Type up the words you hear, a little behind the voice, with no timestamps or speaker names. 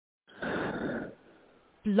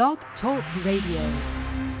Blog Talk Radio.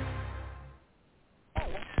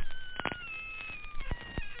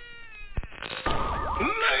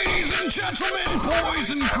 Ladies and gentlemen, boys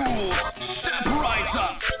and ghouls, step right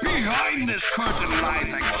up. Behind this curtain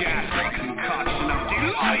lies a ghastly concoction of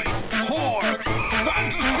delight, horror,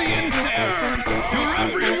 fantasy, and terror. Your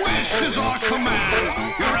every wish is our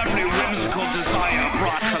command, your every whimsical desire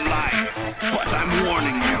brought to life. But I'm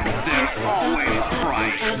warning you, there's always a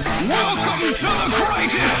price. Welcome to the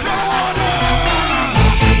greatest show on earth!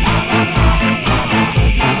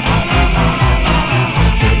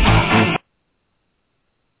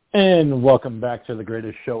 And welcome back to the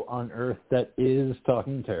greatest show on earth that is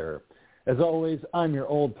Talking Terror. As always, I'm your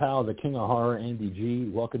old pal, the King of Horror, Andy G,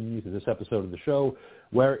 welcoming you to this episode of the show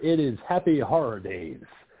where it is Happy Horror Days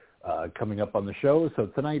coming up on the show. So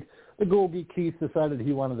tonight, the ghoul geek Keith decided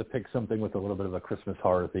he wanted to pick something with a little bit of a Christmas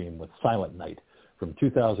horror theme with Silent Night from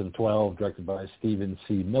 2012, directed by Stephen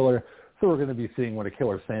C. Miller. So we're going to be seeing what a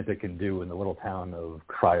killer Santa can do in the little town of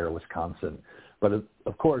Cryer, Wisconsin. But,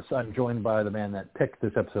 of course, I'm joined by the man that picked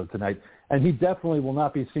this episode tonight, and he definitely will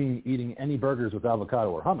not be seen eating any burgers with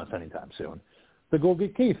avocado or hummus anytime soon. The Ghoul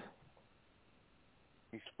Geek Keith.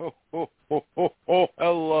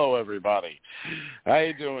 Hello, everybody. How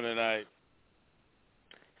you doing tonight?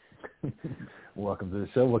 Welcome to the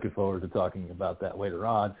show. Looking forward to talking about that later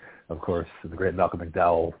on. Of course, the great Malcolm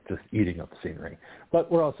McDowell just eating up the scenery. But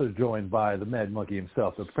we're also joined by the Mad Monkey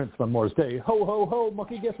himself, the Prince on Moore's Day. Ho, ho, ho,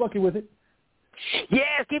 monkey, get lucky with it.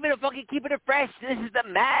 Yes, keeping it funky, keeping it fresh. This is the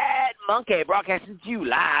Mad Monkey broadcasting to you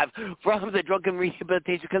live from the Drunken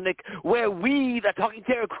Rehabilitation Clinic, where we, the Talking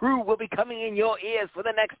Terror crew, will be coming in your ears for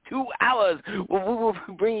the next 2 hours. Where we will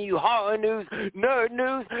be bringing you horror news, nerd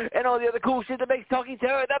news, and all the other cool shit that makes Talking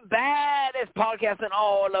Terror the baddest podcast in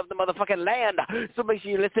all of the motherfucking land. So make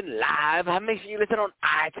sure you listen live. Make sure you listen on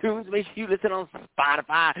iTunes. Make sure you listen on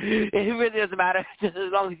Spotify. It really doesn't matter, just as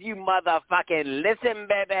long as you motherfucking listen,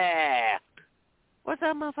 baby. What's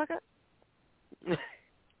up, motherfucker?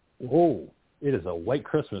 Whoa, it is a white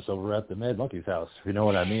Christmas over at the Mad Monkey's house, if you know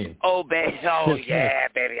what I mean. Oh, baby. Oh, yeah,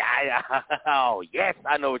 baby. Oh, yes,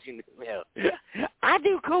 I know what you mean. I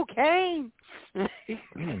do cocaine.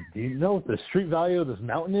 Man, do you know what the street value of this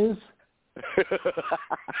mountain is?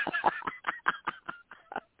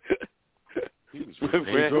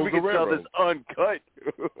 We can sell this uncut.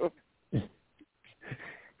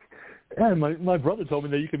 Yeah, my brother told me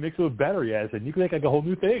that you can mix it with battery acid and you can make like a whole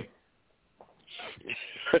new thing.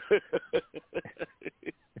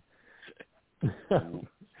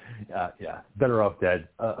 Yeah, Better Off Dead,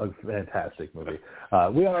 a fantastic movie.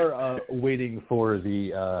 We are waiting for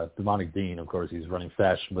the demonic Dean. Of course, he's running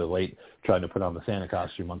fashionably late, trying to put on the Santa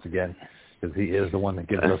costume once again, because he is the one that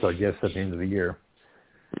gives us our gifts at the end of the year.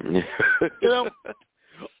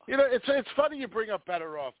 You know, it's funny you bring up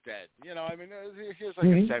Better Off Dead. You know, I mean, here's like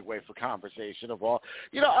a segue for conversation of all.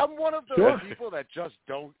 You know, I'm one of those people that just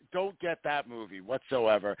don't get that movie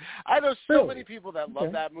whatsoever. I know so many people that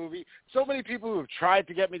love that movie, so many people who have tried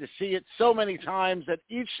to get me to see it so many times that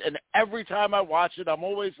each and every time I watch it, I'm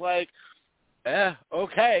always like,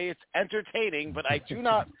 okay, it's entertaining, but I do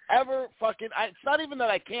not ever it's not even that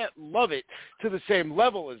I can't love it to the same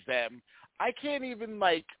level as them. I can't even,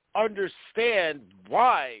 understand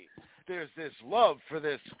why there's this love for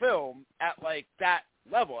this film at, that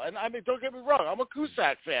level. And, I mean, don't get me wrong, I'm a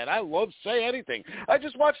Cusack fan. I love Say Anything. I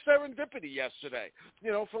just watched Serendipity yesterday,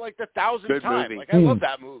 for, the 1,000th time. Movie. I love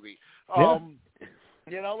that movie. Yeah.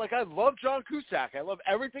 I love John Cusack. I love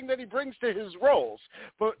everything that he brings to his roles.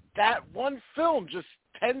 But that one film just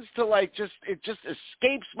tends to it just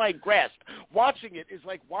escapes my grasp. Watching it is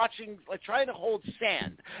like trying to hold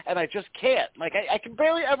sand, and I just can't. I can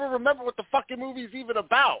barely ever remember what the fucking movie's even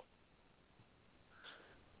about.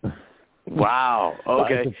 Wow.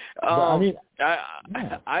 Okay. I mean,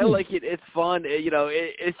 I like it. It's fun.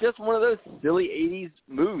 It's just one of those silly 80s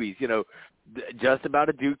movies, just about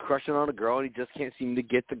a dude crushing on a girl and he just can't seem to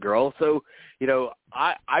get the girl. So,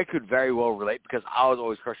 I could very well relate because I was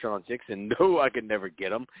always crushing on chicks and I could never get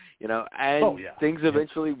them, and things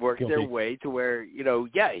eventually work their way to where,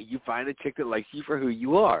 you find a chick that likes you for who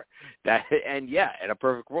you are. In a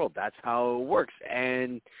perfect world, that's how it works.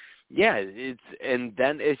 And and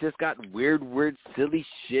then it's just got weird, silly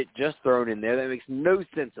shit just thrown in there that makes no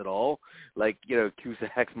sense at all.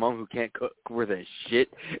 Cusack's mom who can't cook worth a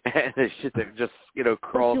shit, and the shit that just,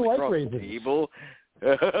 crawls across the table.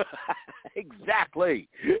 Exactly.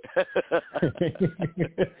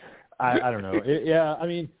 I don't know. I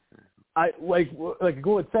mean, I like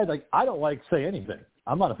Ghoul said, I don't like Say Anything.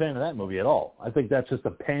 I'm not a fan of that movie at all. I think that's just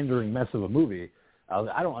a pandering mess of a movie.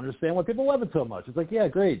 I don't understand why people love it so much. It's like, yeah,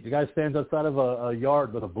 great. The guy stands outside of a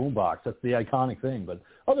yard with a boombox. That's the iconic thing. But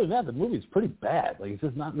other than that, the movie's pretty bad. Like, it's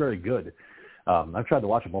just not very good. I've tried to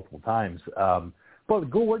watch it multiple times. But,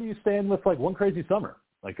 Ghoul, where do you stand with, like, One Crazy Summer,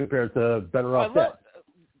 like, compared to Better Off Dead?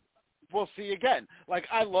 Well, see, again, like,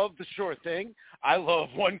 I love The Sure Thing. I love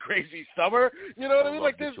One Crazy Summer. You know what I mean?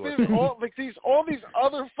 Like, there's all these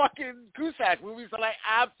other fucking Cusack movies that I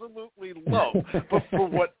absolutely love. But for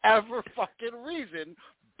whatever fucking reason,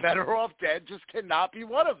 Better Off Dead just cannot be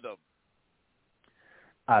one of them.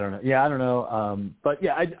 I don't know. Yeah, I don't know. But,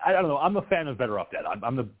 yeah, I don't know. I'm a fan of Better Off Dead.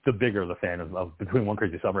 I'm the bigger the fan of Between One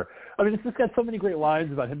Crazy Summer. I mean, it's just got so many great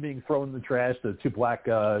lines about him being thrown in the trash. The two black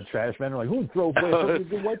trash men are like, who would throw away a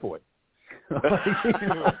good white boy?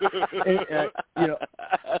 You know,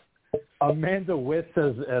 Amanda Wyss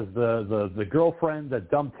as the girlfriend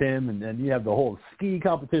that dumped him, and then you have the whole ski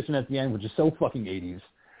competition at the end, which is so fucking 80s.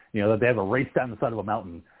 You know, that they have a race down the side of a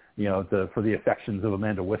mountain, you know, for the affections of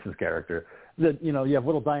Amanda Wyss's character. That, you know, you have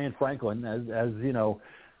little Diane Franklin as you know,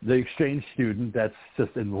 the exchange student that's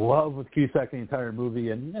just in love with Cusack the entire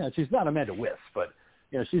movie, and she's not Amanda Wyss, but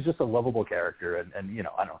you know, she's just a lovable character, and you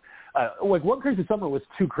know, I don't know, like One Crazy Summer was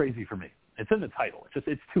too crazy for me. It's in the title.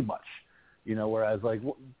 It's too much, you know. Whereas like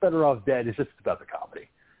Better Off Dead is just about the comedy.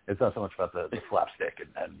 It's not so much about the slapstick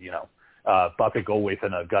and you know, Bucket Goldthwait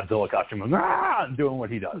in a Godzilla costume and doing what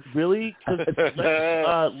he does. Really?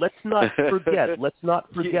 Let's not forget. Let's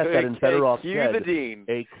not forget that in Better Off Dead,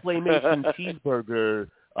 a claymation cheeseburger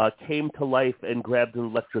came to life and grabbed an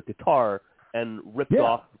electric guitar and ripped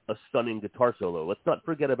off a stunning guitar solo. Let's not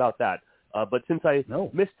forget about that. But since I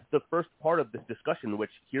missed the first part of this discussion,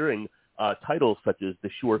 which hearing titles such as The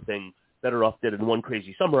Sure Thing, Better Off Dead, and One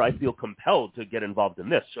Crazy Summer, I feel compelled to get involved in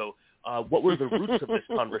this. So what were the roots of this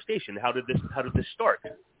conversation? How did this start?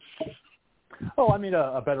 Oh, I mean,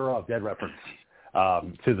 a Better Off Dead reference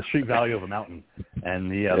to the street value of a mountain.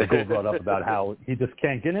 And the Ghoul brought up about how he just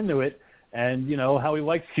can't get into it, and, you know, how he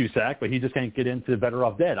likes Cusack, but he just can't get into Better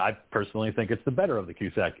Off Dead. I personally think it's the better of the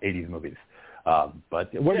Cusack 80s movies.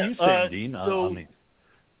 But where do you stand, Dean, on these?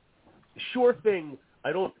 Sure Thing.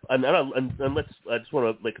 I don't, and let's. I just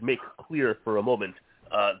want to like make clear for a moment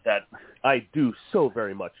that I do so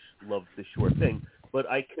very much love The Sure Thing, but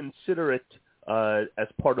I consider it as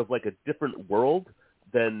part of like a different world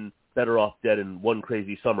than Better Off Dead and One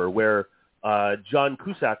Crazy Summer, where John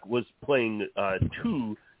Cusack was playing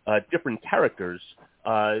two different characters.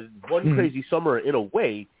 One Crazy Summer, in a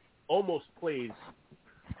way, almost plays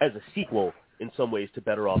as a sequel in some ways to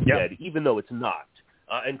Better Off Dead, even though it's not.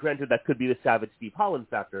 And granted, that could be the savage Steve Holland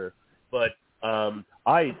factor, but I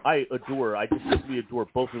just simply adore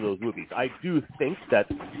both of those movies. I do think that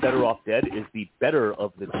Better Off Dead is the better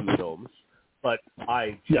of the two films, but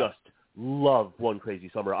I just love One Crazy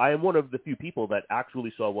Summer. I am one of the few people that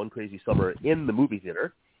actually saw One Crazy Summer in the movie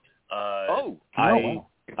theater. I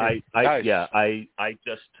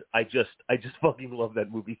just fucking love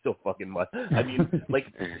that movie so fucking much. I mean, like,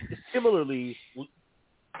 similarly,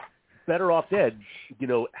 Better Off Dead, you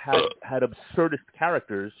know, had absurdist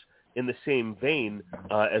characters in the same vein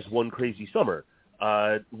as One Crazy Summer.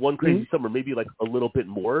 One Crazy Summer maybe like a little bit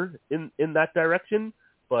more in that direction,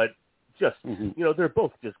 but just, you know, they're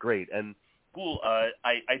both just great. And Ghoul,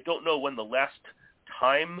 I don't know when the last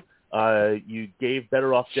time you gave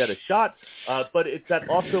Better Off Dead a shot, but that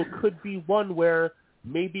also could be one where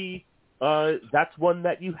maybe that's one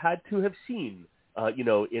that you had to have seen, you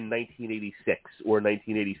know, in 1986 or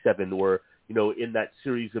 1987, or, you know, in that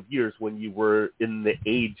series of years when you were in the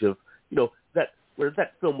age of, you know, where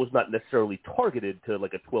that film was not necessarily targeted to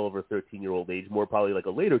like a 12 or 13-year-old age, more probably like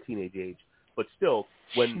a later teenage age, but still,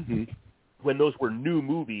 when those were new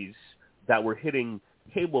movies that were hitting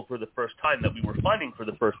cable for the first time, that we were finding for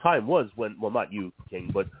the first time, was when, well, not you,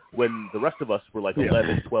 King, but when the rest of us were like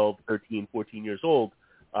 11, 12, 13, 14 years old.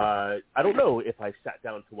 I don't know if I sat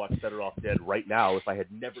down to watch Better Off Dead right now, if I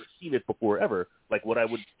had never seen it before ever, like what I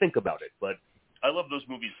would think about it. But I love those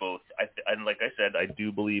movies both. And like I said, I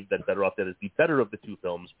do believe that Better Off Dead is the better of the two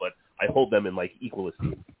films, but I hold them in like equal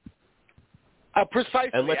esteem.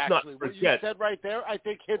 Precisely, and let's actually. Not forget, what you said right there, I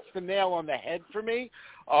think hits the nail on the head for me.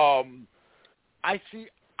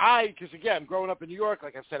 Because again, growing up in New York,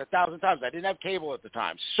 like I've said 1,000 times, I didn't have cable at the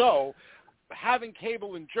time. So having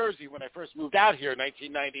cable in Jersey when I first moved out here in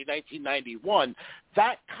 1990, 1991,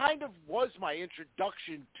 that kind of was my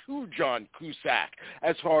introduction to John Cusack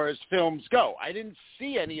as far as films go. I didn't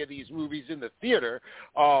see any of these movies in the theater.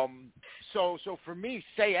 So for me,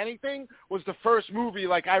 Say Anything was the first movie,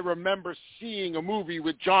 like I remember seeing a movie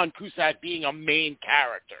with John Cusack being a main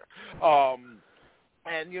character.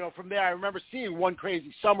 And, from there, I remember seeing One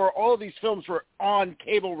Crazy Summer. All of these films were on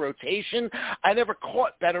cable rotation. I never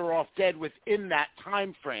caught Better Off Dead within that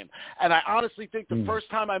time frame. And I honestly think the first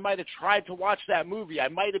time I might have tried to watch that movie, I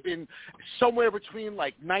might have been somewhere between,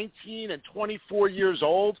 19 and 24 years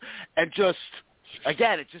old. And just,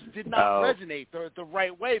 again, it just did not resonate the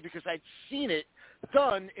right way because I'd seen it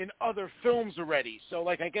done in other films already. So,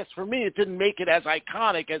 I guess for me, it didn't make it as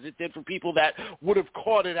iconic as it did for people that would have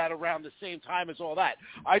caught it at around the same time as all that.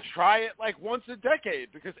 I try it, once a decade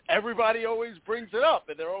because everybody always brings it up,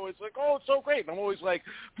 and they're always like, oh, it's so great. And I'm always like,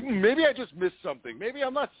 maybe I just missed something. Maybe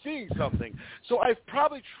I'm not seeing something. So I've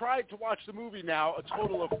probably tried to watch the movie now a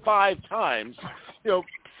total of 5 times.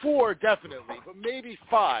 4 definitely, but maybe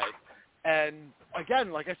 5. And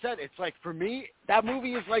again, like I said, it's for me, that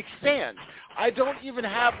movie is like sand. I don't even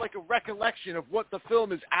have a recollection of what the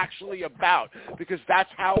film is actually about because that's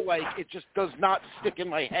how it just does not stick in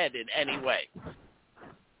my head in any way.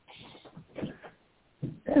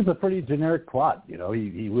 It's a pretty generic plot. He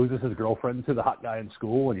loses his girlfriend to the hot guy in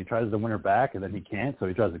school and he tries to win her back and then he can't, so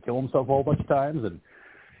he tries to kill himself a whole bunch of times and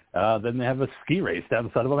then they have a ski race down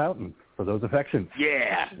the side of a mountain for those affections.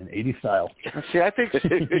 Yeah, in 80s style. See, I think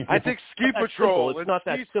Ski Patrol it's and not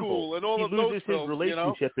that Ski simple. School and all of those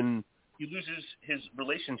films, he loses his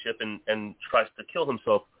relationship and tries to kill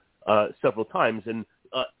himself several times. And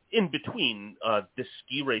in between this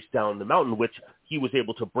ski race down the mountain, which he was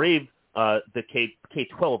able to brave the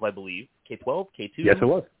K-12, I believe. K-12? K-2? Yes, it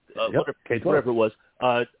was. K-12. Whatever it was,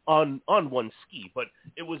 on one ski. But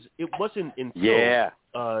it wasn't until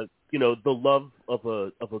the love of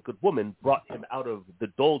a good woman brought him out of the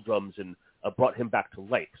doldrums and brought him back to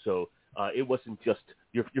life. So it wasn't just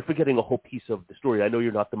you're forgetting a whole piece of the story. I know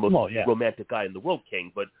you're not the most romantic guy in the world,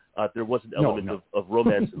 King, but there was an element of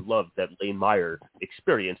romance and love that Lane Meyer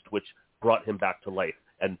experienced, which brought him back to life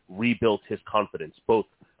and rebuilt his confidence, both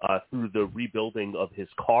through the rebuilding of his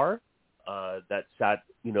car that sat,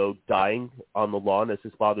 dying on the lawn, as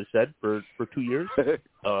his father said, for 2 years,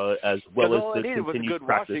 as well as the continued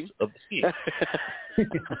practice of skiing.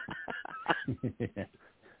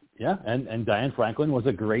 Yeah, and Diane Franklin was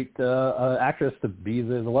a great actress to be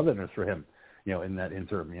the love interest for him, in that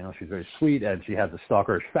interim. She's very sweet, and she has a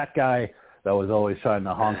stalkerish fat guy that was always trying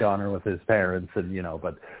to honk on her with his parents, and,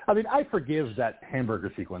 but, I mean, I forgive that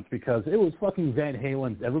hamburger sequence because it was fucking Van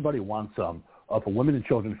Halen's Everybody Wants Some for Women and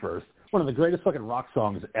Children First, one of the greatest fucking rock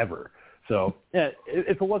songs ever. So, yeah,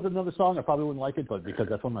 if it was another song, I probably wouldn't like it, but because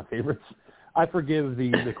that's one of my favorites, I forgive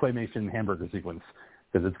the claymation hamburger sequence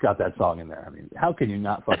because it's got that song in there. I mean, how can you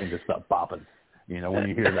not fucking just stop bopping, when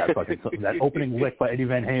you hear that fucking that opening lick by Eddie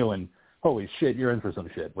Van Halen? Holy shit, you're in for some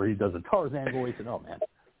shit, where he does a Tarzan voice, and oh, man,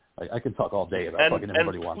 I could talk all day about fucking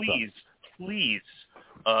Everybody Wants Some. Please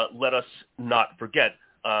let us not forget,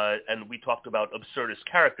 and we talked about absurdist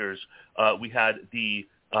characters. We had the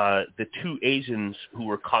 2 Asians who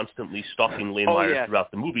were constantly stalking Lane Meyer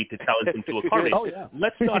throughout the movie to challenge him to a car race.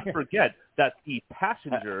 Let's not forget that the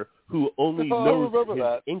passenger who only knows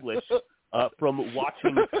his English from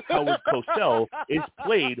watching Howard Cosell is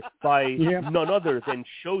played by none other than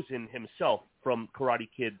Chosen himself from Karate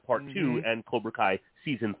Kid Part 2 and Cobra Kai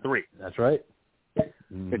Season 3. That's right.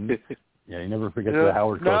 Mm-hmm. Yeah, you never forget the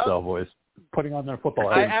Howard Cosell voice. Putting on their football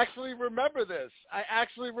I actually remember this. I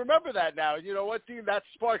actually remember that now. You know what, Dean? That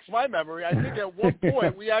sparks my memory. I think at one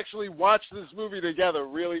point we actually watched this movie together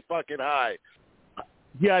really fucking high.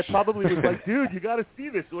 Yeah, I probably was like, dude, you got to see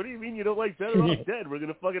this. What do you mean you don't like Better Off Dead? We're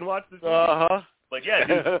going to fucking watch this movie. Uh-huh. But yeah,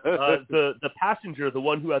 dude, the passenger, the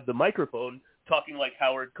one who had the microphone talking like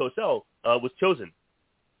Howard Cosell, was Chosen.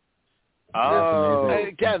 Oh,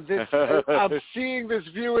 again, I'm seeing this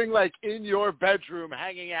viewing in your bedroom,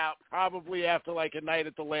 hanging out, probably after a night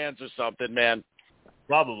at the Lands or something, man.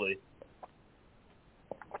 Probably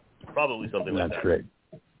something like that. That's great.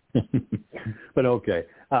 But okay,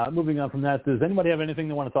 moving on from that, does anybody have anything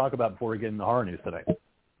they want to talk about before we get into horror news tonight?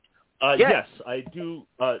 Yes, I do.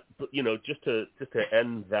 But, just to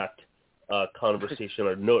end that conversation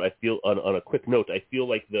on a note, I feel on a quick note, I feel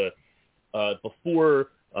like the before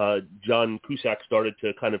John Cusack started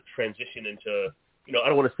to kind of transition into, I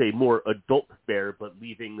don't want to say more adult fare, but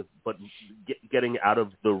getting out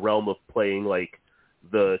of the realm of playing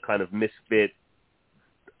the kind of misfit,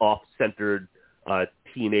 off-centered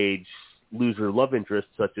teenage loser love interest,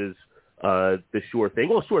 such as the Sure Thing.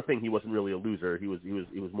 Well, Sure Thing, he wasn't really a loser. He was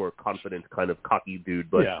more a confident, kind of cocky dude.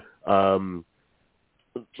 But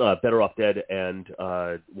Better Off Dead and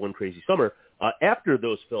One Crazy Summer. After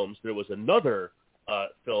those films, there was another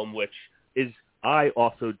film which I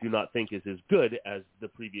also do not think is as good as the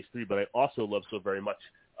previous 3, but I also love so very much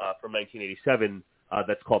from 1987.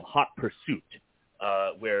 That's called Hot Pursuit.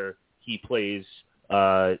 where he plays,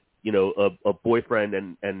 a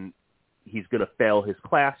boyfriend, and he's going to fail his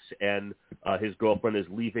class, and his girlfriend is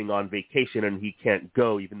leaving on vacation, and he can't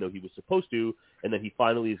go even though he was supposed to, and then he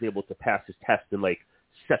finally is able to pass his test and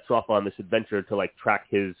sets off on this adventure to track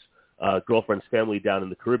his girlfriend's family down in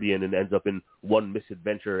the Caribbean, and ends up in one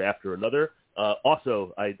misadventure after another.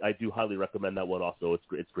 Also, I do highly recommend that one. Also,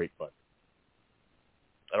 it's great fun.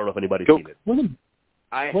 I don't know if anybody's seen it.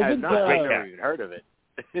 I have not. I've never even heard of it.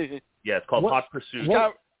 Yeah, it's called Hot Pursuit.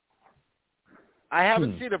 I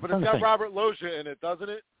haven't seen it, but it's got Robert Loggia in it, doesn't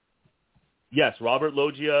it? Yes, Robert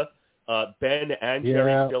Loggia, Ben and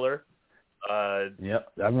Jerry Stiller.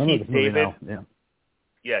 Yep, I remember Keith this movie David. now.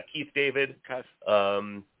 Yeah, Keith David,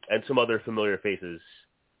 and some other familiar faces.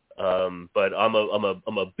 But I'm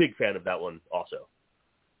a big fan of that one also.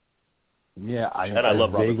 Yeah, I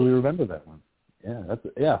love vaguely remember that one.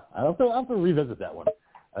 Yeah, I'll have to revisit that one.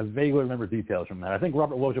 I vaguely remember details from that. I think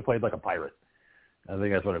Robert Loggia played a pirate. I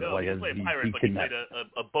think that's what it was. He played a pirate, but he played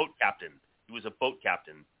a boat captain. He was a boat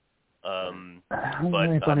captain, but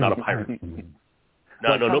not a pirate.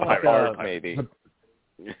 No pirate. Maybe.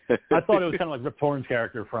 I thought it was kind of like Rip Torn's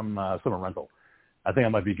character from Summer Rental. I think I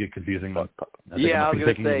might be confusing them. I was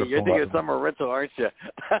going to say, you're thinking of Summer Rental, aren't you?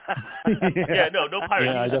 Yeah, no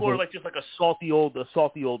pirate. He's more just a salty old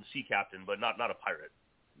sea captain, but not a pirate.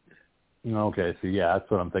 Okay, so that's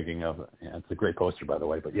what I'm thinking of. Yeah, it's a great poster, by the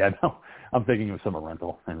way. But no, I'm thinking of Summer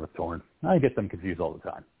Rental and Rip Torn. I get them confused all the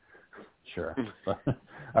time. Sure.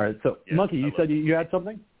 All right, so Monkey, you said you had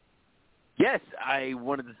something? Yes, I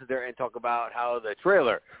wanted to sit there and talk about how the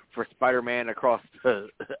trailer for Spider-Man Across the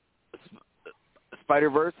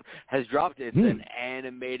Spider-Verse has dropped. It's an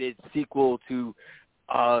animated sequel to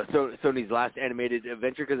Sony's last animated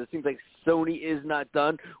adventure, because it seems like Sony is not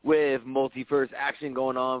done with multiverse action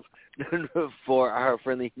going on for our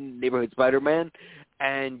friendly neighborhood Spider-Man.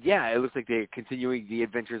 And it looks like they're continuing the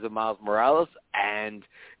adventures of Miles Morales, and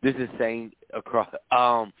this is saying Across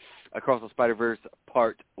the Spider-Verse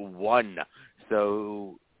Part 1.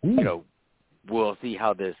 So, we'll see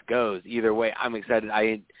how this goes. Either way, I'm excited.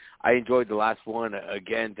 I enjoyed the last one.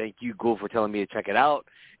 Again, thank you, Ghoul, for telling me to check it out.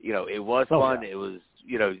 It was fun. It was,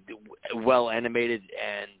 well animated,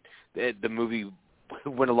 and the movie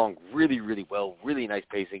went along really, really well, really nice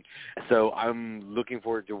pacing. So I'm looking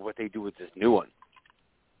forward to what they do with this new one.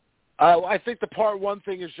 I think the Part 1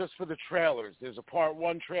 thing is just for the trailers. There's a Part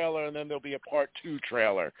 1 trailer, and then there'll be a Part 2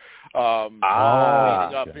 trailer leading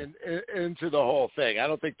up into the whole thing. I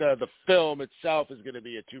don't think the film itself is going to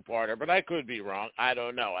be a two-parter, but I could be wrong. I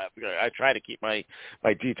don't know. I try to keep my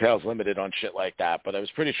details limited on shit like that, but I was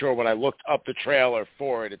pretty sure when I looked up the trailer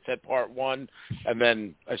for it, it said Part 1, and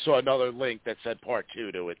then I saw another link that said Part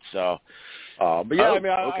 2 to it. So, I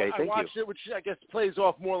watched it, which I guess plays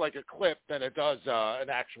off more like a clip than it does an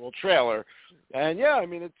actual trailer. And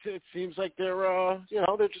it seems like they're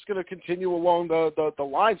they're just going to continue along the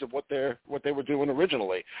lines of what they were doing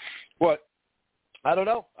originally. But I don't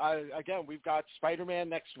know. We've got Spider-Man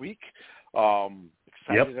next week.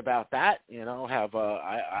 Excited about that. We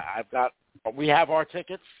have our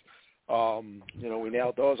tickets. We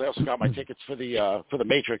nailed those. I also got my tickets for the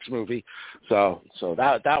Matrix movie. So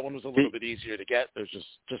that one was a little bit easier to get. There's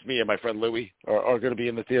just me and my friend Louie are going to be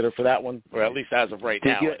in the theater for that one, or at least as of right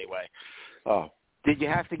now, anyway. Did you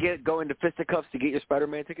have to go into fisticuffs to get your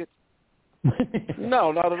Spider-Man tickets?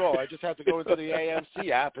 No, not at all. I just have to go into the AMC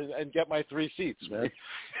app and get my 3 seats, man.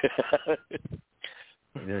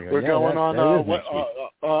 We're going on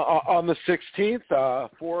the 16th,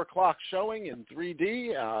 4 o'clock showing in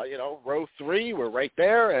 3D. Row 3. We're right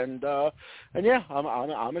there, and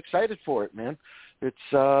I'm excited for it, man. It's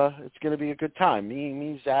going to be a good time.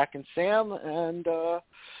 Me, Zach, and Sam, and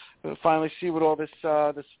we'll finally see what all this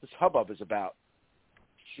hubbub is about.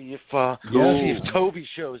 See if Toby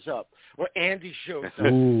shows up or Andy shows up.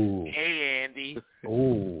 Ooh. Hey, Andy.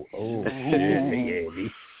 Hey, Andy.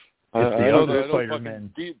 I don't know.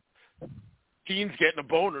 Dean's getting a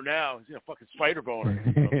boner now. He's a fucking spider boner.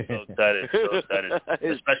 So excited.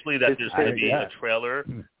 Especially that there's going to be a trailer.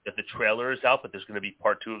 That the trailer is out, but there's going to be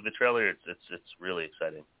Part 2 of the trailer. It's really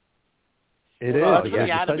exciting. It is. That's the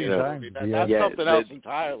animated movie. That's something else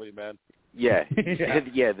entirely, man. Yeah.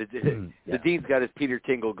 The Dean's got his Peter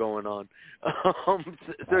Tingle going on.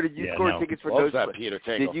 So did you score tickets for Ghostbusters? That Peter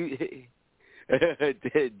Tingle.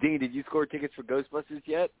 Dean, did you score tickets for Ghostbusters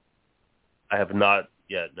yet? I have not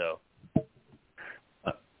yet, no.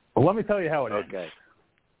 Well, let me tell you how it ends. Okay.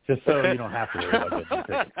 Just so you don't have to worry about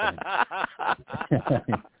getting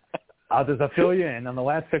tickets. I'll just fill you in on the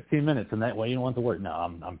last 15 minutes, and that way you don't want to worry. No,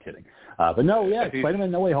 I'm kidding. But no, yeah,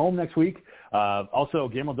 Spider-Man No Way Home next week. Also,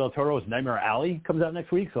 Guillermo del Toro's Nightmare Alley comes out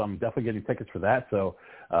next week, so I'm definitely getting tickets for that. So,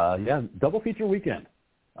 yeah, double feature weekend.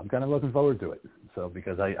 I'm kind of looking forward to it. So,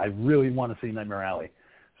 because I really want to see Nightmare Alley.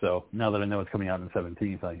 So now that I know it's coming out on the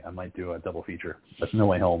 17th, I might do a double feature. That's No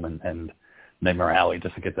Way Home and Nightmare Alley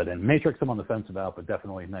just to get that in. Matrix I'm on the fence about, but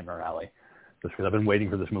definitely Nightmare Alley. Just because I've been waiting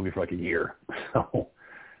for this movie for like a year. So,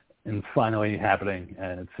 and it's finally happening,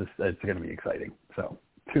 and it's going to be exciting. So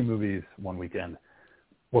 2 movies, 1 weekend.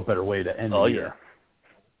 What better way to end the year?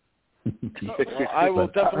 Well, I will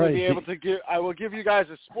definitely be able to give you guys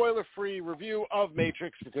a spoiler-free review of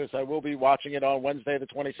Matrix because I will be watching it on Wednesday the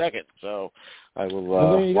 22nd. So I will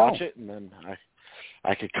watch it, and then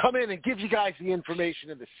I could come in and give you guys the information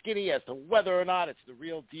in the skinny as to whether or not it's the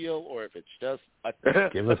real deal or if it's just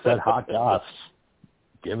give us that hot goss.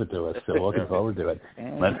 Give it to us. So looking forward to it.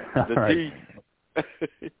 All right.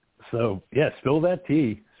 So yeah, spill that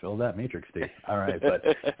tea. Spill that Matrix tea. All right, but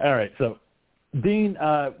all right. So Dean,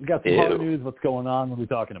 we got some horror news. What's going on? What are we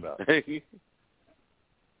talking about?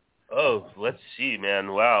 Oh, let's see,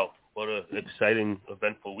 man. Wow, what an exciting,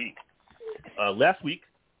 eventful week. Last week,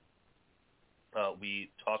 we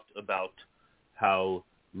talked about how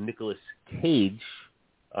Nicolas Cage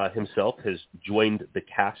himself has joined the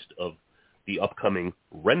cast of the upcoming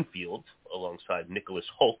Renfield alongside Nicholas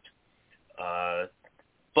Hoult.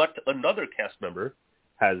 But another cast member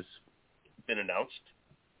has been announced,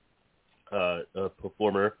 a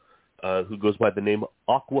performer who goes by the name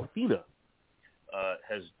Awkwafina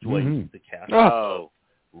has joined the cast of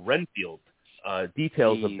Renfield.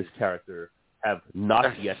 Details of this character have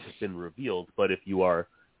not yet been revealed, but if you are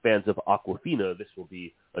fans of Awkwafina, this will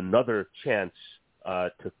be another chance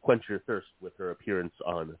to quench your thirst with her appearance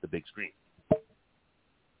on the big screen.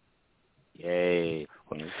 Yay.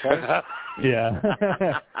 Yeah.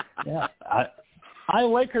 Yeah. I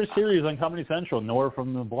like her series on Comedy Central, Nora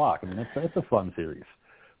from the Block. I mean, it's a fun series.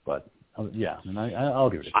 But, yeah, I mean, I'll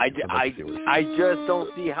give it a chance. I just don't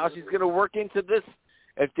see how she's going to work into this.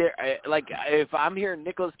 If I'm hearing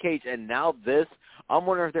Nicolas Cage and now this, I'm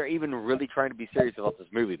wondering if they're even really trying to be serious about this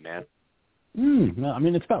movie, man. No, I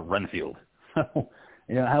mean, it's about Renfield.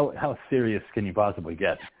 You know, how serious can you possibly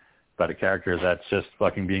get about a character that's just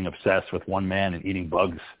fucking being obsessed with one man and eating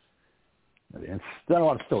bugs? I mean, it's not a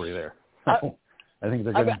lot of story there. I think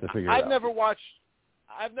they're going to have to figure it out. I've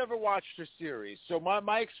never watched her series, so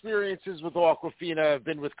my experiences with Awkwafina have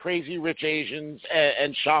been with Crazy Rich Asians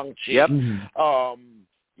and Shang-Chi. Yep.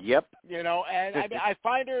 Yep. You know, and I mean, I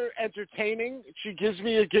find her entertaining. She gives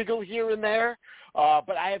me a giggle here and there.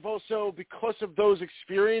 But I have also, because of those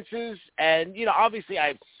experiences, and, you know, obviously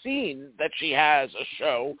I've seen that she has a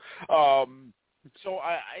show. So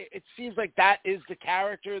it seems like that is the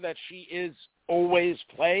character that she is always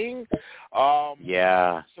playing.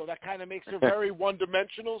 Yeah. So that kind of makes her very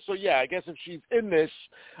one-dimensional. So, yeah, I guess if she's in this,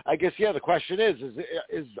 I guess, yeah, the question is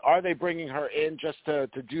are they bringing her in just to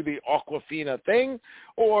do the Awkwafina thing?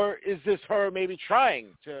 Or is this her maybe trying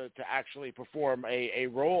to actually perform a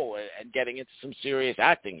role and getting into some serious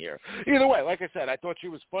acting here? Either way, like I said, I thought she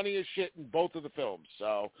was funny as shit in both of the films.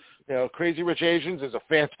 So, you know, Crazy Rich Asians is a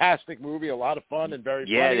fantastic movie, a lot of fun and very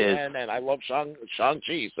funny. It is. And I love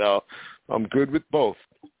Shang-Chi, so I'm good with both.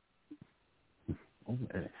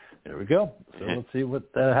 There we go. So let's see what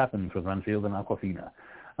happens with Renfield and Awkwafina.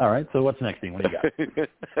 All right, so what's next, Dean? What do you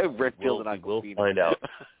got? Renfield and Awkwafina. We'll find out.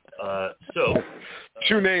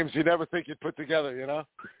 Two names you never think you'd put together, you know?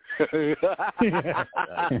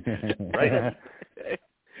 Right.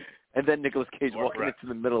 And then Nicolas Cage walking into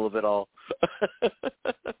the middle of it all.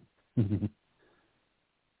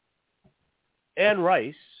 Anne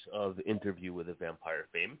Rice of Interview with a Vampire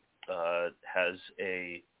fame has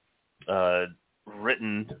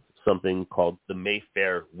written something called The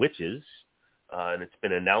Mayfair Witches, and it's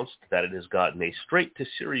been announced that it has gotten a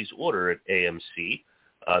straight-to-series order at AMC.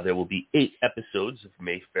 There will be 8 episodes of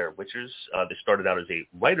Mayfair Witches. They started out as a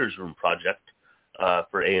writer's room project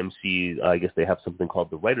for AMC. I guess they have something called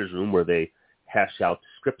the writer's room where they hash out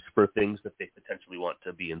scripts for things that they potentially want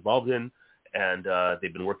to be involved in. And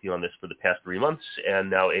they've been working on this for the past 3 months, and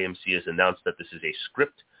now AMC has announced that this is a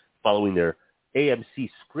script following their AMC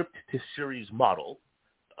script-to-series model,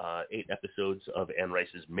 8 episodes of Anne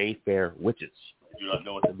Rice's Mayfair Witches. I do not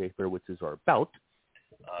know what the Mayfair Witches are about,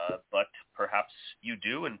 but perhaps you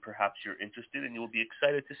do, and perhaps you're interested, and you will be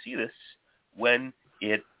excited to see this when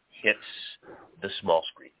it hits the small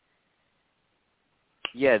screen.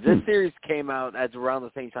 Yeah, this series came out at around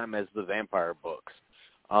the same time as the vampire books.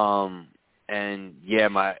 And yeah,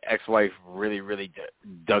 my ex-wife really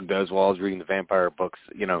dug those while I was reading the vampire books.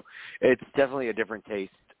 You know, it's definitely a different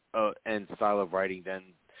taste and style of writing than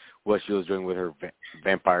what she was doing with her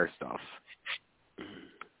vampire stuff.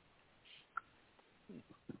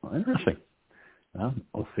 Well, interesting. Well,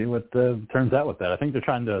 we'll see what turns out with that. I think they're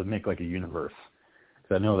trying to make like a universe.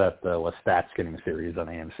 Because I know that Lestat's getting a series on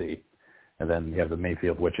AMC, and then you have the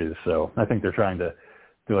Mayfield Witches. So I think they're trying to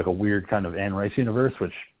do like a weird kind of Anne Rice universe,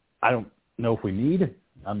 which I don't know if we need.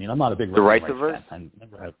 I mean, I'm not a big the Riceverse. I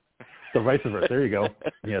never have the Riceverse. There you go.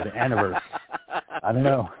 Yeah, the Anniverse. I don't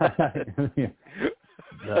know. I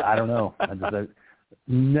don't know. I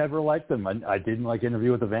never liked them. I didn't like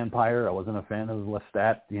Interview with the Vampire. I wasn't a fan of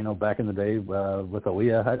Lestat, back in the day with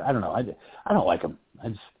Aaliyah. I don't know. I don't like them.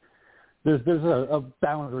 There's a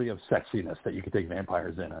boundary of sexiness that you could take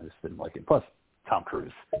vampires in. I just didn't like it. Plus, Tom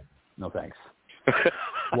Cruise. No thanks.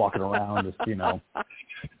 Walking around, just,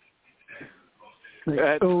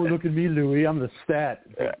 like, oh, look at me, Louis. I'm the stat.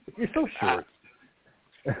 You're so short.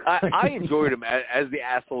 I enjoyed him as the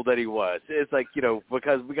asshole that he was. It's like,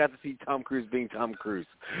 because we got to see Tom Cruise being Tom Cruise.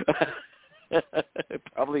 That's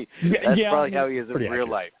probably how he is in real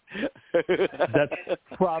life. That's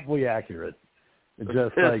probably accurate.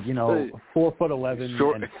 Just like,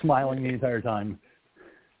 4'11" and smiling the entire time.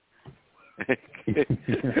 With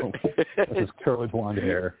his curly blonde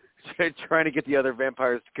hair. Trying to get the other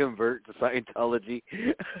vampires to convert to Scientology.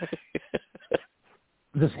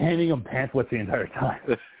 Just handing them pamphlets the entire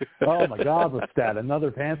time. Oh, my God, Lestat,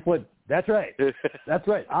 another pamphlet? That's right. That's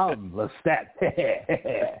right. I'm Lestat.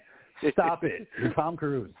 Stop it. You're Tom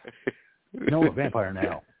Cruise. I'm a vampire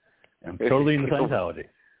now. I'm totally into Scientology.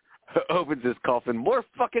 Opens his coffin. More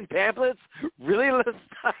fucking pamphlets? Really, Lestat?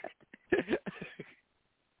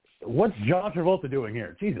 What's John Travolta doing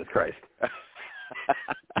here? Jesus Christ.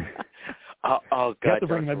 Oh God,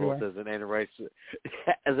 John Travolta as an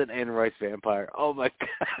Anne Rice vampire. Oh my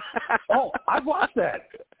God. Oh, I've watched that.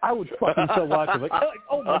 I would fucking so watch it. Like,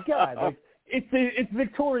 oh my God, like it's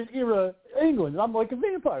Victorian era England. I'm like a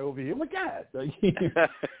vampire over here. Oh my God. Like,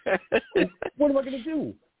 what am I gonna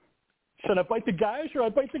do? Should I bite the guy or should I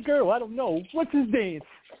bite the girl? I don't know. What's his name?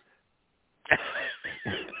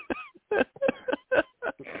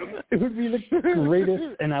 It would be the greatest,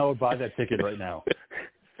 and I would buy that ticket right now.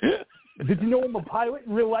 Did you know I'm a pilot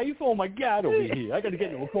in real life? Oh, my God, over here. I got to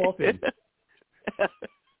get into a coffin.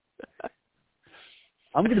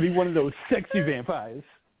 I'm going to be one of those sexy vampires.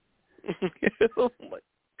 Oh, my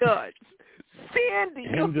God. Sandy.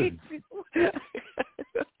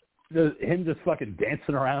 Him just fucking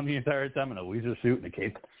dancing around the entire time in a leisure suit and a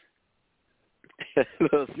cape.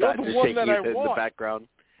 You're the one that I want. In the background.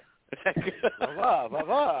 Blah, blah,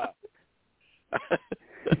 blah.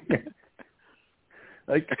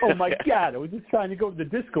 Like, oh my God, I was just trying to go to the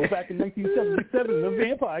disco back in 1977 and the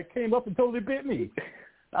vampire came up and totally bit me.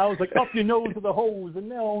 I was like, up your nose with a hose, and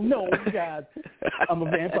no, God, I'm a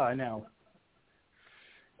vampire now.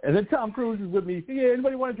 And then Tom Cruise is with me. Yeah,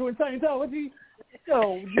 anybody want to join Scientology?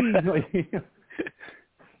 Oh, geez.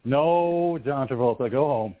 No, John Travolta, go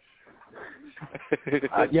home.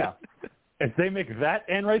 Yeah. If they make that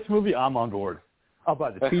Anne Rice movie, I'm on board. I'll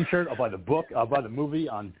buy the T-shirt, I'll buy the book, I'll buy the movie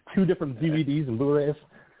on 2 different DVDs and Blu-rays.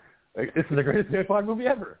 Like, this is the greatest vampire movie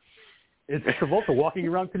ever. It's Travolta walking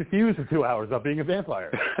around confused for 2 hours about being a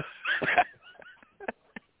vampire.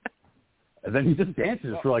 And then he just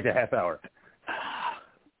dances for like a half hour.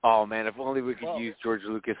 Oh, man, if only we could use George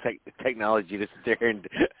Lucas technology to sit there and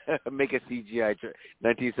make a CGI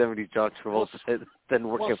 1970s John Travolta, then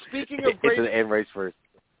work speaking of great, into the Anne Rice first.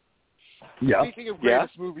 Yeah. Speaking of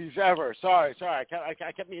greatest movies ever, sorry, I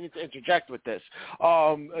kept meaning to interject with this.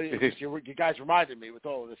 You guys reminded me with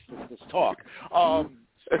all of this talk.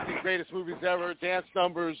 Speaking of greatest movies ever, dance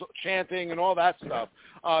numbers, chanting, and all that stuff.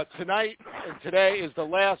 Tonight and today is the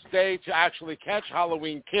last day to actually catch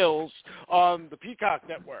Halloween Kills on the Peacock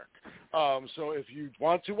Network. So if you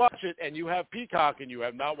want to watch it and you have Peacock and you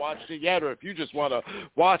have not watched it yet, or if you just want to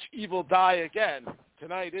watch Evil Die again,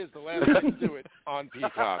 tonight is the last day to do it on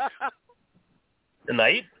Peacock.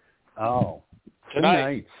 Tonight? Oh.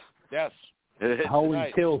 Tonight. Yes.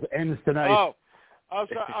 Halloween Kills ends tonight. Oh. I'm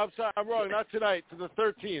sorry. I'm wrong. Not tonight. To the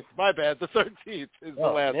 13th. My bad. The 13th is the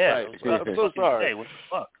last night. I'm so sorry. Hey, what the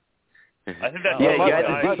fuck? I think that's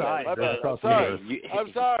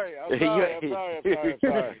I'm sorry.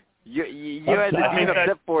 You had to be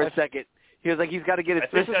upset for a second. He was like, he's got to get his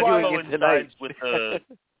fist doing it tonight.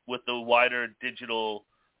 With the wider digital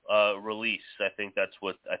release. I think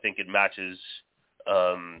it matches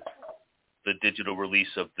the digital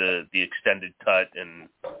release of the extended cut and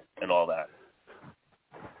all that.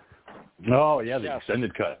 Oh, yeah, the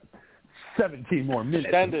extended cut. 17 more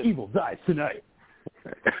minutes and evil dies tonight.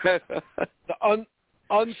 The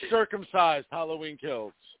uncircumcised Halloween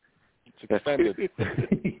Kills. It's extended.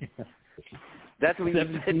 That's when you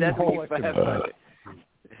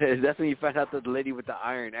found out that the lady with the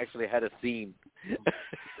iron actually had a scene.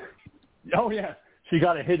 Oh, yeah. She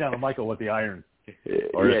got a hit on Michael with the iron.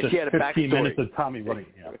 Or yeah, it's she had a 15 backstory. minutes of Tommy running.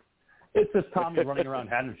 Yeah. It's just Tommy running around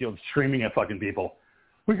Haddonfield screaming at fucking people.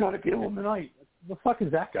 We got to kill him tonight. The fuck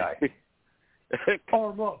is that guy?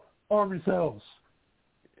 Arm up. Arm yourselves.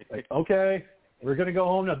 Like, okay, we're going to go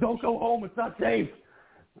home now. Don't go home. It's not safe.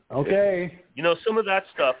 Okay. You know, some of that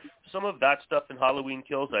stuff in Halloween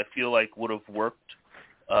Kills I feel like would have worked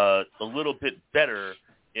a little bit better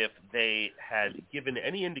if they had given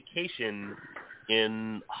any indication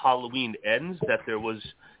in Halloween Ends that there was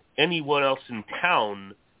anyone else in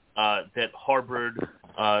town that harbored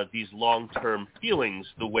these long-term feelings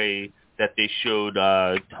the way that they showed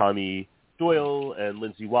Tommy Doyle and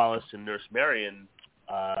Lindsay Wallace and Nurse Marion,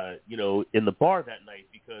 in the bar that night,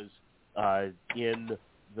 because in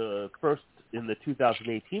the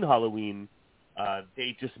 2018 Halloween,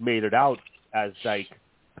 they just made it out as like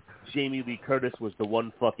Jamie Lee Curtis was the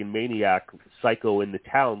one fucking maniac psycho in the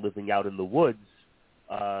town living out in the woods,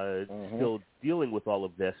 still dealing with all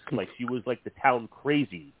of this. Like she was like the town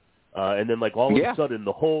crazy. And then like all of a sudden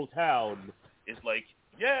the whole town is like,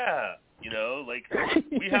 yeah, like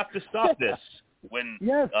we have to stop this when,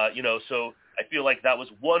 so I feel like that was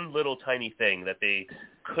one little tiny thing that they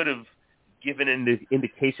could have given an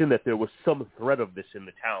indication that there was some threat of this in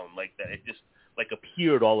the town, like that it just like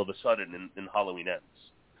appeared all of a sudden in Halloween Ends.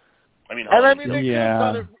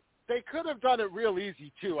 They could have done it real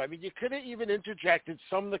easy, too. I mean, you could have even interjected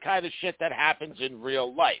some of the kind of shit that happens in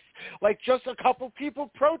real life. Like just a couple people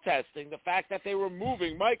protesting the fact that they were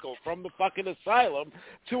moving Michael from the fucking asylum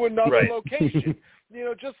to another location.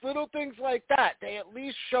 Just little things like that. They at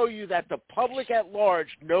least show you that the public at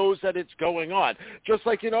large knows that it's going on. Just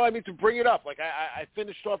like, to bring it up, like I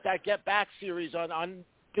finished off that Get Back series on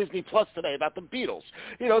Disney Plus today about the Beatles.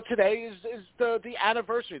 Today is the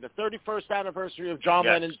anniversary, the 31st anniversary of John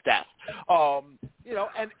Lennon's death. And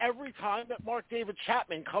every time that Mark David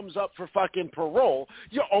Chapman comes up for fucking parole,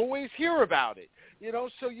 you always hear about it.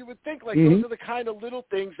 So you would think like those are the kind of little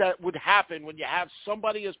things that would happen when you have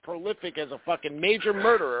somebody as prolific as a fucking major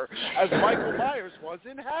murderer as Michael Myers was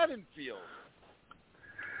in Haddonfield.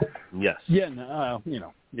 Yes.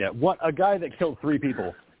 Yeah, what a guy that killed 3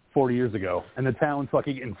 people 40 years ago, and the town's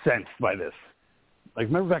fucking incensed by this. Like,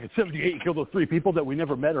 remember back in 78, he killed those 3 people that we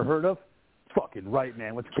never met or heard of? Fucking right,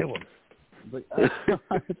 man. Let's kill them. Like,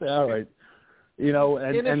 all right.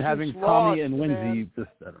 And having Tommy and Lindsay, just,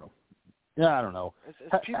 I don't know. Yeah, I don't know.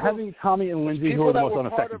 Having Tommy and Lindsay, who are the most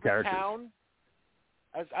unaffected characters.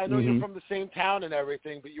 As I know you're from the same town and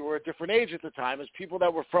everything, but you were a different age at the time. As people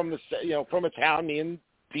that were from from a town, me and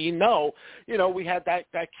Dean know, we had that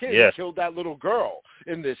kid who killed that little girl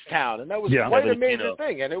in this town, and that was quite a major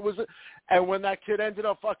thing. And when that kid ended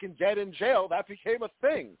up fucking dead in jail, that became a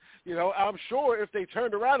thing. I'm sure if they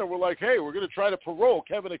turned around and were like, hey, we're going to try to parole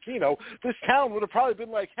Kevin Aquino, this town would have probably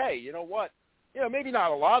been like, hey, you know what? Maybe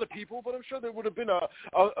not a lot of people, but I'm sure there would have been a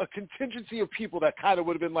contingency of people that kind of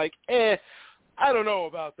would have been like, I don't know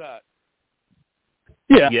about that.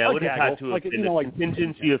 Yeah, it would have had to have been a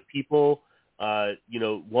contingency of people.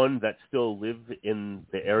 One that still live in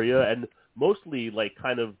the area, and mostly like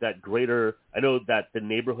kind of that greater. I know that the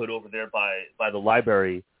neighborhood over there by the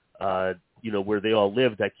library, where they all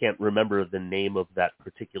lived. I can't remember the name of that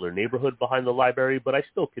particular neighborhood behind the library, but I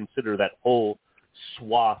still consider that whole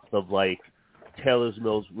swath of like Taylor's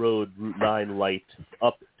Mills Road, Route 9 light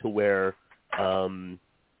up to where,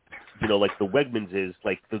 like the Wegmans is,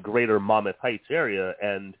 like the greater Monmouth Heights area,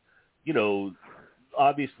 and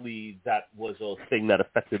obviously that was a thing that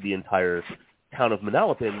affected the entire town of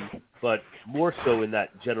Manalapan, but more so in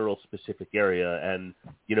that general specific area. And,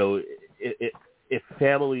 if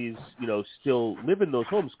families, still live in those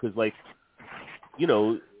homes, because like,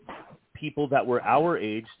 people that were our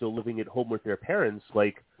age still living at home with their parents,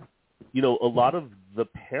 like, a lot of the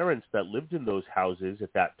parents that lived in those houses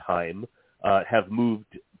at that time have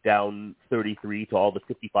moved down 33 to all the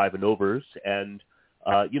 55 and overs, and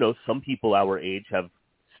some people our age have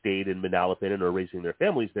stayed in Manalapan and are raising their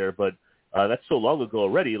families there, but that's so long ago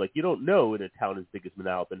already. Like, you don't know in a town as big as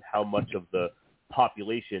Manalapan how much of the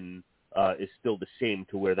population is still the same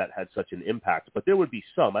to where that had such an impact. But there would be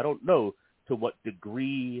some. I don't know to what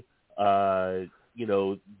degree,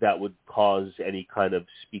 that would cause any kind of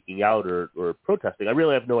speaking out or protesting. I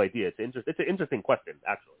really have no idea. It's an interesting question,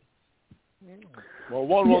 actually. Well,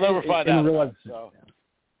 one will never find out.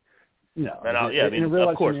 No.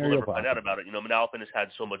 Of course, we'll never find out about it. Manalapan has had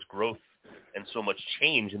so much growth and so much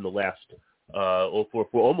change in the last, for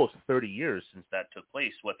almost 30 years since that took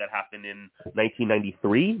place. That happened in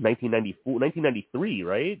 1993,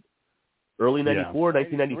 right? Early 94,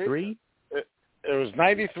 1993? It was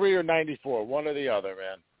 93 or 94, one or the other,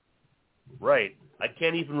 man. Right. I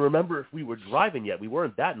can't even remember if we were driving yet. We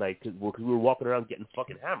weren't that night because we were walking around getting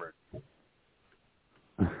fucking hammered.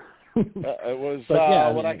 It was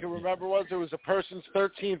what I can remember was it was a person's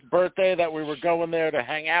 13th birthday that we were going there to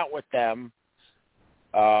hang out with them.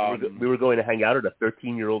 We were going to hang out at a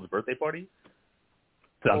 13-year-old's birthday party?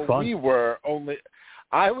 Sounds fun.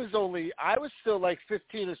 I was still like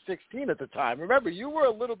 15 or 16 at the time. Remember, you were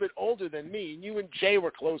a little bit older than me, and you and Jay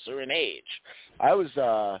were closer in age. I was,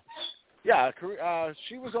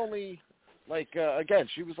 she was only like, again,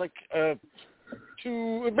 she was like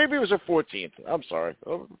maybe it was her 14th. I'm sorry.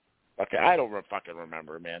 Okay, I don't fucking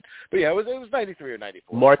remember, man. But yeah, it was 93 or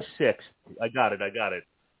 94. March 6th. I got it.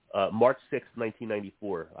 March 6th,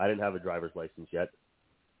 1994. I didn't have a driver's license yet.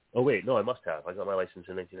 Oh, wait, no, I must have. I got my license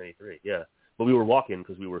in 1993, yeah. But we were walking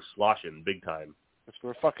because we were sloshing big time. Because we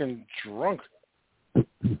were fucking drunk.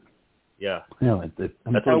 Yeah. No, that's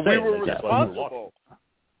what I'm saying. We were responsible.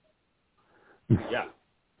 Yeah.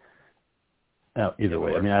 No, either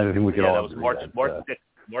way. I mean, I think we could all that was March 6th,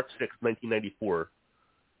 1994.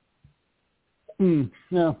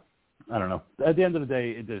 No, I don't know. At the end of the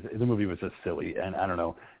day, the movie was just silly, and I don't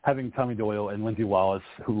know. Having Tommy Doyle and Lindsay Wallace,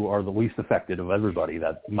 who are the least affected of everybody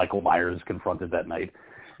that Michael Myers confronted that night,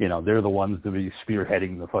 they're the ones to be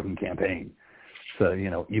spearheading the fucking campaign. So,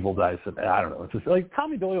 evil dies. I don't know. It's just like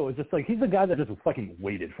Tommy Doyle is just like, he's the guy that just fucking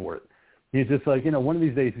waited for it. He's just like, one of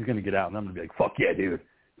these days he's going to get out, and I'm going to be like, fuck yeah, dude.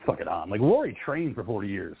 It's fucking on. Like, Lori trained for 40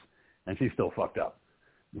 years, and she's still fucked up.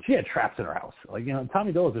 She had traps in her house. Like,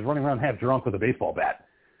 Tommy Doyle is just running around half drunk with a baseball bat,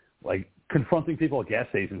 like confronting people at gas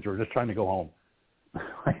stations who are just trying to go home.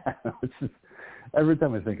 It's just, every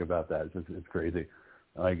time I think about that, it's crazy.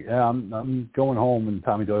 Like, yeah, I'm going home, and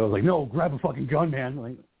Tommy Doyle's like, no, grab a fucking gun, man.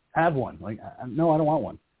 Like, have one. Like, no, I don't want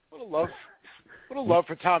one. What a love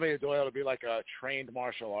for Tommy Doyle to be like a trained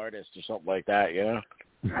martial artist or something like that,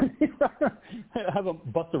 Have a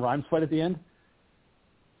Busta Rhymes fight at the end.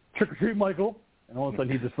 Trick or treat, Michael. And all of a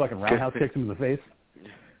sudden he just fucking roundhouse kicks him in the face.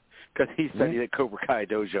 Because he's studying at Cobra Kai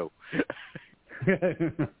dojo.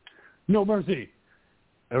 No mercy.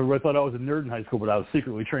 Everybody thought I was a nerd in high school, but I was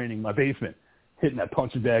secretly training in my basement, hitting that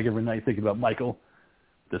punching bag every night, thinking about Michael,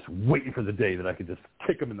 just waiting for the day that I could just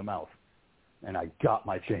kick him in the mouth. And I got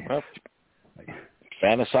my chance. Well,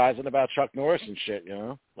 fantasizing about Chuck Norris and shit,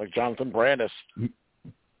 like Jonathan Brandis.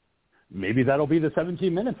 Maybe that'll be the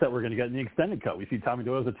 17 minutes that we're going to get in the extended cut. We see Tommy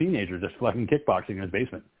Doyle as a teenager just fucking kickboxing in his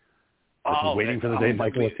basement. Just waiting for the day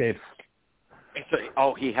Michael escapes.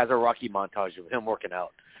 He has a Rocky montage of him working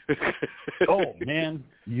out. Oh, man,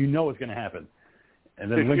 it's going to happen.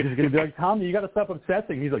 And then Lynch is going to be like, Tommy, you got to stop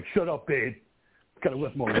obsessing. He's like, shut up, babe. Got to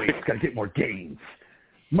lift more weights. Got to get more gains.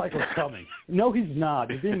 Michael's coming. No, he's not.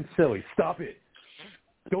 You're being silly. Stop it.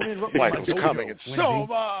 Don't interrupt Michael's coming, and so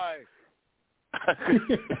am I.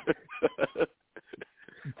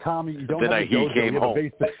 Tommy, you don't have a dojo. You have a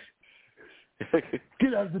basement.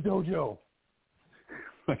 Get out of the dojo.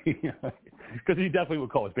 Because he definitely would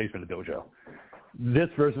call his basement a dojo. This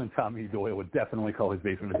version of Tommy Doyle would definitely call his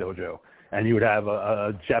basement a dojo. And he would have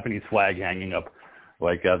a Japanese flag hanging up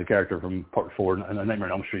like the character from Part 4 and Nightmare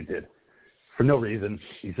on Elm Street did. For no reason.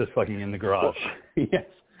 He's just fucking in the garage. Yes.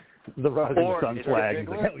 The Rising Sun flag. He's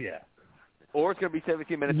like, hell yeah. Or it's going to be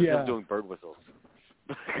 17 minutes of him doing bird whistles.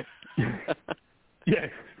 Yeah.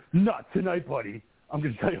 Not tonight, buddy. I'm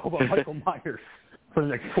going to tell you about Michael Myers for the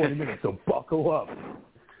next 20 minutes, so buckle up.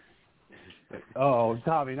 Oh,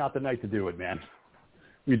 Tommy, not the night to do it, man.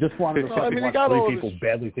 You just wanted to fucking watch three people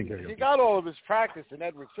badly think they're He got all of his practice in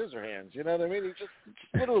Edward Scissorhands, you know what I mean? He just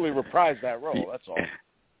literally reprised that role, that's all.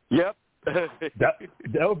 Yep.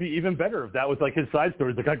 That would be even better if that was like his side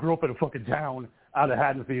story. Like, I grew up in a fucking town out of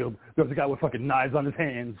Haddonfield. There was a guy with fucking knives on his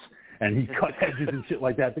hands, and he cut hedges and shit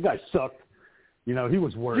like that. The guy sucked. He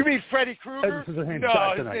was worse. You mean Freddy Krueger?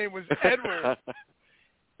 No, his name was Edward.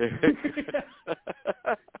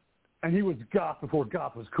 And he was goth before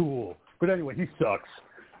goth was cool. But anyway, he sucks.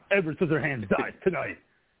 Edward Scissorhands dies tonight.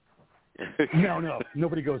 No,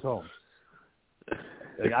 nobody goes home.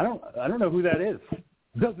 Like, I don't know who that is.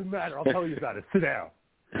 Doesn't matter. I'll tell you about it. Sit down.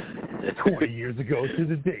 20 years ago to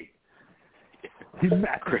the date, he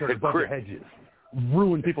massacred a bunch of hedges,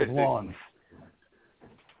 ruined people's lawns.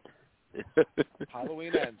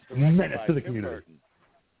 Halloween ends. Menace to the community.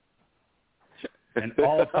 And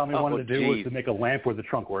all Tommy wanted to do was to make a lamp where the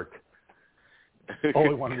trunk worked. All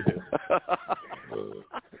we wanted to do.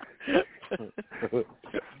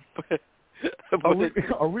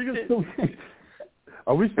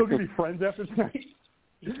 Are we still gonna be friends after tonight?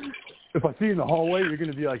 If I see you in the hallway, you're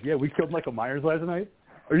gonna be like, "Yeah, we killed Michael Myers last night."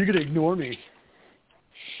 Or are you gonna ignore me?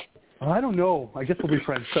 I don't know. I guess we'll be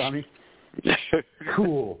friends, Tommy.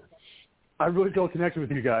 Cool. I really don't connect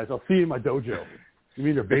with you guys. I'll see you in my dojo. You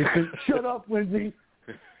mean your basement? Shut up, Lindsay.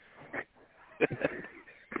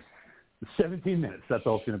 17 minutes. That's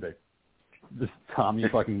all it's going to be. Just Tommy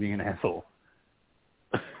fucking being an asshole.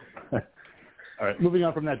 All right. Moving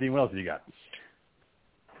on from that, Dean, what else have you got?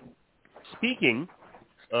 Speaking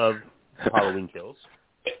of Halloween Kills,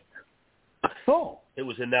 it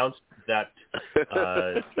was announced that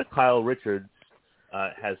Kyle Richards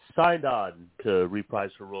has signed on to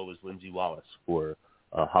reprise her role as Lindsay Wallace for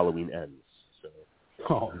Halloween Ends. So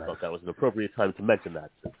I thought that was an appropriate time to mention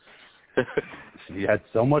that. She had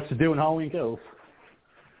so much to do in Halloween Kills.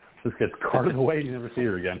 Just gets carted away and you never see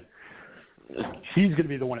her again. She's going to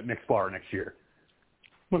be the one at Mixed Bar next year.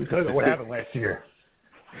 Let me tell you what happened last year.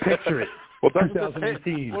 Picture it. Well,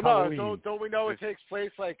 2018. Well, no, don't we know it takes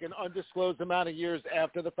place like an undisclosed amount of years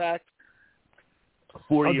after the fact?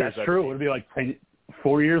 4 years. That's true. It would be like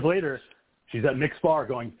 4 years later. She's at Mixed Bar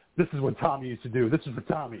going, "This is what Tommy used to do. This is for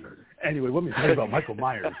Tommy." Anyway, let me tell you about Michael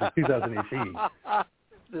Myers in 2018.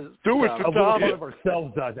 Do it for Tommy. One of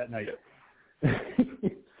ourselves died that night.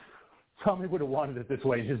 Tommy would have wanted it this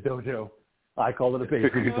way in his dojo. I called it a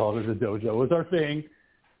basement. He called it a dojo. It was our thing.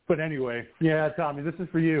 But anyway, yeah, Tommy, this is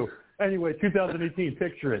for you. Anyway, 2018,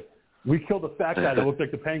 picture it. We killed a fat guy that looked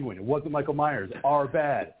like the Penguin. It wasn't Michael Myers. Our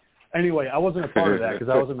bad. Anyway, I wasn't a part of that because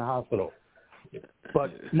I was in the hospital.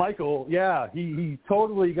 But Michael, yeah, he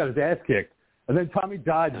totally got his ass kicked. And then Tommy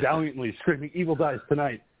died valiantly, screaming, "Evil dies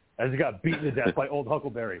tonight," as he got beaten to death by old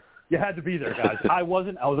Huckleberry. You had to be there, guys. I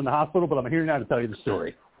wasn't. I was in the hospital, but I'm here now to tell you the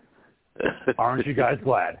story. Aren't you guys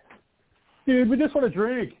glad? Dude, we just want to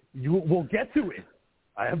drink. We'll get to it.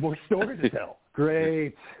 I have more stories to tell.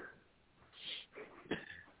 Great.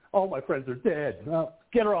 All my friends are dead.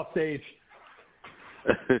 Get her off stage.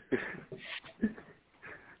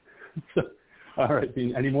 All right,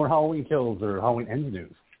 Dean, any more Halloween Kills or Halloween Ends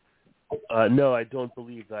news? No, I don't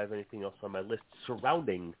believe I have anything else on my list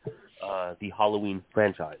surrounding the Halloween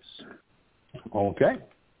franchise. Okay.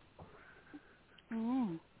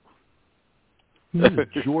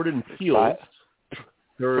 Jordan Peele's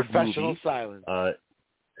third Professional movie silence.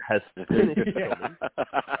 has finished filming.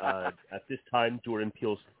 At this time, Jordan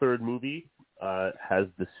Peele's third movie has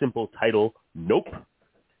the simple title, Nope.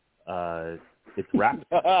 It's wrapped.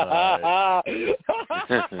 I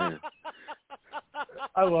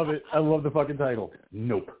love it. I love the fucking title.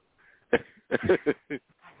 Nope.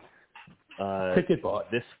 Ticket bought.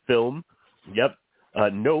 This film,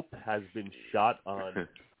 Nope, has been shot on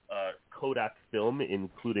Kodak film,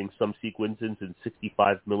 including some sequences in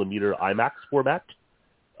 65mm IMAX format.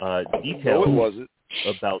 Details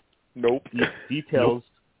about details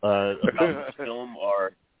about this film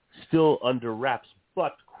are still under wraps,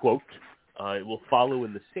 but quote, it will follow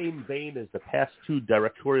in the same vein as the past two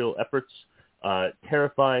directorial efforts,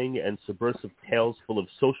 terrifying and subversive tales full of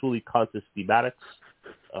socially conscious thematics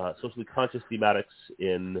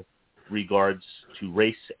in regards to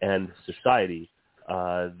race and society.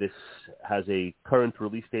 This has a current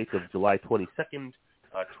release date of July 22nd,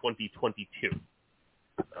 2022.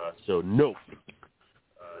 So Nope,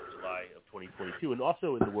 July of 2022. And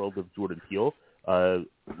also in the world of Jordan Peele,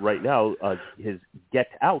 right now, his Get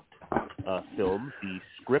Out film, the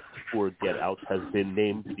script for Get Out, has been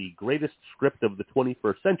named the greatest script of the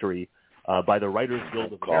 21st century by the Writers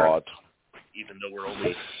Guild of America. Even though we're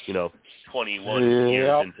only, 21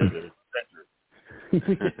 years into the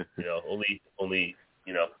century. only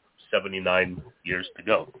 79 years to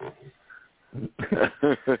go.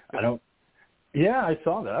 Yeah, I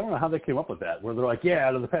saw that. I don't know how they came up with that, where they're like, yeah,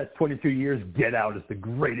 out of the past 22 years, Get Out is the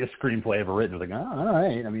greatest screenplay ever written. I was like, oh, all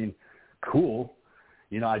right. I mean, cool.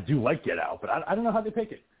 I do like Get Out, but I don't know how they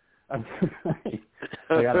pick it. I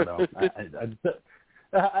don't know.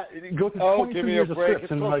 Go through 22 years of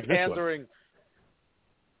scripts and like pandering.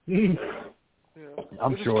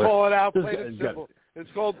 I'm sure. Call it out, plain and simple. It's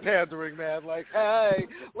called pandering, man. Like, hey,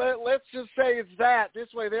 let's just say it's that. This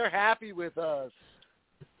way they're happy with us.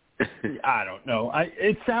 I don't know.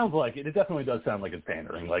 It sounds like it. It definitely does sound like it's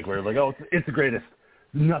pandering. Like we're like, oh, it's the greatest.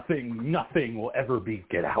 Nothing will ever beat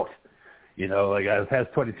Get Out. Like the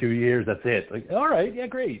past 22 years, that's it. Like, all right, yeah,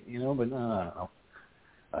 great. But no.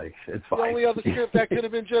 Like, it's fine. The only other script that could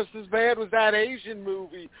have been just as bad was that Asian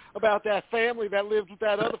movie about that family that lived with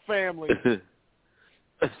that other family.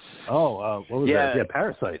 What was that? Yeah,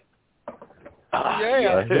 Parasite.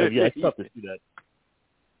 Yeah, it's tough to see that.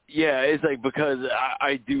 Yeah, it's like because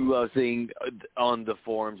I do love seeing on the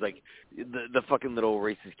forums like the fucking little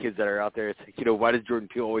racist kids that are out there. It's like, you know, why does Jordan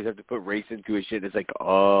Peele always have to put race into his shit? It's like,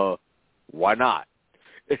 why not?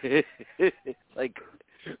 It's like,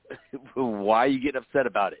 why are you getting upset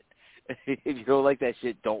about it? If you don't like that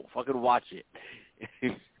shit, don't fucking watch it.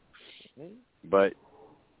 But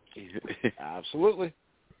absolutely.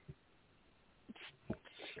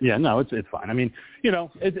 Yeah, no, it's fine. I mean, you know,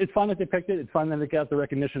 it's fine that they picked it. It's fine that it got the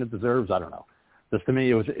recognition it deserves. I don't know. Just to me,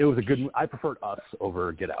 it was a good. I preferred Us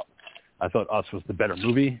over Get Out. I thought Us was the better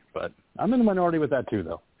movie, but I'm in the minority with that too,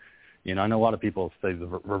 though. You know, I know a lot of people say the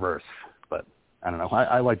reverse, but I don't know.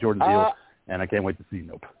 I like Jordan Peele, and I can't wait to see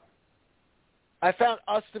Nope. I found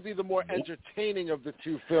Us to be the more entertaining of the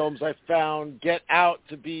two films. I found Get Out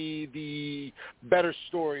to be the better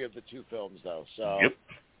story of the two films, though. So. Yep.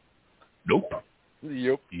 Nope.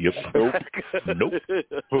 Yep. Nope. Nope.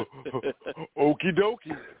 Okie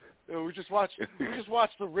dokie. We just watched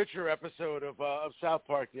the Richer episode of South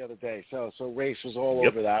Park the other day. So race was all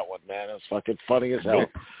over that one, man. It was fucking funny as hell.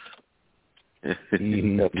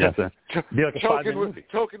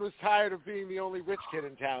 Token was tired of being the only rich kid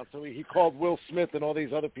in town, so he called Will Smith and all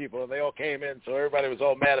these other people, and they all came in. So everybody was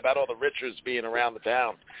all mad about all the Richers being around the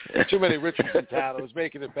town. Too many Richers in town. It was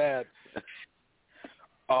making it bad.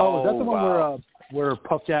 Oh, is that the one where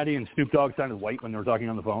Puff Daddy and Snoop Dogg sounded white when they were talking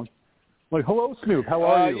on the phone? Like, hello, Snoop, how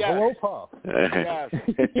are you? Yes. Hello, Puff. Yes.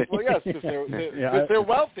 Well, yes, because they're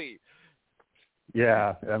wealthy.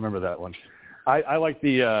 Yeah, I remember that one. I like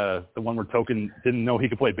the one where Token didn't know he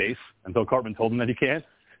could play bass until Cartman told him that he can't.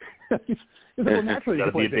 He's like, well, naturally Got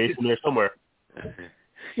to be a bass in there somewhere.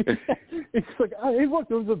 It's like, hey, look,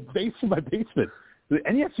 there was a bass in my basement.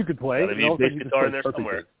 And yes, you could play. Got to be a bass guitar in there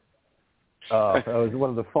somewhere. That was one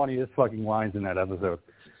of the funniest fucking lines in that episode.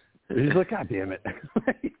 He's like, God damn it.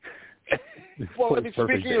 Well, I mean,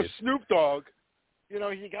 speaking of Snoop Dogg, you know,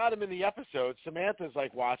 he got him in the episode. Samantha's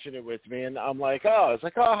like watching it with me, and I'm like, that's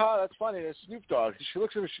funny. There's Snoop Dogg. She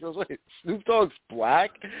looks at me, she goes, wait, Snoop Dogg's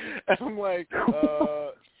black? And I'm like,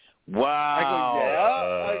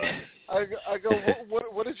 wow. I go, yeah. I go,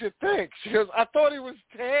 what did you think? She goes, I thought he was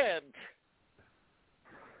tan.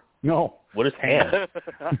 No. What is tan?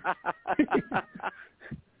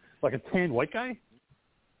 Like a tan white guy?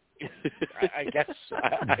 I guess so.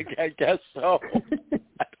 I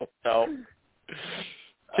don't know.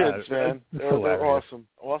 Kids, man, they're awesome,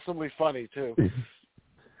 awesomely funny too.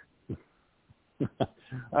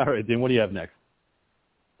 All right, Dean, what do you have next?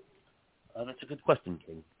 That's a good question,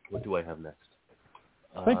 King. What do I have next?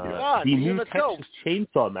 Thank you. The new Texas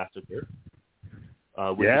Chainsaw Massacre,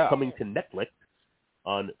 which is coming to Netflix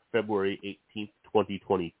on February 18th,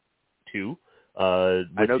 2022,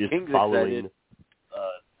 which is following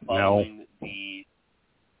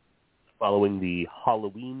the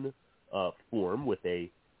Halloween form with a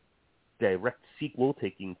direct sequel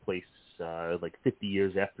taking place like 50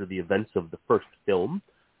 years after the events of the first film.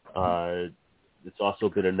 It's also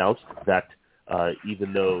been announced that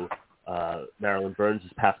even though Marilyn Burns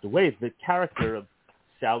has passed away, the character of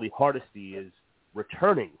Sally Hardesty is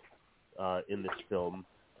returning in this film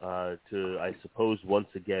to, I suppose, once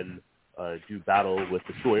again do battle with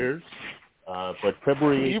the Sawyers. But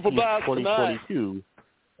February 18th, 2022,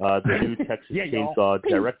 the new Texas Chainsaw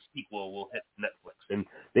direct sequel will hit Netflix. And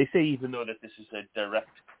they say even though that this is a direct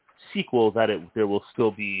sequel, that there will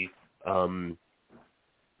still be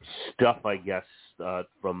stuff, I guess,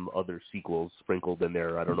 from other sequels sprinkled in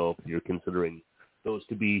there. I don't know if you're considering those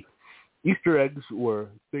to be Easter eggs or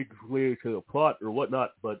things related to the plot or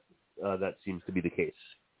whatnot, but that seems to be the case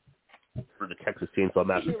for the Texas Chainsaw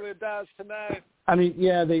Massacre. I mean,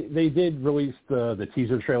 yeah, they did release the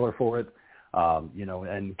teaser trailer for it,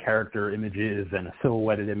 and character images and a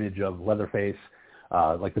silhouetted image of Leatherface.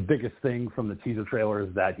 Like the biggest thing from the teaser trailer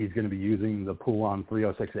is that he's going to be using the pull-on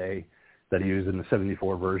 306A that he used in the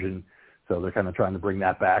 74 version. So they're kind of trying to bring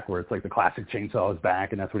that back where it's like the classic chainsaw is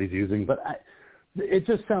back and that's what he's using. But it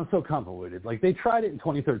just sounds so convoluted. Like they tried it in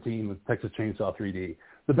 2013 with Texas Chainsaw 3D.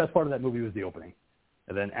 The best part of that movie was the opening.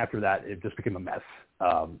 And then after that, it just became a mess,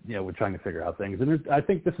 with trying to figure out things. And I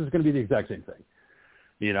think this is going to be the exact same thing.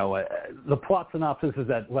 The plot synopsis is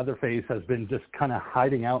that Leatherface has been just kind of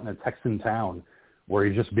hiding out in a Texan town where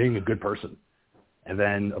he's just being a good person. And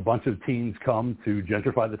then a bunch of teens come to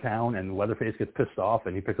gentrify the town, and Leatherface gets pissed off,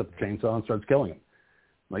 and he picks up the chainsaw and starts killing him.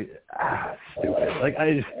 Like, stupid. Like,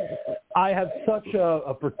 I have such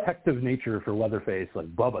a protective nature for Leatherface.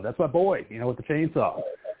 Like, Bubba, that's my boy, with the chainsaw.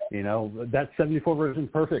 You know, that 74 version is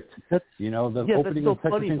perfect. The opening so of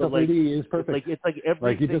Texas funny, Chainsaw but 3D is perfect. It's like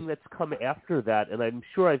everything that's come after that, and I'm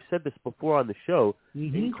sure I've said this before on the show,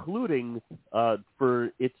 including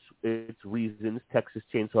for its reasons, Texas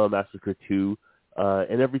Chainsaw Massacre 2,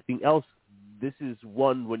 and everything else. This is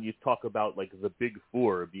one when you talk about like the big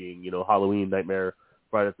four being, Halloween, Nightmare,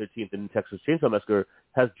 Friday the 13th, and Texas Chainsaw Massacre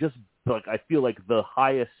has just like I feel like the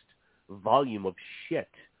highest volume of shit.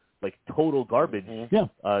 Like total garbage in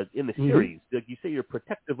the series. Like you say, you're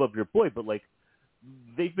protective of your boy, but like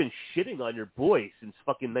they've been shitting on your boy since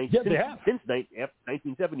fucking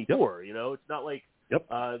 1974. It's not like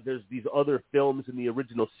there's these other films in the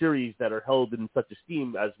original series that are held in such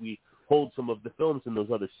esteem as we hold some of the films in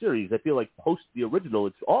those other series. I feel like post the original,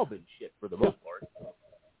 it's all been shit for the most part.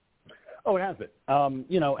 Oh, it has been. And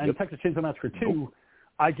Texas Chainsaw Massacre 2,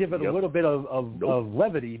 I give it a little bit of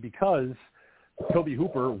levity because Tobe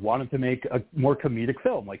Hooper wanted to make a more comedic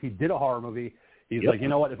film. Like, he did a horror movie. He's like, you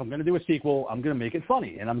know what? If I'm going to do a sequel, I'm going to make it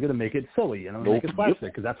funny, and I'm going to make it silly, and I'm going to make it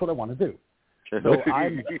slapstick, because that's what I want to do. So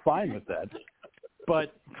I'm fine with that.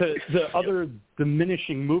 But the other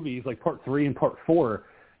diminishing movies, like Part 3 and Part 4,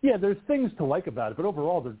 there's things to like about it, but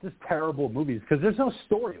overall, they're just terrible movies because there's no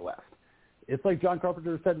story left. It's like John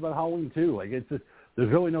Carpenter said about Halloween 2. Like, it's just, there's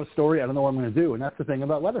really no story. I don't know what I'm going to do. And that's the thing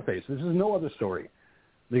about Leatherface. There's just no other story.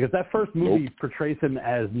 Because that first movie portrays him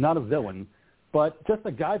as not a villain, but just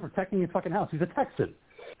a guy protecting his fucking house. He's a Texan.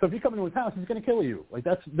 So if you come into his house, he's going to kill you. Like,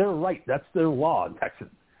 that's their right. That's their law in Texas.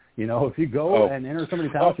 If you go and enter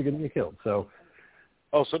somebody's house, you're going to get killed. So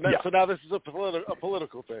so now this is a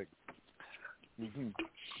political thing.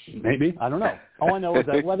 Maybe. I don't know. All I know is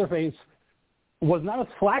that Leatherface was not a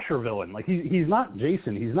slasher villain. Like, he's not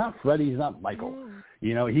Jason. He's not Freddy. He's not Michael.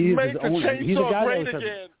 He's his own. He's a guy that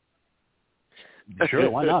was Sure,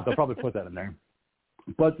 why not? They'll probably put that in there.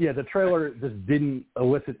 But, the trailer just didn't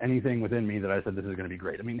elicit anything within me that I said this is going to be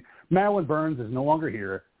great. I mean, Marilyn Burns is no longer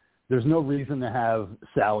here. There's no reason to have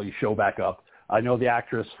Sally show back up. I know the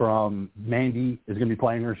actress from Mandy is going to be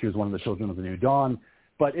playing her. She was one of the Children of the New Dawn.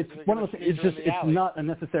 But it's one of those. It's not a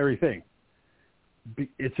necessary thing.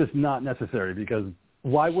 It's just not necessary because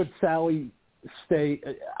why would Sally stay?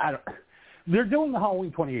 They're doing the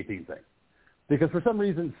Halloween 2018 thing. Because for some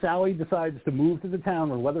reason, Sally decides to move to the town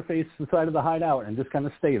where Leatherface decided to hide out and just kind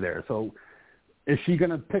of stay there. So is she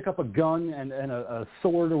going to pick up a gun and a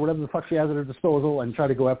sword or whatever the fuck she has at her disposal and try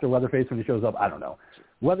to go after Leatherface when he shows up? I don't know.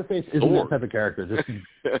 Leatherface isn't that type of character.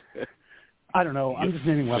 I don't know. I'm just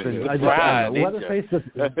naming weapons. I don't know. Leatherface is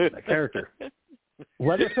a character.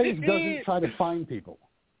 Leatherface doesn't try to find people.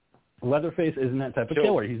 Leatherface isn't that type of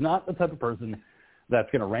killer. He's not the type of person that's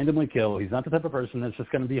going to randomly kill. He's not the type of person that's just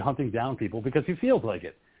going to be hunting down people because he feels like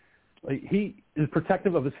it. Like, he is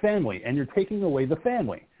protective of his family, and you're taking away the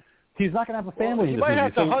family. He's not going to have a family in this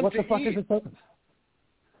movie, so what the fuck is his purpose?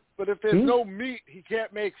 But if there's no meat, he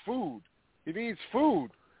can't make food. He needs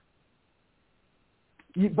food.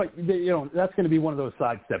 But, that's going to be one of those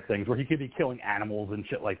sidestep things where he could be killing animals and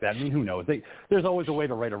shit like that. I mean, who knows? There's always a way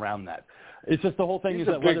to right around that. It's just the whole thing is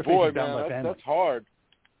that Leatherface is down by family. That's hard.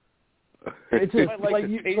 It's just like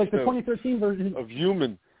the 2013 version of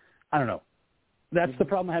human. I don't know. That's the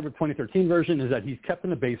problem I had with 2013 version is that he's kept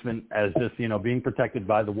in the basement as just, being protected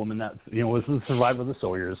by the woman that, was the survivor of the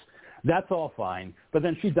Sawyers. That's all fine. But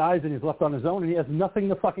then she dies and he's left on his own and he has nothing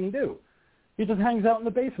to fucking do. He just hangs out in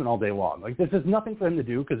the basement all day long. Like, there's just nothing for him to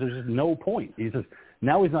do because there's just no point.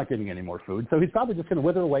 Now he's not getting any more food, so he's probably just going to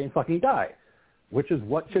wither away and fucking die, which is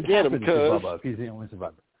what should happen to Bubba if he's the only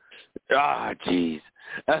survivor. Ah, jeez.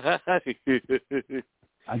 I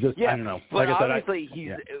don't know. But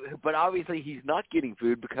obviously he's not getting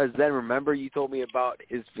food because then remember you told me about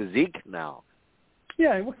his physique now.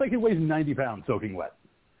 Yeah, it looks like he weighs 90 pounds soaking wet.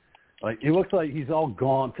 Like, it looks like he's all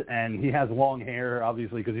gaunt and he has long hair,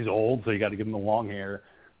 obviously, because he's old, so you got to give him the long hair.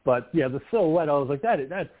 But yeah, the silhouette, I was like,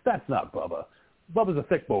 that's not Bubba. Bubba's a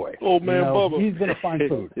thick boy. Old man Bubba. He's going to find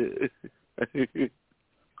food.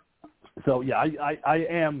 So, yeah, I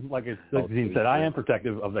am, like Dean said, I am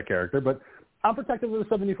protective of that character, but I'm protective of the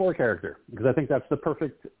 74 character because I think that's the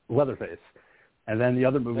perfect Leatherface. And then the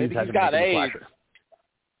other movies had to make him a slasher.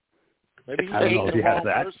 Maybe he I don't know if he has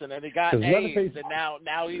that. Person and he got AIDS, and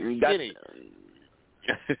now he's skinny.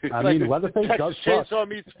 I mean, Leatherface does fuck. Chainsaw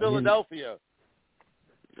meets Philadelphia.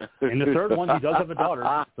 In the third one, he does have a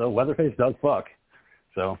daughter, so Leatherface does fuck.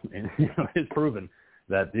 So it's proven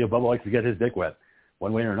that Bubba likes to get his dick wet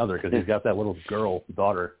one way or another because he's got that little girl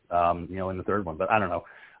daughter, in the third one. But I don't know.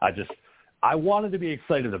 I wanted to be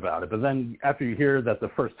excited about it, but then after you hear that the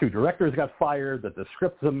first two directors got fired, that the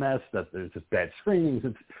script's a mess, that there's just bad screenings,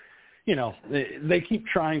 you know, they keep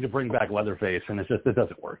trying to bring back Leatherface, and it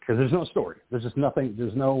doesn't work because there's no story. There's just nothing.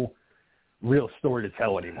 There's no real story to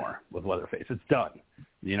tell anymore with Leatherface. It's done.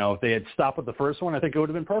 You know, if they had stopped with the first one, I think it would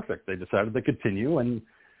have been perfect. They decided to continue, and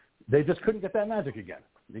they just couldn't get that magic again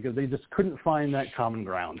because they just couldn't find that common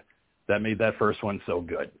ground that made that first one so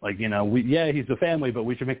good. Like, you know, he's a family, but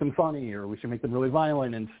we should make them funny or we should make them really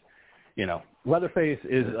violent. And, you know, Leatherface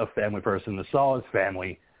is a family person. The Saw is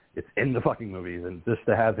family. It's in the fucking movies. And just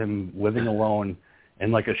to have him living alone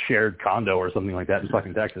in like a shared condo or something like that in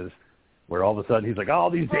fucking Texas, where all of a sudden he's like, oh,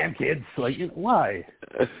 these damn kids. Like, you know, why?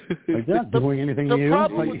 Like, they're not doing anything new.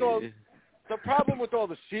 The problem with all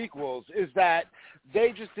the sequels is that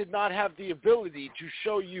they just did not have the ability to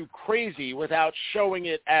show you crazy without showing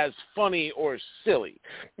it as funny or silly.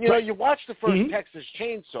 You know, you watch the first Texas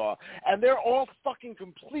Chainsaw, and they're all fucking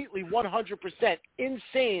completely 100%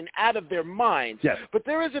 insane out of their minds. Yes. But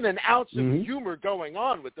there isn't an ounce of humor going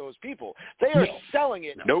on with those people. They are selling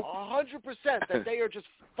it 100% that they are just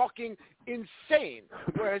fucking insane.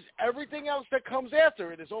 Whereas everything else that comes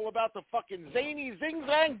after it is all about the fucking zany zing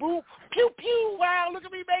zang boo pew pew. Wow, look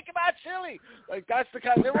at me making my chili. Like, that's the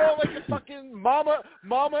kind. They're all like the fucking Mama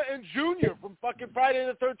and Junior from fucking Friday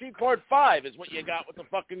the 13th Part 5 is what you got with the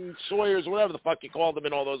fucking Sawyers, whatever the fuck you call them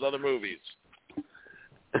in all those other movies.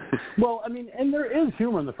 Well, I mean, and there is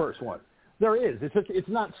humor in the first one. There is. It's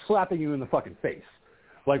not slapping you in the fucking face.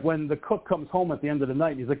 Like when the cook comes home at the end of the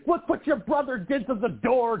night and he's like, look what your brother did to the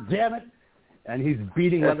door, damn it. And he's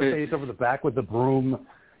beating Leatherface over the back with the broom,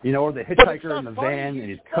 you know, or the hitchhiker in the van, and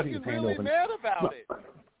he's cutting his hand open. Mad about it.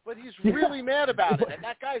 But he's really mad about it, and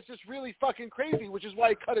that guy's just really fucking crazy, which is why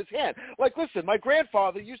he cut his hand. Like, listen, my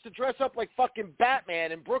grandfather used to dress up like fucking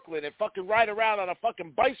Batman in Brooklyn and fucking ride around on a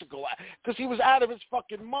fucking bicycle because he was out of his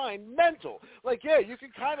fucking mind, mental. Like, yeah, you can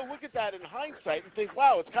kind of look at that in hindsight and think,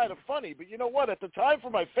 wow, it's kind of funny. But you know what? At the time for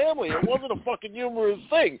my family, it wasn't a fucking humorous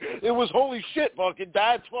thing. It was, holy shit, fucking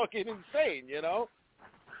dad's fucking insane, you know?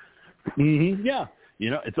 Yeah. You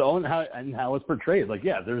know, it's all in how it's portrayed. Like,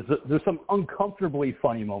 yeah, there's some uncomfortably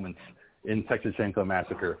funny moments in Texas Chainsaw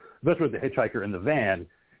Massacre, especially with the hitchhiker in the van,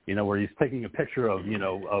 you know, where he's taking a picture of, you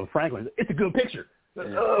know, of Franklin. It's a good picture.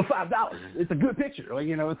 $5. It's a good picture. Like,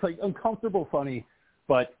 you know, it's like uncomfortable funny,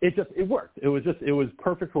 but it worked. It was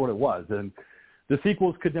perfect for what it was. And the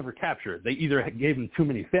sequels could never capture it. They either gave him too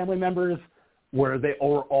many family members where they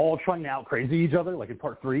were all trying to out crazy each other, like in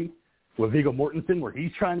Part 3. With Viggo Mortensen, where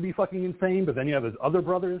he's trying to be fucking insane, but then you have his other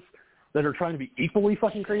brothers that are trying to be equally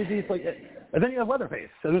fucking crazy. It's like, and then you have Leatherface,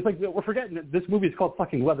 and it's like we're forgetting that this movie is called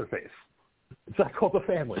fucking Leatherface. It's not called The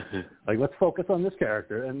Family. Like, let's focus on this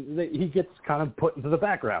character, and he gets kind of put into the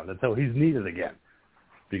background until he's needed again,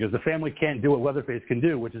 because the family can't do what Leatherface can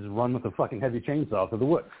do, which is run with a fucking heavy chainsaw through the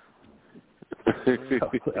woods. So,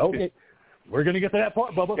 okay, we're gonna get to that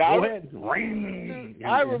part, Bubba. Go ahead.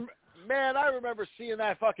 Man, I remember seeing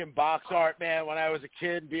that fucking box art, man, when I was a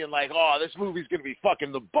kid, being like, oh, this movie's going to be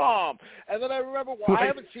fucking the bomb. And then I remember, I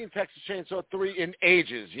haven't seen Texas Chainsaw 3 in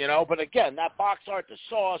ages, you know, but again, that box art, the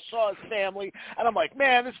Saw's family, and I'm like,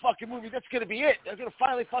 man, this fucking movie, that's going to be it. They're going to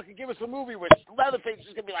finally fucking give us a movie where Leatherface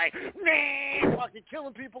is going to be like, nah, fucking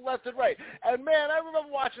killing people left and right. And man, I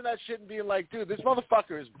remember watching that shit and being like, dude, this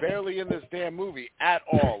motherfucker is barely in this damn movie at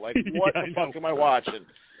all. Like, what the fuck am I watching?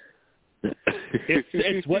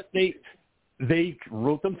 It's what they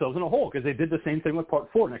wrote themselves in a hole, because they did the same thing with Part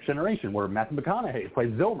 4, Next Generation, where Matthew McConaughey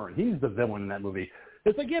plays Zilmer, and he's the villain in that movie.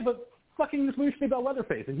 It's like, yeah, but fucking this movie should be about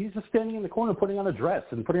Leatherface, and he's just standing in the corner putting on a dress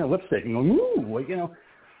and putting on lipstick and going, ooh, like, you know,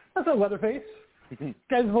 that's not Leatherface. This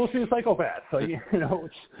guy's supposed to be a psychopath. So, you know,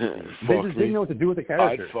 they just didn't know what to do with the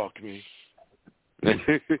character. I'd fuck me.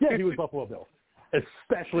 Yeah, he was Buffalo Bill,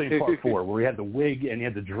 especially in Part 4, where he had the wig and he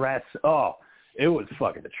had the dress. Oh, it was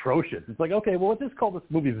fucking atrocious. It's like, okay, well, let's just call this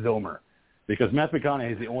movie Zilmer, because Matthew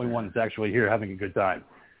McConaughey is the only one that's actually here having a good time.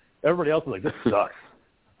 Everybody else is like, this sucks.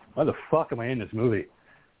 Why the fuck am I in this movie?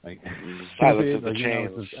 Like, Silence of the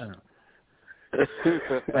Chains.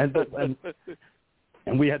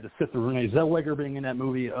 And we had to sit through Renee Zellweger being in that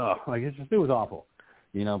movie. Like, it was awful,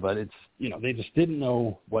 you know. But it's, you know, they just didn't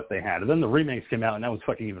know what they had. And then the remakes came out, and that was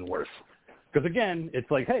fucking even worse. Because again, it's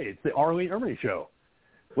like, hey, it's the Arlie Ermey show.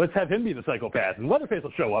 Let's have him be the psychopath, and Leatherface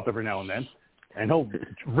will show up every now and then, and he'll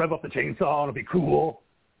rev up the chainsaw, and it'll be cool.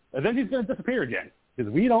 And then he's going to disappear again, because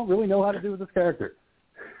we don't really know how to do with this character.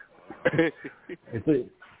 It's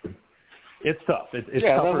tough. It's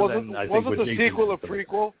tougher than I think. Wasn't the sequel a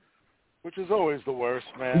prequel? Which is always the worst,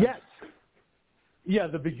 man. Yes. Yeah,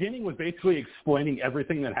 the beginning was basically explaining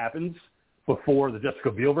everything that happens before the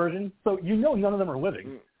Jessica Biel version, so you know none of them are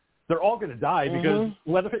living. They're all going to die because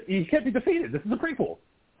Leatherface, he can't be defeated. This is a prequel.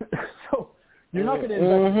 So You're not going to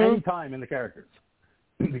invest any time in the characters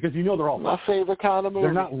because you know they're all my favorite kind of movie.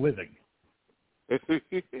 They're not living.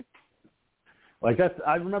 Like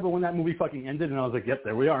I remember when that movie fucking ended, and I was like, "Yep,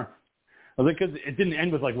 there we are." I was like, because it didn't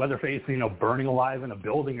end with like Leatherface, burning alive in a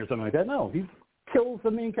building or something like that. No, he kills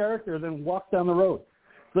the main character, then walks down the road.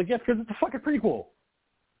 It's like, yes, because it's a fucking prequel.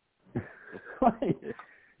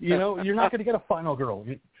 You're not going to get a final girl.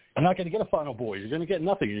 You're not going to get a final boy. You're going to get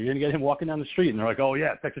nothing. You're going to get him walking down the street, and they're like, "Oh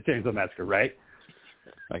yeah, Texas Chainsaw Massacre, right?"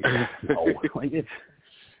 Like, no, like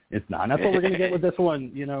it's not. And that's what we're going to get with this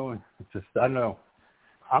one. It's just, I don't know.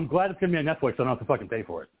 I'm glad it's going to be on Netflix. So I don't have to fucking pay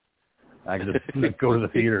for it. I can just go to the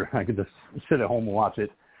theater. I can just sit at home and watch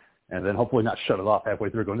it, and then hopefully not shut it off halfway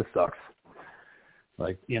through going, "This sucks."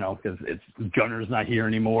 Like, because it's Gunner's not here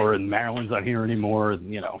anymore, and Marilyn's not here anymore,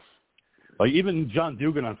 and, Like, even John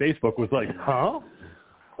Dugan on Facebook was like, "Huh?"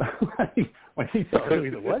 When he started,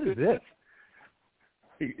 he's like, "What is this?"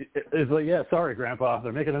 It's like, "Yeah, sorry, Grandpa.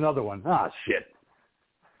 They're making another one." Ah, shit.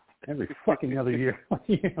 Every fucking other year.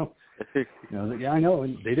 Yeah, I know.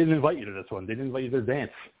 And they didn't invite you to this one. They didn't invite you to their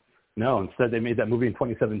dance. No, instead they made that movie in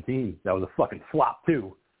 2017. That was a fucking flop,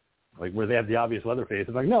 too. Like, where they have the obvious Leatherface.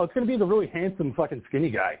 It's like, no, it's going to be the really handsome fucking skinny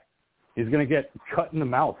guy. He's going to get cut in the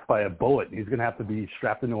mouth by a bullet. And he's going to have to be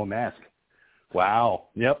strapped into a mask. Wow.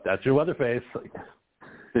 Yep, that's your Leatherface. Like,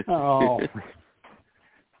 oh.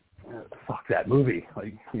 Fuck that movie.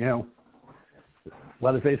 Like,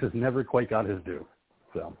 Leatherface has never quite got his due.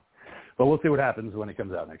 So, but we'll see what happens when it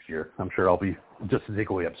comes out next year. I'm sure I'll be just as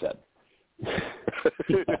equally upset.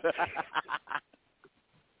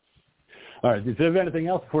 All right. Do you have anything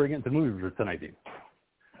else before we get into the movie review tonight, Dean?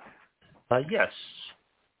 Yes.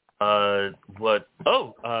 We are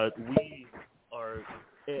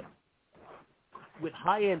with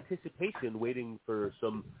high anticipation waiting for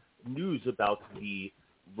some news about the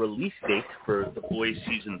release date for The Boys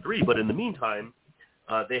Season 3. But in the meantime,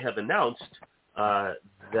 they have announced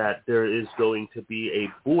that there is going to be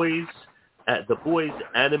the Boys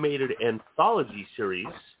animated anthology series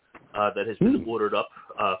that has been ordered up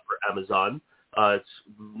for Amazon.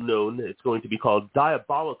 It's going to be called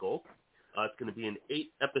Diabolical. It's going to be an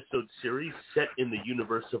 8-episode series set in the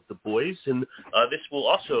universe of The Boys, and this will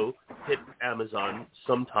also hit Amazon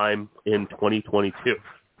sometime in 2022.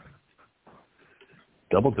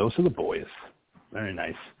 Double dose of The Boys. Very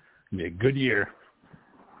nice. It'll be a good year.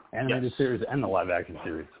 Animated series and the live-action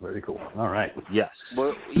series. Very cool. All right. Yes.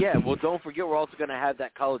 Well, don't forget we're also going to have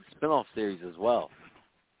that college spinoff series as well.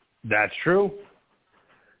 That's true.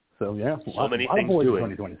 So, yeah. So many things doing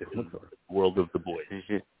in 2022. the world of The Boys.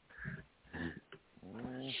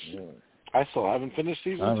 I still haven't finished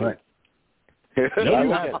season 2. All right. No, you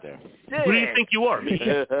get there. Who do you think you are, me?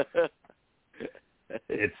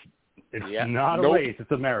 It's not a race.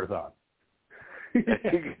 It's a marathon.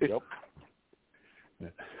 Yep.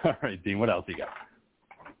 All right, Dean, what else you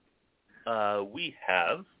got? We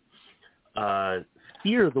have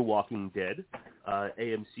Fear the Walking Dead.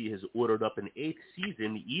 AMC has ordered up an 8th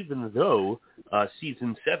season, even though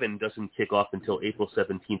Season 7 doesn't kick off until April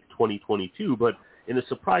 17th, 2022. But in a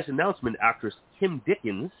surprise announcement, actress Kim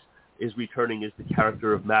Dickens is returning as the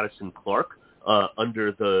character of Madison Clark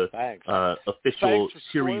under the official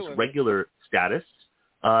series regular status.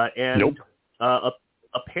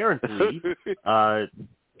 Apparently,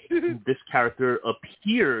 this character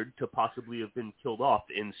appeared to possibly have been killed off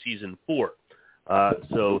in Season 4.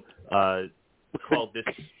 So call this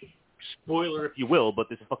spoiler if you will, but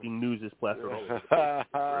this fucking news is plastered all over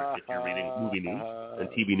if you're reading movie news and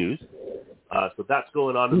TV news. So that's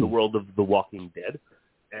going on in the world of The Walking Dead.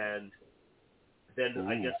 And then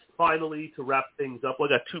I guess finally to wrap things up, I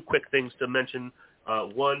got 2 quick things to mention.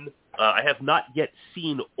 One, I have not yet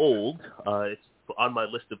seen Old. It's on my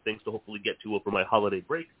list of things to hopefully get to over my holiday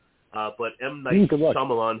break. But M. Night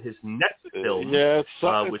Shyamalan, his next film,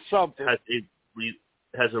 which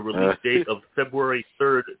has a release date of February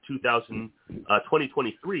 3rd,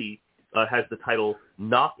 2023, has the title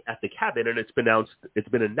Knock at the Cabin, and it's been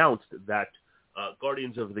announced that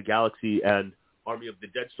Guardians of the Galaxy and Army of the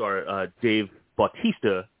Dead star Dave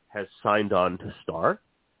Bautista has signed on to star.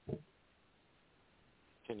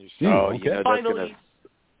 Can you see?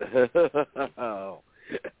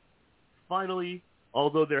 Finally,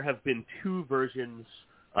 although there have been 2 versions,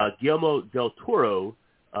 Guillermo del Toro,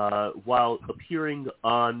 while appearing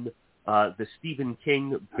on the Stephen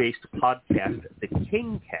King-based podcast, The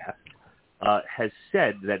Kingcast, has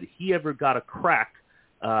said that if he ever got a crack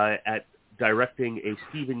at directing a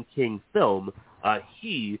Stephen King film,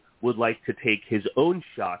 he would like to take his own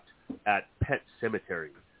shot at Pet Sematary.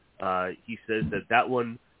 He says that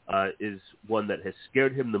one is one that has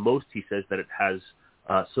scared him the most. He says that it has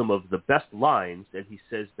some of the best lines, and he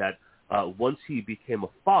says that once he became a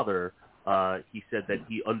father, he said that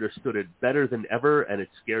he understood it better than ever, and it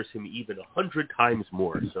scares him even 100 times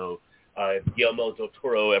more. So if Guillermo del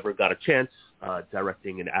Toro ever got a chance,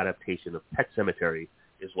 directing an adaptation of Pet Sematary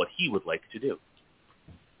is what he would like to do.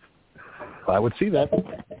 I would see that.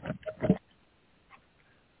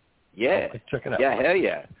 Yeah. Let's check it out. Yeah, hell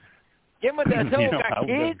yeah. Get him del Toro got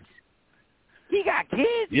kids. He got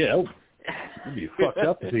kids. Yeah. It'd be fucked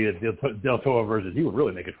up to see a Del Toro version. He would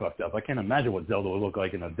really make it fucked up. I can't imagine what Zelda would look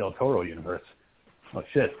like in a Del Toro universe. Oh,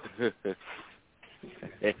 shit. Make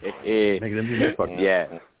it fucked up.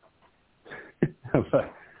 Yeah.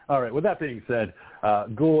 All right. With that being said,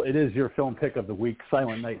 Ghoul, it is your film pick of the week,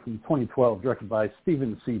 Silent Night from 2012, directed by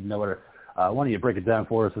Steven C. Miller. Why don't you break it down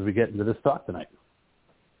for us as we get into this talk tonight?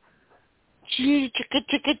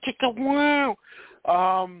 Wow.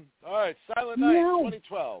 All right, Silent Night,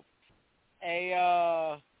 2012.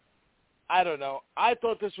 I don't know. I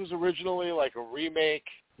thought this was originally like a remake,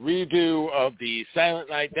 redo of the Silent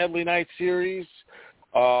Night, Deadly Night series.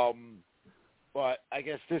 But I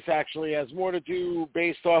guess this actually has more to do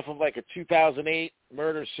based off of like a 2008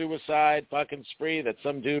 murder-suicide fucking spree that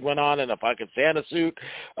some dude went on in a fucking Santa suit.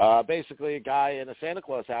 Basically a guy in a Santa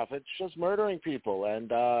Claus outfit just murdering people. And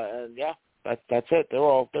yeah. That's it. They're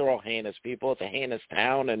all heinous people. It's a heinous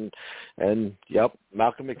town, and yep,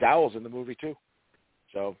 Malcolm McDowell's in the movie too.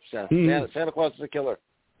 So Santa Claus is a killer.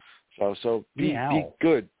 So be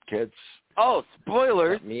good, kids. Oh,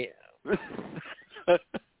 spoilers!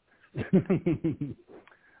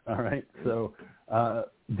 All right. So,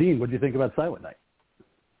 Dean, what do you think about Silent Night?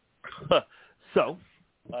 So,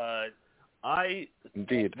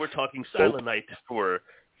 Indeed, we're talking Silent Night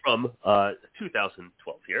from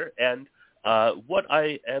 2012 here, and what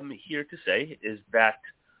I am here to say is that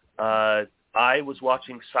I was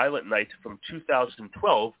watching Silent Night from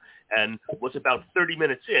 2012 and was about 30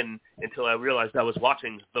 minutes in until I realized I was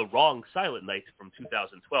watching the wrong Silent Night from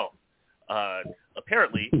 2012.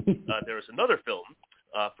 Apparently, there was another film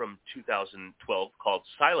from 2012 called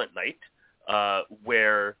Silent Night,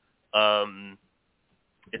 where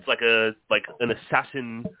it's like an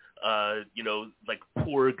assassin. Like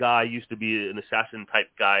poor guy used to be an assassin type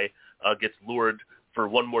guy, gets lured for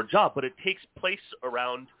one more job, but it takes place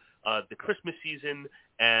around the Christmas season,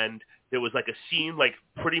 and there was like a scene like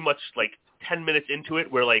pretty much like 10 minutes into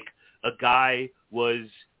it where like a guy was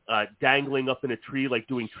dangling up in a tree, like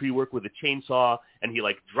doing tree work with a chainsaw, and he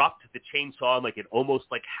like dropped the chainsaw and like it almost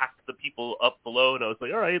like hacked the people up below, and I was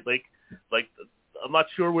like, all right, like I'm not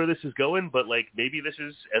sure where this is going, but like maybe this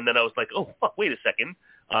is, and then I was like, oh fuck, wait a second.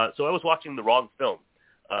 So I was watching the wrong film.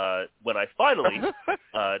 When I finally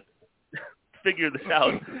figured this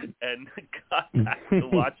out and got back to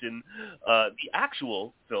watching the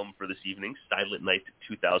actual film for this evening, Silent Night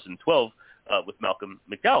 2012, with Malcolm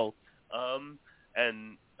McDowell,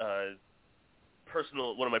 and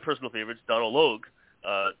one of my personal favorites, Donald Logue,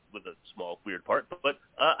 with a small weird part. But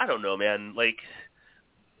I don't know, man. Like,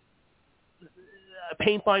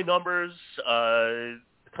 paint by numbers,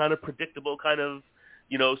 kind of predictable, kind of,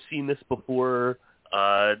 seen this before.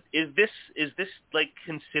 Is this like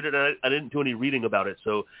considered? I didn't do any reading about it.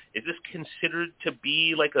 So is this considered to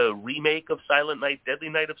be like a remake of Silent Night, Deadly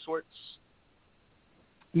Night of sorts?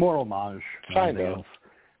 More homage, kind of,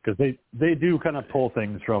 because they do kind of pull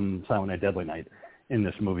things from Silent Night, Deadly Night in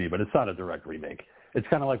this movie, but it's not a direct remake. It's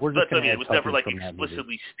kind of like we're just. But I mean, it was never like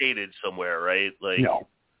explicitly stated somewhere, right? Like. No.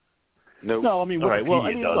 No, I mean,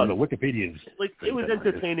 Wikipedia does. Wikipedia is like it was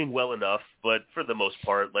entertaining well enough, but for the most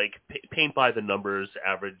part, like paint by the numbers,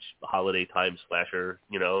 average holiday time slasher.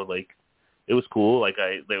 Like it was cool. Like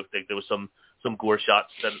there was some gore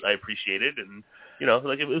shots that I appreciated, and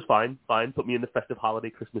like it was fine. Put me in the festive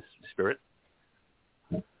holiday Christmas spirit.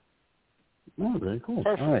 Oh, very cool.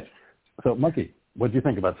 Perfect. All right. So, Monkey, what did you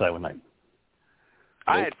think about Silent Night?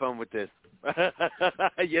 I had fun with this.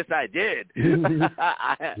 Yes, I did.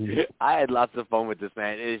 I had lots of fun with this,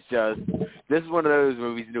 man. It's just, this is one of those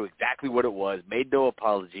movies that knew exactly what it was, made no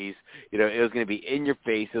apologies. It was going to be in your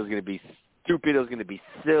face. It was going to be stupid. It was going to be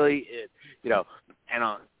silly.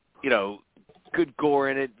 Good gore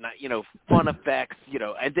in it, fun effects,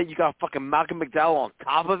 and then you got fucking Malcolm McDowell on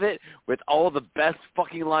top of it with all the best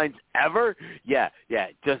fucking lines ever. Yeah,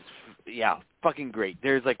 fucking great.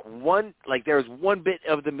 There was one bit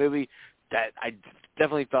of the movie that I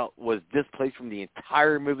definitely felt was displaced from the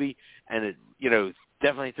entire movie, and it,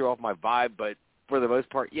 definitely threw off my vibe, but for the most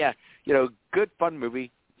part, yeah, good fun movie,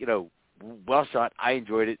 well shot. I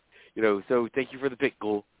enjoyed it, so thank you for the pick,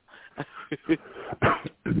 Ghoul.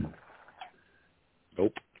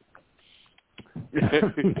 Nope.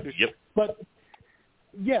 Yep. But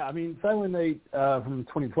Yeah, I mean, Silent Night from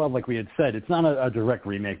 2012, like we had said, it's not a direct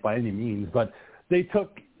remake by any means, but they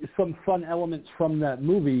took some fun elements from that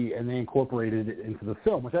movie and they incorporated it into the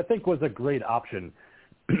film, which I think was a great option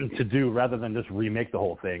to do rather than just remake the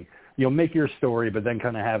whole thing. You know, make your story, but then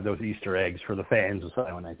kind of have those Easter eggs for the fans of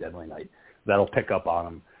Silent Night, Deadly Night. That'll pick up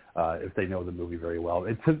on them if they know the movie very well.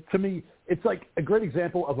 To me, it's like a great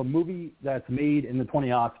example of a movie that's made in the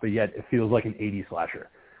 20-aughts, but yet it feels like an 80s slasher.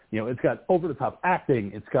 You know, it's got over-the-top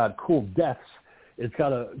acting. It's got cool deaths. It's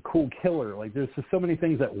got a cool killer. Like, there's just so many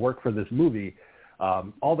things that work for this movie.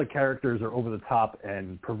 All the characters are over the top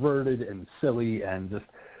and perverted and silly and just,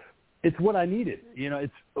 it's what I needed. You know,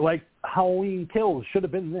 it's like Halloween Kills should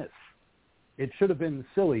have been this. It should have been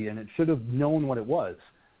silly and it should have known what it was.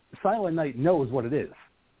 Silent Night knows what it is.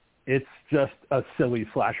 It's just a silly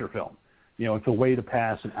slasher film. You know, it's a way to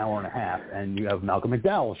pass an hour and a half, and you have Malcolm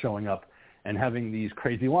McDowell showing up and having these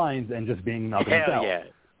crazy lines and just being Malcolm McDowell. Yeah.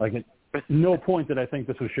 Like, at no point did I think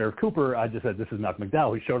this was Sheriff Cooper. I just said, this is Malcolm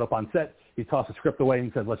McDowell. He showed up on set. He tossed the script away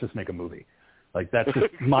and said, let's just make a movie. Like, that's just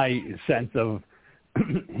my sense of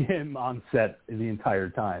him on set the entire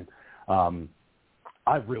time.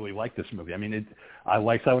 I really like this movie. I mean, I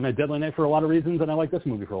like Silent Night, Deadly Night for a lot of reasons, and I like this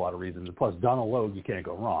movie for a lot of reasons. And plus, Donald Logue, you can't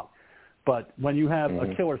go wrong. But when you have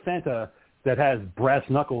a killer Santa that has brass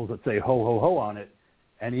knuckles that say ho, ho, ho on it,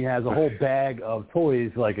 and he has a whole bag of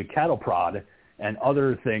toys like a cattle prod and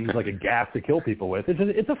other things like a gaff to kill people with,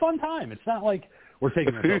 it's a fun time. It's not like we're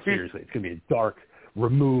taking ourselves seriously. It's going to be a dark,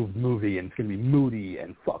 removed movie, and it's going to be moody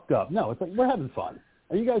and fucked up. No, it's like we're having fun.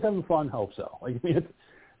 Are you guys having fun? Hope so. Like, I mean,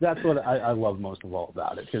 that's what I love most of all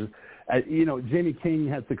about it. Because, you know, Jamie King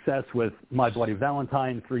had success with My Bloody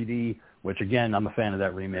Valentine 3D, which, again, I'm a fan of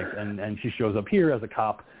that remake. And she shows up here as a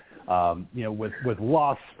cop, you know, with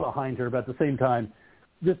Lost behind her, but at the same time,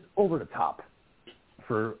 just over the top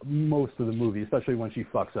for most of the movie, especially when she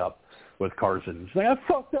fucks up with Carson. She's like, I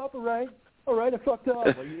fucked up, all right, I fucked up.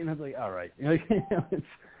 Like, you know, it's like, all right. You know, it's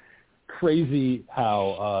crazy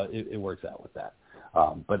how it works out with that.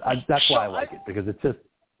 But that's why I like it, because it's just,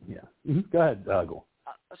 yeah. Mm-hmm. Go ahead, Ghoul.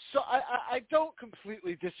 So I don't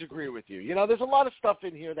completely disagree with you. You know, there's a lot of stuff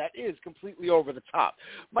in here that is completely over the top.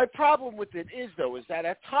 My problem with it is, though, is that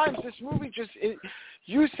at times this movie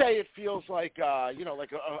you say it feels like, you know,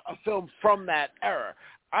 like a film from that era.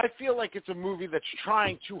 I feel like it's a movie that's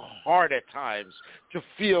trying too hard at times to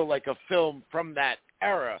feel like a film from that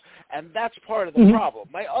era, and that's part of the problem.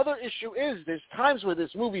 My other issue is there's times where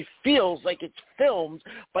this movie feels like it's filmed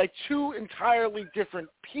by two entirely different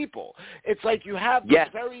people. It's like you have this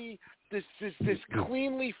this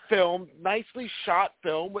cleanly filmed, nicely shot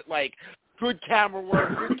film with like good camera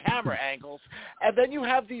work, good camera angles, and then you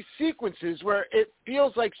have these sequences where it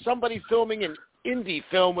feels like somebody filming an indie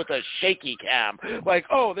film with a shaky cam. Like,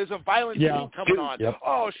 oh, there's a violent scene coming on. Yep.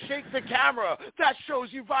 Oh, shake the camera. That shows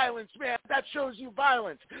you violence, man. That shows you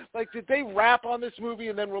violence. Like, did they wrap on this movie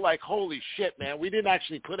and then we're like, holy shit, man, we didn't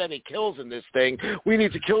actually put any kills in this thing. We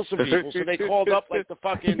need to kill some people. So they called up like the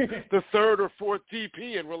third or fourth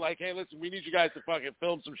DP and we're like, hey, listen, we need you guys to fucking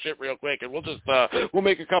film some shit real quick and we'll just we'll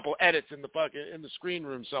make a couple edits in the screen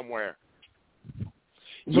room somewhere.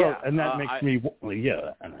 Yeah, and that makes me.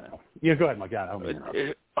 Yeah, I don't know. Yeah, go ahead, my guy. I was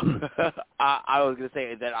going to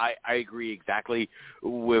say that I agree exactly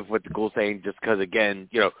with what the Ghoul's saying. Just because, again,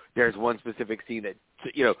 you know, there's one specific scene that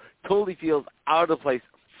totally feels out of place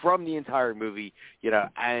from the entire movie. You know,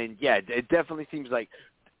 and yeah, it definitely seems like,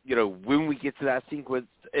 you know, when we get to that sequence,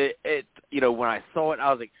 it when I saw it,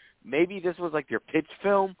 I was like, maybe this was like their pitch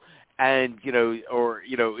film. And, or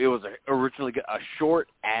it was originally a short,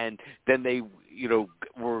 and then they,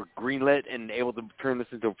 were greenlit and able to turn this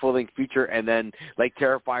into a full-length feature. And then, like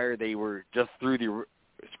Terrifier, they were just threw the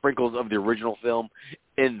sprinkles of the original film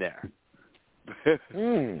in there.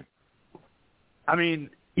 I mean,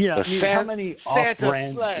 how many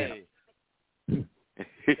off-brand...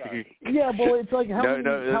 Yeah, well, it's like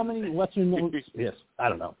how many lesser-known... Yes, I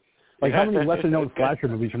don't know. Like, how many lesser-known slasher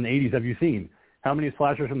movies from the 80s have you seen? How many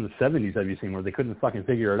slashers from the 70s have you seen where they couldn't fucking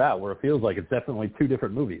figure it out, where it feels like it's definitely two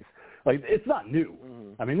different movies? Like, it's not new.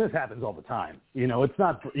 I mean, this happens all the time. It's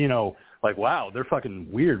not, like, wow, they're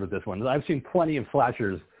fucking weird with this one. I've seen plenty of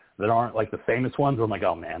slashers that aren't, like, the famous ones where I'm like,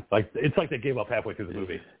 oh, man. Like, it's like they gave up halfway through the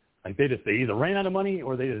movie. Like, they either ran out of money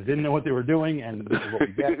or they just didn't know what they were doing, and this is what we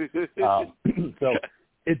get. So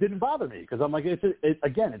it didn't bother me because I'm like, it's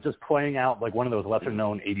just playing out like one of those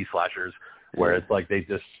lesser-known 80s slashers where it's like they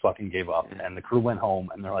just fucking gave up and the crew went home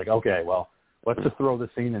and they're like, okay, well, let's just throw this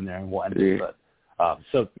scene in there and we'll end it. But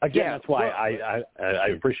so again, that's why I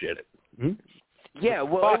appreciate it. Yeah,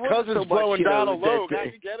 well, my cousin's blowing Donald Logue. How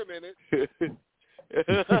you get him in it?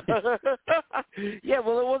 Yeah,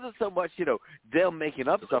 well, it wasn't so much, them making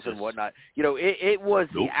up stuff and whatnot. It was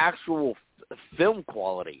the actual film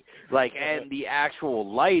quality, and the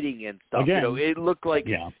actual lighting and stuff. Again, it looked like,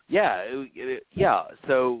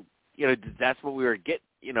 So, that's what we were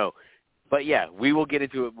getting, But, yeah, we will get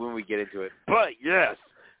into it when we get into it. But, yes.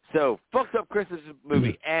 So, fucked up Christmas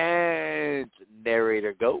movie and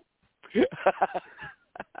narrator, go.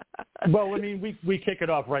 Well, I mean, we kick it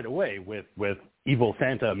off right away with evil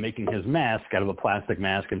Santa making his mask out of a plastic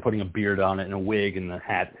mask and putting a beard on it and a wig and a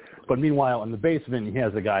hat. But meanwhile, in the basement, he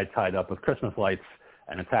has a guy tied up with Christmas lights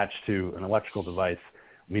and attached to an electrical device.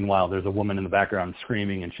 Meanwhile, there's a woman in the background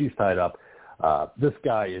screaming, and she's tied up. This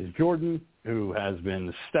guy is Jordan, who has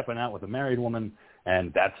been stepping out with a married woman,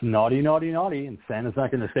 and that's naughty, naughty, naughty, and Santa's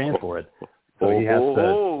not going to stand for it. So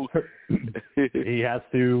he has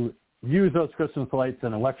to use those Christmas lights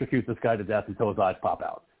and electrocute this guy to death until his eyes pop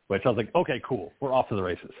out. Which I was like, okay, cool, we're off to the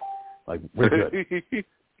races. We're good.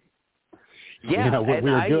 Yeah, we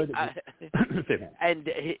were good.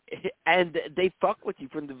 And they fuck with you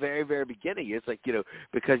from the very, very beginning. It's like,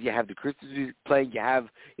 because you have the Christmas music playing, you have,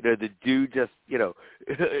 the dude just,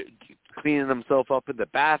 cleaning himself up in the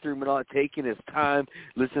bathroom and all, taking his time,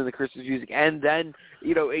 listening to the Christmas music, and then,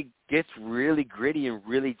 it gets really gritty and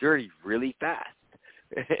really dirty really fast.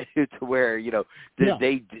 To where,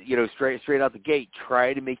 they straight out the gate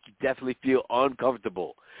try to make you definitely feel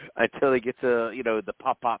uncomfortable until they get to, the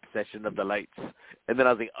pop session of the lights. And then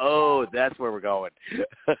I was like, oh, that's where we're going.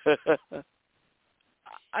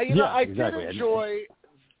 I did enjoy,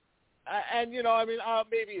 and,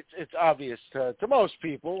 maybe it's obvious to most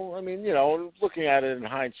people. I mean, looking at it in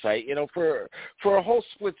hindsight, for a whole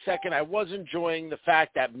split second, I was enjoying the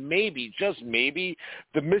fact that maybe, just maybe,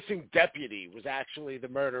 the missing deputy was actually the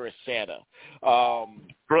murderous Santa. For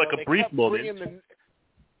like a brief moment.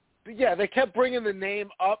 They kept bringing the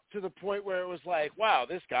name up to the point where it was like, wow,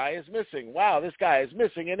 this guy is missing. Wow, this guy is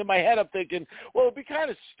missing. And in my head, I'm thinking, well, it'd be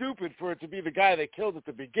kind of stupid for it to be the guy they killed at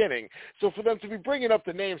the beginning. So for them to be bringing up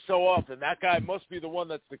the name so often, that guy must be the one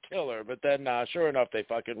that's the killer. But then, sure enough, they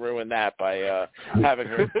fucking ruined that by having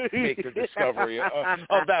her make the discovery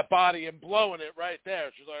of that body and blowing it right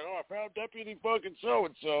there. She's like, oh, I found Deputy fucking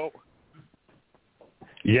so-and-so.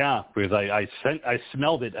 Yeah, because I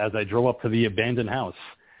smelled it as I drove up to the abandoned house.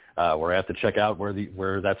 Where I have to check out where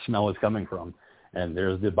that smell is coming from, and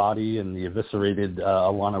there's the body and the eviscerated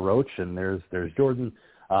Alana Roach, and there's Jordan,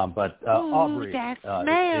 but Aubrey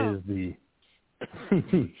is the.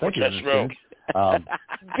 Thank you.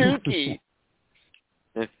 Dookie.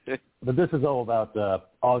 But this is all about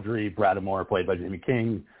Audrey Bradamore, played by Jamie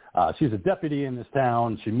King. She's a deputy in this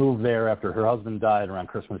town. She moved there after her husband died around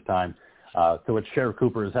Christmas time. To which Sheriff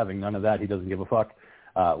Cooper is having none of that. He doesn't give a fuck.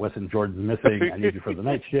 Listen, Jordan's missing. I need you for the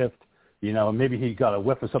night shift. Maybe he got a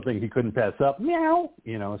whiff of something he couldn't pass up. Meow.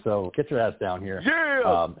 So get your ass down here.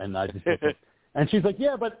 Yeah. And I just and she's like,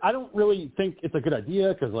 yeah, but I don't really think it's a good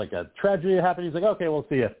idea because like a tragedy happened. He's like, okay, we'll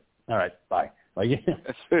see you. All right, bye.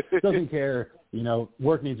 Doesn't care.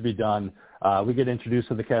 Work needs to be done. We get introduced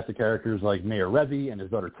to the cast of characters like Mayor Revy and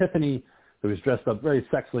his daughter Tiffany, who is dressed up very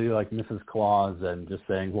sexily like Mrs. Claus and just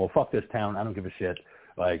saying, well, fuck this town. I don't give a shit.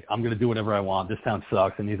 I'm going to do whatever I want. This town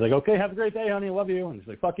sucks. And he's like, okay, have a great day, honey. I love you. And he's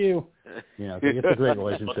like, fuck you. So it's a great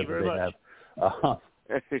relationship that they have.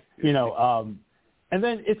 And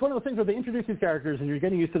then it's one of those things where they introduce these characters and you're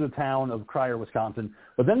getting used to the town of Cryer, Wisconsin.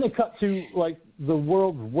 But then they cut to, the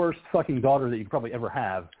world's worst fucking daughter that you could probably ever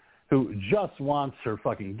have, who just wants her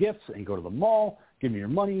fucking gifts and go to the mall, give me your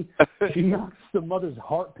money. She knocks the mother's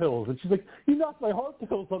heart pills. And she's like, you knocked my heart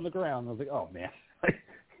pills on the ground. I was like, oh, man.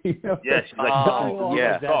 She's like, oh,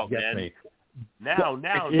 man. Me. Now.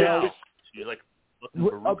 She's like, looking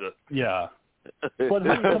for Ruga. Yeah. But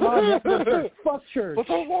honey, come on, fuck church. But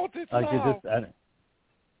I want it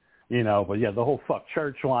now. But yeah, the whole fuck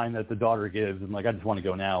church line that the daughter gives, and I just want to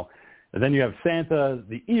go now. And then you have Santa,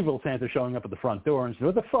 the evil Santa, showing up at the front door, and she's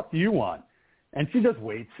like, what the fuck do you want? And she just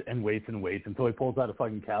waits and waits and waits until he pulls out a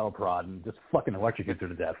fucking cattle prod and just fucking electrocutes her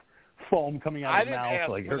to death. Foam coming out of her mouth,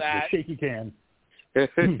 the shaky can.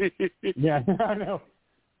 Yeah, I know.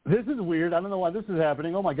 This is weird. I don't know why this is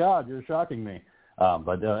happening. Oh my God, you're shocking me.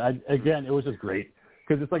 But again, it was just great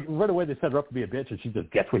because it's like right away they set her up to be a bitch, and she just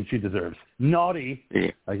gets what she deserves. Naughty,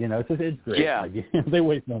 it's great. Yeah, they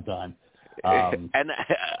waste no time. And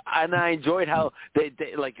I enjoyed how they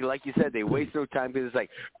like you said, they waste no time because it's like,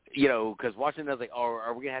 because watching it, I was like, oh,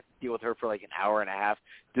 are we gonna have to deal with her for like an hour and a half?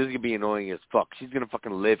 This is gonna be annoying as fuck. She's gonna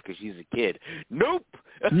fucking live because she's a kid. Nope.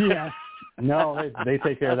 Yeah. No, they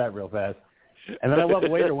take care of that real fast. And then I love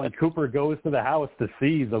later when Cooper goes to the house to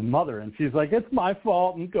see the mother, and she's like, it's my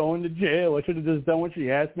fault. I'm going to jail. I should have just done what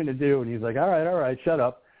she asked me to do. And he's like, all right, shut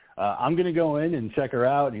up. I'm going to go in and check her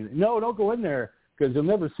out. And he's like, no, don't go in there because you'll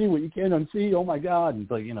never see what you can't unsee. Oh, my God. And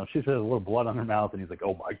it's like, she has a little blood on her mouth, and he's like,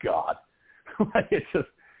 oh, my God.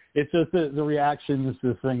 It's just the reactions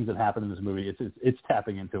to things that happen in this movie. It's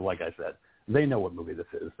tapping into, like I said, they know what movie this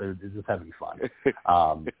is. They're just having fun.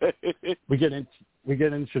 We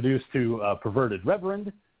get introduced to a perverted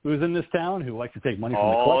reverend who's in this town who likes to take money from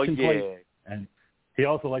the collection plate, and he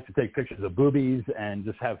also likes to take pictures of boobies and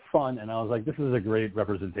just have fun. And I was like, this is a great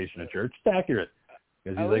representation of church. It's accurate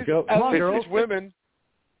because he's like, oh, come on, girls. Women.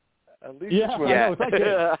 At least yeah, women. I know, it's like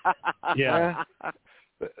it. Yeah.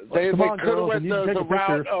 They could have went the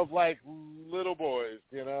route of like little boys,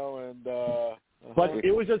 and. But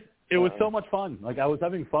it was so much fun. Like I was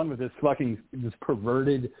having fun with this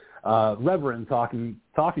perverted reverend talking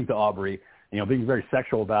to Aubrey, being very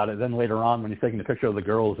sexual about it. Then later on, when he's taking a picture of the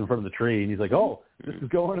girls in front of the tree, and he's like, "Oh, this is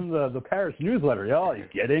going in the parish newsletter. Yeah, you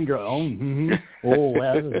get in, girl. Oh, mm-hmm. Oh,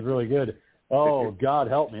 wow, this is really good. Oh, God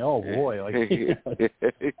help me. Oh boy,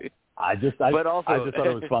 I just thought it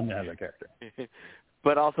was fun to have that character.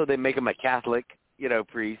 But also, they make him a Catholic,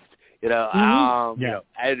 priest. At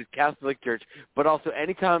a Catholic church, but also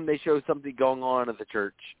anytime they show something going on at the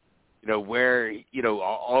church, where,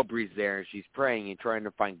 Aubrey's there and she's praying and trying to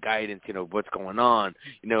find guidance, what's going on,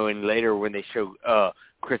 and later when they show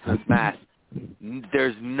Christmas Mass,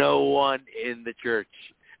 there's no one in the church.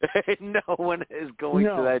 No one is going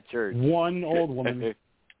to that church. One old woman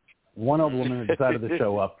decided to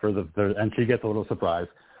show up and she gets a little surprise.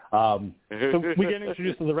 So we get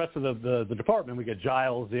introduced to the rest of the department. We get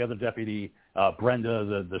Giles, the other deputy, Brenda,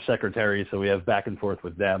 the secretary. So we have back and forth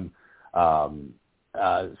with them.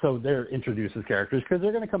 So they're introduced as characters because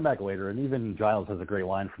they're going to come back later. And even Giles has a great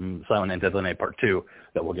line from Silent Night, Deadly Night Part 2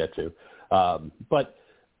 that we'll get to. But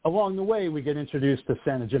along the way, we get introduced to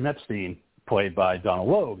Santa Jim Epstein, played by Donald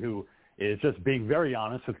Logue, who is just being very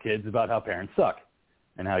honest with kids about how parents suck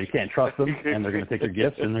and how you can't trust them, and they're going to take your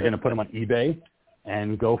gifts and they're going to put them on eBay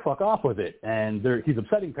and go fuck off with it. And he's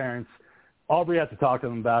upsetting parents. Aubrey has to talk to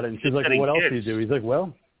him about it, and she's like, well, what else do you do? He's like,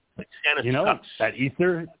 well, at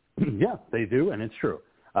Easter, yeah, they do, and it's true.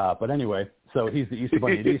 But anyway, so he's the Easter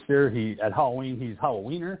Bunny at Easter. At Halloween, he's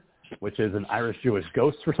Halloweener, which is an Irish-Jewish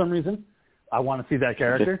ghost for some reason. I want to see that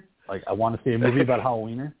character. I want to see a movie about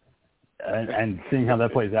Halloweener and seeing how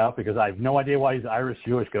that plays out, because I have no idea why he's an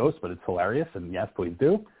Irish-Jewish ghost, but it's hilarious, and yes, please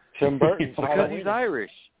do. Tim Burton. Because he's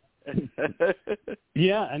Irish.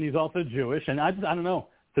 Yeah, and he's also Jewish, and I don't know.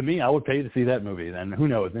 To me, I would pay to see that movie, and who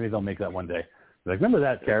knows, maybe they'll make that one day. Remember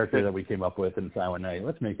that character that we came up with in Silent Night?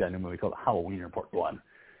 Let's make that new movie called Halloweener Part 1,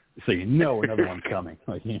 so another one's coming.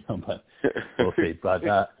 But we'll see.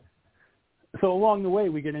 But so along the way,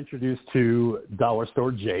 we get introduced to Dollar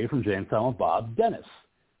Store Jay from Jay and Silent Bob, Dennis,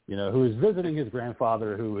 who is visiting his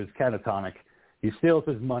grandfather, who is catatonic. He steals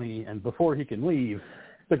his money, and before he can leave,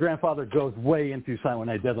 the grandfather goes way into Silent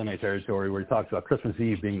Night, Deadly Night territory, where he talks about Christmas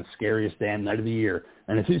Eve being the scariest damn night of the year.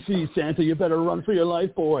 And if you see Santa, you better run for your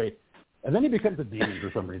life, boy. And then he becomes a demon for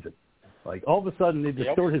some reason. All of a sudden, they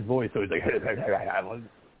distort his voice, so he's like,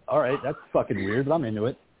 all right, that's fucking weird, but I'm into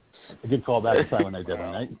it. A good callback to Silent Night, Deadly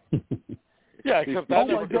Night. Yeah, except that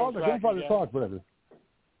oh, my God, my grandfather talked, whatever.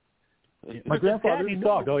 My grandfather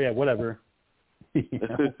talked, oh, yeah, whatever.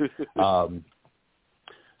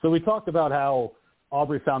 So we talked about how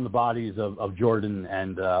Aubrey found the bodies of Jordan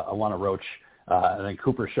and Alana Roach, and then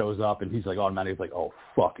Cooper shows up, and he's automatically oh,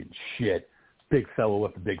 fucking shit. Big fellow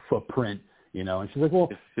with a big footprint, and she's like, well,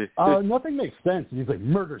 nothing makes sense. And he's like,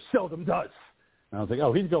 murder seldom does. And I was like,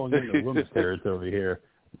 oh, he's going into the Loomis territory here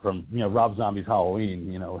from, Rob Zombie's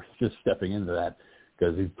Halloween, just stepping into that,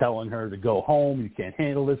 because he's telling her to go home. You can't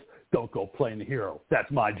handle this. Don't go playing the hero. That's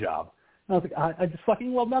my job. And I was like, I just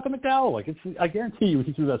fucking love Malcolm McDowell. I guarantee you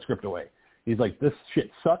he threw that script away. He's like, this shit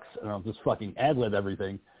sucks, and I'll just fucking ad-lib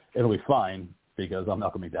everything. It'll be fine because I'm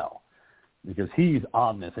Malcolm McDowell. Because he's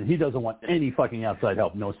on this, and he doesn't want any fucking outside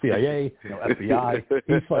help. No CIA, no FBI.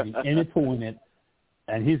 He's fucking in it to win it,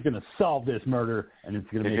 and he's going to solve this murder, and it's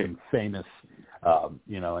going to make him famous.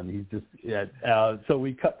 And he's just so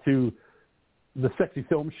we cut to the sexy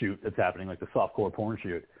film shoot that's happening, like the softcore porn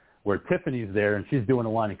shoot, where Tiffany's there, and she's doing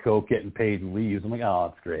a line of coke, getting paid, and leaves. I'm like, oh,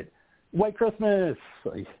 that's great. White Christmas,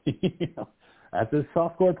 at this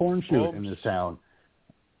softcore porn shoot in this town.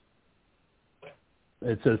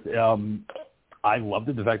 It's just, I loved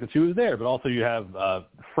it, the fact that she was there, but also you have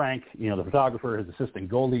Frank, the photographer, his assistant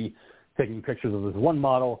Goldie, taking pictures of this one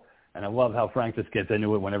model, and I love how Frank just gets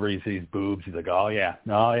into it whenever he sees boobs. He's like, oh yeah,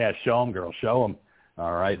 show him, girl, show him.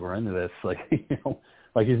 all right, we're into this. Like,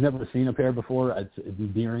 like he's never seen a pair before. It's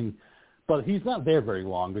endearing. But he's not there very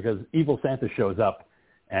long because Evil Santa shows up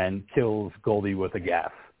and kills Goldie with a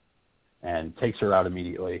gas and takes her out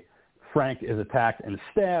immediately. Frank is attacked and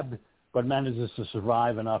stabbed, but manages to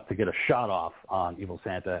survive enough to get a shot off on Evil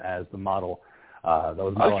Santa as the model that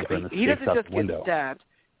was modeling for him escapes out the window. Get stabbed.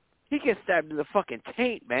 He gets stabbed in the fucking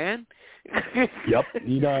taint, man. Yep,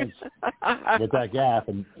 he does with that gas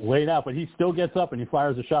and laid out, but he still gets up and he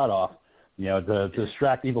fires a shot off, to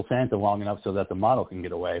distract Evil Santa long enough so that the model can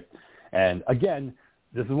get away. And again,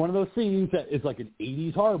 this is one of those scenes that is like an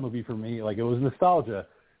 80s horror movie for me. Like, it was nostalgia,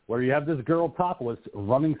 where you have this girl topless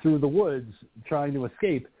running through the woods trying to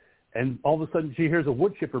escape, and all of a sudden she hears a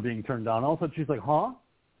wood chipper being turned on. All of a sudden she's like, huh?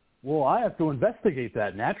 Well, I have to investigate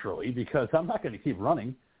that naturally because I'm not going to keep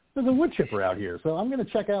running. There's a wood chipper out here, so I'm going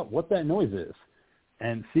to check out what that noise is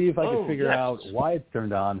and see if I can figure out why it's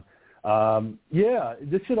turned on.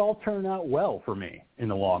 This should all turn out well for me in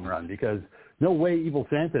the long run because no way Evil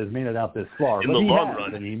Santa has made it out this far. In the long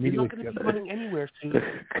run, and he's not going to be running anywhere soon.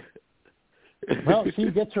 Well,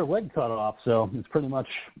 she gets her leg cut off, so it's pretty much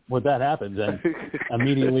what that happens, and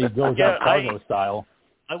immediately goes out cargo style.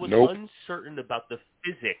 I was uncertain about the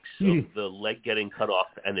physics of the leg getting cut off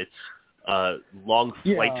and its long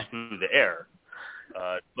flights through the air,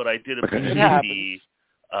 but I did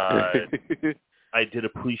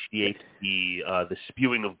appreciate the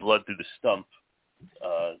spewing of blood through the stump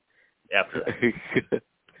after that.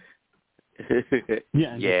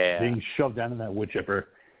 Being shoved down in that wood chipper.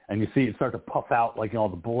 And you see it start to puff out like all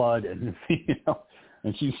the blood, and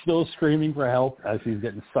and she's still screaming for help as she's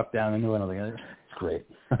getting sucked down into it. It's great.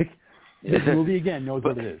 Like, this movie again knows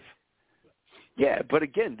what it is. Yeah, but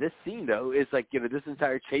again, this scene though is like this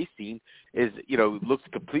entire chase scene is looks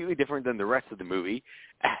completely different than the rest of the movie.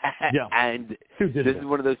 And this is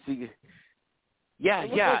one of those scenes.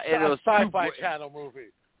 It was a sci-fi channel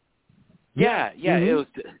movie. It was.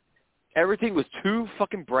 Everything was too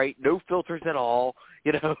fucking bright, no filters at all,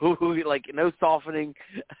 like no softening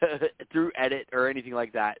through edit or anything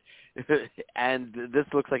like that. And this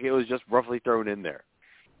looks like it was just roughly thrown in there.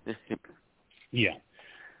 Yeah.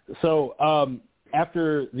 So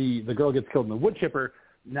after the girl gets killed in the wood chipper,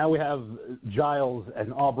 now we have Giles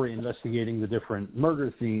and Aubrey investigating the different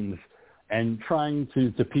murder scenes and trying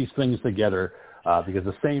to piece things together. Because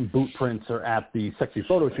the same boot prints are at the sexy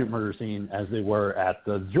photo shoot murder scene as they were at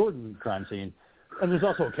the Jordan crime scene. And there's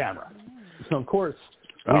also a camera. So, of course,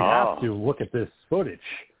 we have to look at this footage.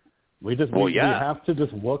 We have to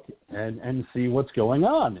just look and see what's going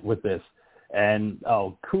on with this. And,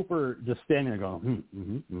 Cooper just standing there going,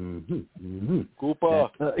 Cooper.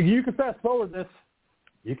 You could fast forward this.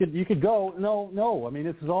 You could go, no. I mean,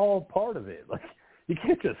 this is all part of it. Like, you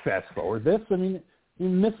can't just fast forward this. I mean, you're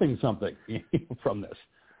missing something from this,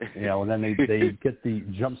 and then they get the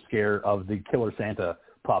jump scare of the killer Santa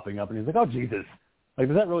popping up, and he's like, "Oh Jesus! Like,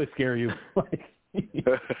 does that really scare you?" Like,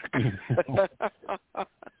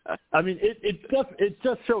 I mean, it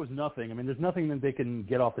just shows nothing. I mean, there's nothing that they can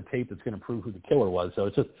get off the tape that's going to prove who the killer was. So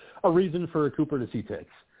it's just a reason for Cooper to see tits,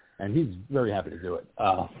 and he's very happy to do it.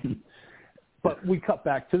 But we cut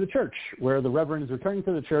back to the church where the Reverend is returning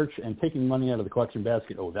to the church and taking money out of the collection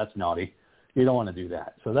basket. Oh, that's naughty. You don't want to do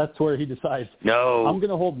that. So that's where he decides, I'm going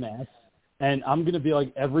to hold Mass, and I'm going to be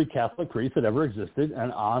like every Catholic priest that ever existed,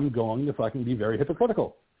 and I'm going to fucking be very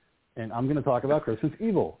hypocritical. And I'm going to talk about Christmas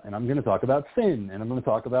evil, and I'm going to talk about sin, and I'm going to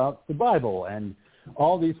talk about the Bible, and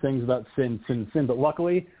all these things about sin. But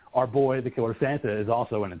luckily, our boy, the killer Santa, is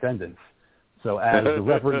also in attendance. So as the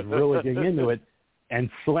Reverend is really getting into it and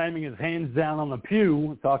slamming his hands down on the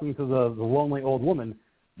pew, talking to the lonely old woman,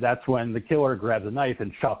 that's when the killer grabs a knife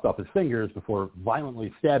and chops off his fingers before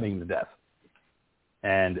violently stabbing him to death.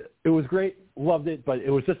 And it was great, loved it, but it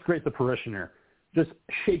was just great, the parishioner, just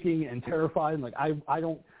shaking and terrified. Like, I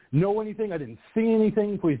don't know anything, I didn't see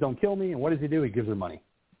anything, please don't kill me. And what does he do? He gives her money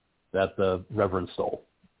that the Reverend stole.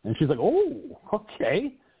 And she's like, oh,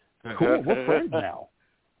 okay, cool, we're friends now.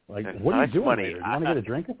 Like, what are you doing later? You want to get a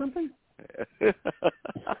drink or something?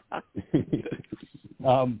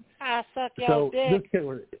 I suck your dick.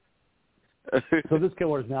 This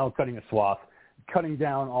killer is now cutting a swath, cutting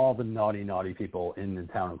down all the naughty people in the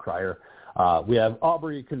town of Crier. We have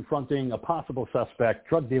Aubrey confronting a possible suspect,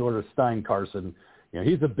 drug dealer Stein Carson.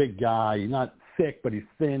 He's a big guy. He's not thick, but he's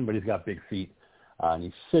thin, but he's got big feet. And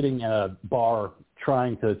he's sitting at a bar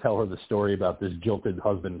trying to tell her the story about this jilted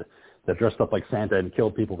husband that dressed up like Santa and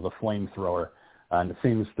killed people with a flamethrower. And it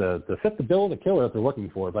seems to fit the bill of the killer that they're looking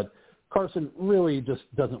for. But Carson really just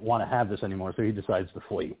doesn't want to have this anymore, so he decides to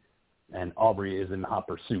flee. And Aubrey is in hot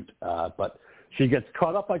pursuit. But She gets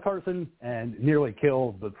caught up by Carson and nearly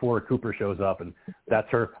killed before Cooper shows up, and that's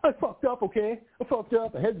her, I fucked up, okay? I fucked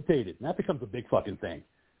up. I hesitated. And that becomes a big fucking thing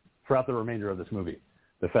throughout the remainder of this movie,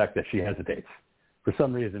 the fact that she hesitates. For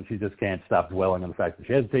some reason, she just can't stop dwelling on the fact that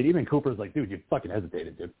she hesitated. Even Cooper's like, dude, you fucking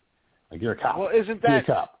hesitated, dude. Like, you're a cop. Well, You're a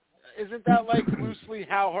cop. Isn't that like loosely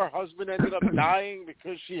how her husband ended up dying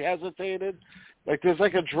because she hesitated? Like there's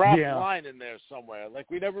like a dropped line in there somewhere. Like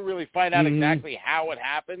we never really find out exactly how it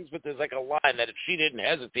happens, but there's like a line that if she didn't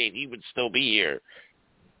hesitate, he would still be here.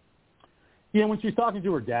 Yeah, when she's talking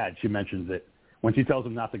to her dad, she mentions it. When she tells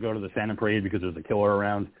him not to go to the Santa parade because there's a killer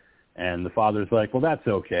around, and the father's like, well, that's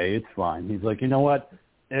okay. It's fine. He's like, you know what?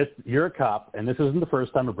 You're a cop, and this isn't the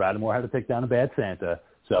first time a Bradamore had to take down a bad Santa.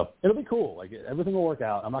 So it'll be cool. Like everything will work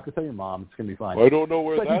out. I'm not gonna tell your mom. It's gonna be fine. I don't know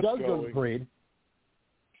where but that's he does going. Go to the parade,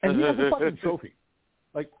 and he has a fucking trophy.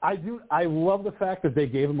 Like I love the fact that they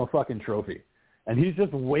gave him a fucking trophy, and he's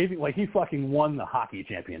just waving like he fucking won the hockey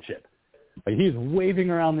championship. Like he's waving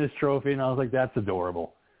around this trophy, and I was like, that's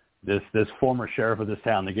adorable. This former sheriff of this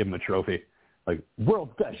town, they give him a trophy, like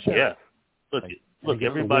world's best sheriff. Yeah. Look,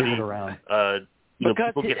 everybody around.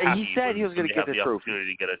 People get happy he said he was going to get the trophy.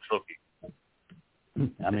 Opportunity to get a trophy.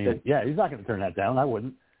 I mean, yeah, he's not going to turn that down. I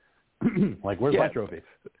wouldn't. Like, where's my trophy?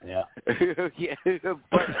 Yeah. Yeah,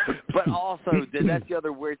 but also, that's the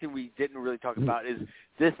other weird thing we didn't really talk about is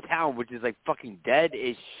this town, which is like fucking dead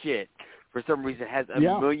as shit. For some reason, has a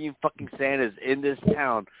million fucking Santas in this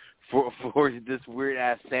town for this weird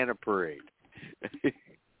ass Santa parade.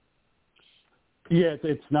 Yeah,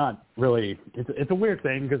 it's not really. It's a weird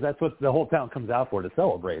thing because that's what the whole town comes out for, to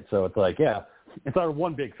celebrate. So it's like, yeah, it's our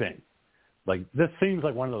one big thing. Like, this seems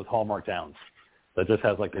like one of those Hallmark towns that just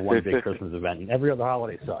has, like, the one big Christmas event, and every other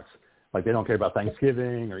holiday sucks. Like, they don't care about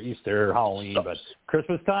Thanksgiving or Easter or Halloween, but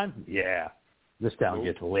Christmas time, yeah, this town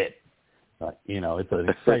gets lit. It's an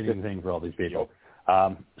exciting thing for all these people.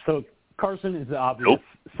 So Carson is the obvious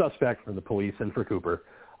suspect for the police and for Cooper.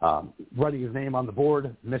 Writing his name on the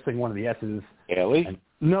board, missing one of the S's. Ellie?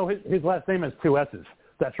 No, his last name has two S's.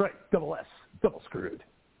 That's right, double S, double screwed.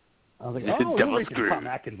 I was like, oh, double he's reaching Tom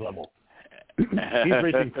Atkins level. He's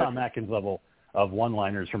reaching Tom Atkins level of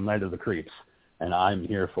one-liners from Night of the Creeps, and I'm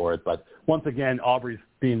here for it. But once again, Aubrey's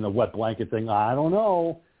being the wet blanket thing. I don't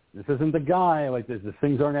know. This isn't the guy. Like, these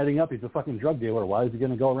things aren't adding up. He's a fucking drug dealer. Why is he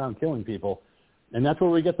going to go around killing people? And that's where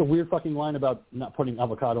we get the weird fucking line about not putting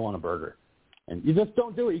avocado on a burger. And you just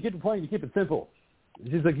don't do it. You keep it plain. You keep it simple.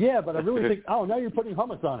 She's like, yeah, but I really think, now you're putting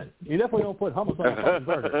hummus on it. You definitely don't put hummus on a fucking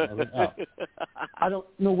burger. And I was like, oh. I don't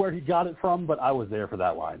know where he got it from, but I was there for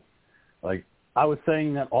that line. Like, I was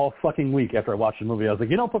saying that all fucking week after I watched the movie. I was like,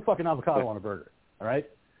 you don't put fucking avocado on a burger, all right?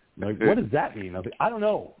 Like, what does that mean? I was like, I don't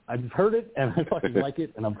know. I just heard it, and I fucking like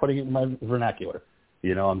it, and I'm putting it in my vernacular.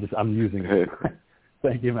 I'm using it.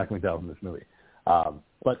 Thank you, Mac McDowell, in this movie.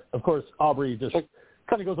 But, of course, Aubrey just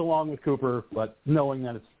kind of goes along with Cooper, but knowing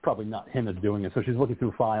that it's probably not him that's doing it. So she's looking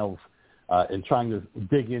through files and trying to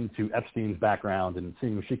dig into Epstein's background and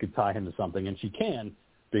seeing if she could tie him to something, and she can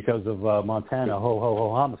because of Montana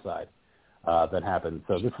homicide that happened.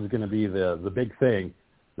 So this is going to be the big thing.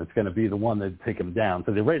 That's going to be the one that take him down.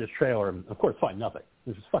 So they raid his trailer and, of course, find nothing.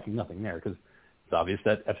 There's just fucking nothing there because it's obvious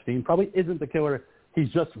that Epstein probably isn't the killer. He's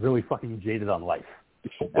just really fucking jaded on life.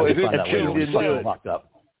 Well, and we find out later he's fucking locked up.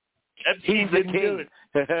 He's the king.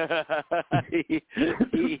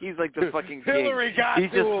 He's like the fucking king. Hillary got He's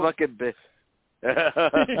just fucking bitch.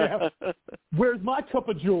 Yeah. Where's my cup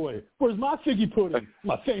of joy? Where's my figgy pudding?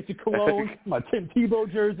 My fancy cologne, my Tim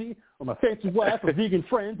Tebow jersey, or my fancy wife or vegan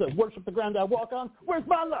friends that worship the ground I walk on? Where's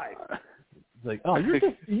my life? It's like, oh, you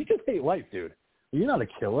just hate life, dude. You're not a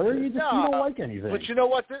killer. You don't like anything. But you know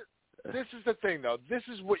what? This is the thing, though. This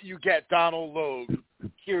is what you get Donald Logue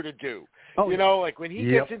here to do. Oh, like when he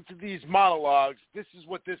gets into these monologues, this is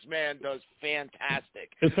what this man does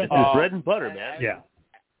fantastic. It's bread and butter, man. Yeah.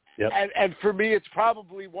 Yep. And for me, it's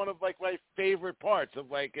probably one of like my favorite parts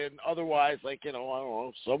of like an otherwise like I don't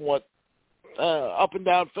know, somewhat up and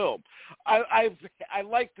down film. I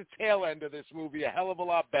like the tail end of this movie a hell of a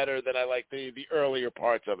lot better than I like the earlier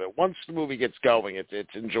parts of it. Once the movie gets going,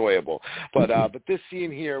 it's enjoyable. But this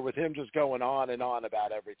scene here with him just going on and on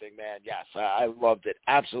about everything, man, yes, I loved it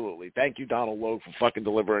absolutely. Thank you, Donald Logue, for fucking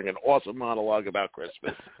delivering an awesome monologue about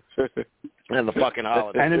Christmas and the fucking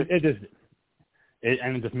holidays. And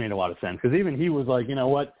it just made a lot of sense because even he was like, you know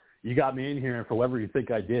what? You got me in here, and for whatever you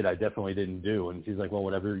think I did, I definitely didn't do. And she's like, well,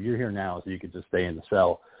 whatever, you're here now, so you could just stay in the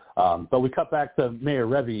cell. But we cut back to Mayor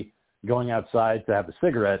Revy going outside to have a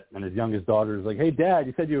cigarette, and his youngest daughter is like, hey, Dad,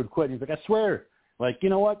 you said you would quit. And he's like, I swear. Like, you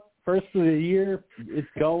know what? First of the year, it's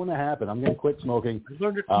going to happen. I'm going to quit smoking.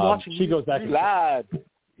 She goes back. You lied.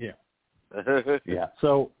 Yeah. Yeah.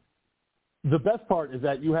 So the best part is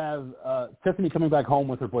that you have Tiffany coming back home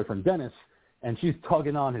with her boyfriend Dennis, and she's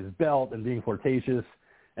tugging on his belt and being flirtatious.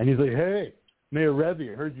 And he's like, "Hey, Mayor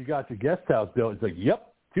Revy, I heard you got your guest house built." He's like,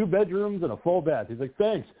 "Yep, 2 bedrooms and a full bath." He's like,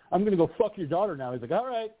 "Thanks. I'm going to go fuck your daughter now." He's like, "All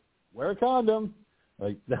right, wear a condom."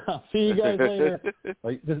 Like, "I'll see you guys later."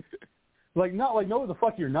 No, the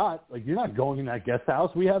fuck you're not. Like, you're not going in that guest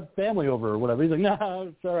house. We have family over or whatever. He's like, "Nah,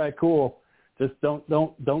 it's all right, cool. Just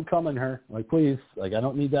don't come in her. Like, please. Like, I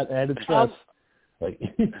don't need that added stress." I'm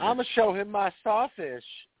gonna show him my sawfish.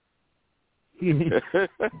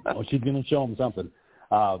 Well, she's gonna show him something.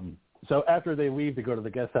 So after they leave to go to the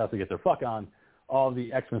guest house to get their fuck on, all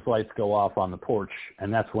the Xmas lights go off on the porch,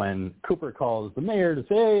 and that's when Cooper calls the mayor to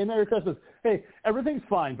say, "Hey, Merry Christmas. Hey, everything's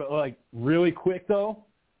fine, but like really quick though,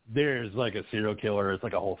 there's like a serial killer. It's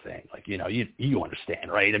like a whole thing. Like, you know, you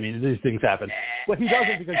understand, right? I mean, these things happen." Well, he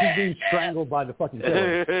doesn't because he's being strangled by the fucking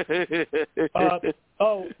killer.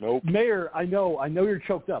 Nope. Mayor, I know you're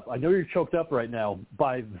choked up. I know you're choked up right now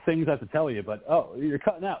by the things I have to tell you, but you're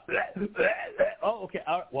cutting out. Oh, okay.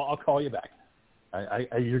 Well, I'll call you back.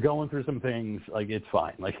 You're going through some things. Like, it's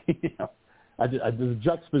fine. Like, you know, the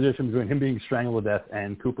juxtaposition between him being strangled to death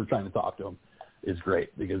and Cooper trying to talk to him is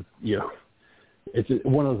great because, you know, it's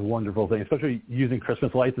one of those wonderful things, especially using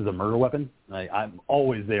Christmas lights as a murder weapon. I'm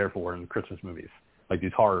always there for in Christmas movies, like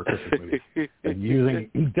these horror Christmas movies, like using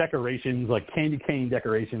decorations, like candy cane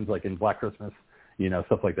decorations, like in Black Christmas, you know,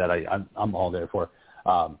 stuff like that. I'm all there for.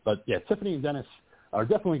 But yeah, Tiffany and Dennis are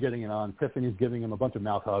definitely getting it on. Tiffany's giving him a bunch of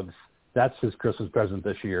mouth hugs. That's his Christmas present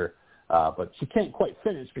this year. But she can't quite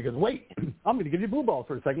finish because, wait, I'm going to give you blue balls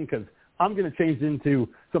for a second because I'm going to change into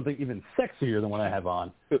something even sexier than what I have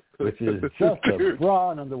on, which is just a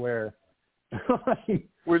bra and underwear.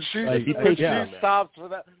 When she stops for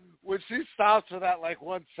that like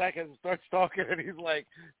 1 second and starts talking, and he's like,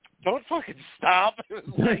 "Don't fucking stop!"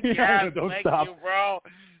 Like, "Yeah, don't thank stop, you, bro."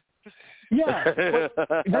 Yeah.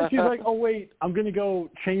 But then she's like, "Oh wait, I'm going to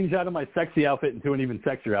go change out of my sexy outfit into an even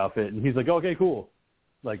sexier outfit," and he's like, "Okay, cool."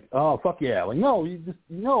 Like, "Oh fuck yeah!" Like, no,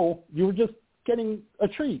 you were just getting a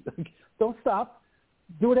treat. Like, don't stop.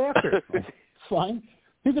 Do it after. Like, it's fine.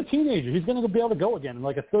 He's a teenager. He's going to be able to go again in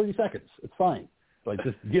like 30 seconds. It's fine. Like,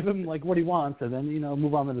 just give him like what he wants and then, you know,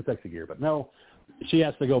 move on to the sexy gear. But no, she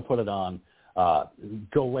has to go put it on,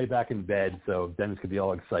 go way back in bed so Dennis could be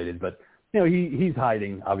all excited. But, you know, he's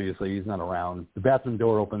hiding, obviously. He's not around. The bathroom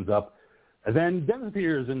door opens up. And then Dennis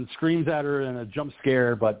appears and screams at her in a jump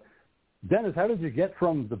scare. But, "Dennis, how did you get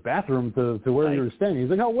from the bathroom to where you were standing?"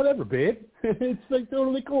 He's like, "Oh, whatever, babe. It's like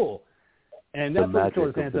totally cool." And that's when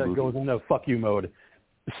Killer Santa goes into fuck you mode,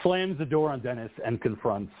 slams the door on Dennis and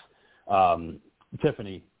confronts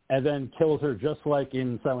Tiffany, and then kills her just like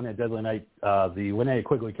in Silent Night, Deadly Night. The Linnea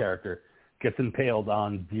Quigley character gets impaled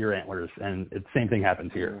on deer antlers, and the same thing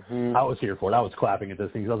happens here. Mm-hmm. I was here for it. I was clapping at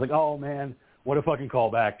this thing. I was like, "Oh, man, what a fucking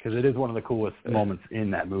callback," because it is one of the coolest moments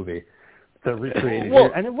in that movie to recreate it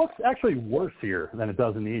here. And it looks actually worse here than it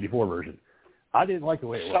does in the 84 version. I didn't like the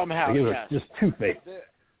way it looked. Somehow, it was just too fake.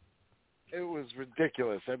 It was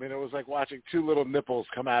ridiculous. I mean, it was like watching 2 little nipples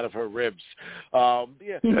come out of her ribs. I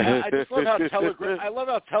just love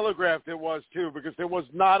how telegraphed it was too, because there was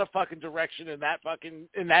not a fucking direction in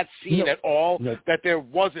that scene at all. No. That there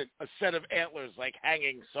wasn't a set of antlers like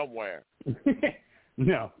hanging somewhere.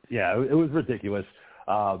 No, yeah, it was ridiculous.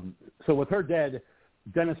 So with her dead,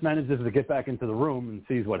 Dennis manages to get back into the room and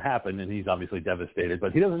sees what happened, and he's obviously devastated.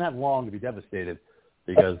 But he doesn't have long to be devastated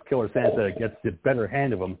because Killer Santa gets the better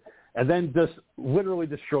hand of him. And then just literally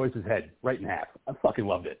destroys his head right in half. I fucking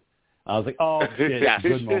loved it. I was like, "Oh, shit,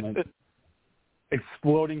 good moment."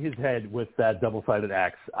 Exploding his head with that double-sided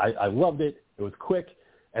axe. I loved it. It was quick.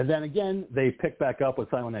 And then again, they pick back up with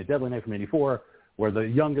Silent Night, Deadly Night from 84, where the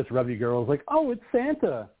youngest Revy girl is like, "Oh, it's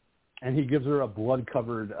Santa." And he gives her a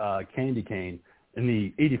blood-covered candy cane. In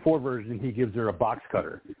the 84 version, he gives her a box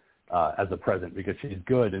cutter as a present because she's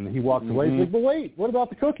good. And he walks away. He's like, "But wait, what about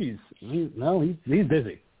the cookies?" He's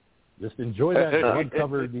busy. Just enjoy that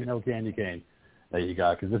blood-covered, candy cane that you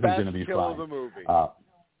got, because this is going to be fun. Best kill of the movie.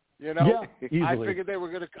 Yeah, easily. I figured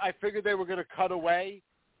they were gonna cut away,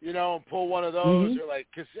 and pull one of those, or like,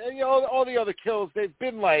 because all the other kills, they've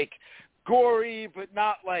been like gory, but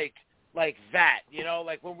not like like that, you know,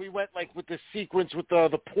 like when we went like with the sequence with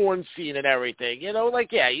the porn scene and everything, you know,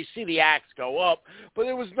 like, yeah, you see the axe go up, but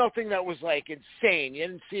there was nothing that was like insane. You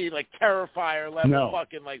didn't see like Terrifier level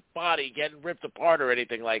fucking like body getting ripped apart or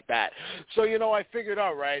anything like that. So, you know, I figured,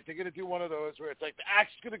 all right, they're going to do one of those where it's like the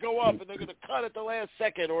axe is going to go up and they're going to cut at the last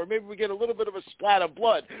second, or maybe we get a little bit of a splat of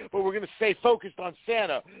blood, but we're going to stay focused on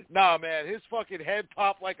Santa. Nah, man, his fucking head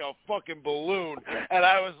popped like a fucking balloon, and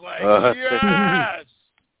I was like, yes!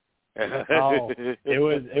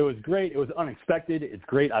 It was great. It was unexpected. It's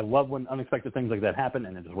great. I love when unexpected things like that happen,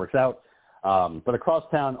 and it just works out. But across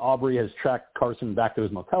town, Aubrey has tracked Carson back to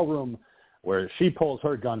his motel room, where she pulls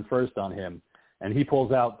her gun first on him, and he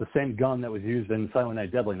pulls out the same gun that was used in Silent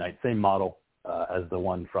Night, Deadly Night, same model as the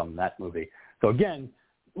one from that movie. So again,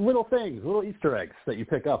 little things, little Easter eggs that you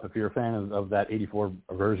pick up if you're a fan of that 84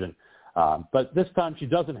 version. But this time she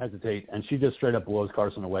doesn't hesitate, and she just straight up blows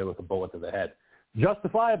Carson away with a bullet to the head.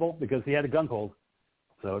 Justifiable, because he had a gun pulled.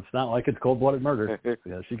 So it's not like it's cold-blooded murder.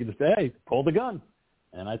 She could just say, hey, pull the gun.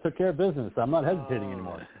 And I took care of business. I'm not hesitating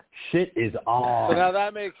anymore. Shit is on. So now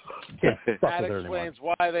that explains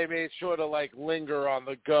why they made sure to, like, linger on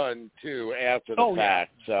the gun, too, after the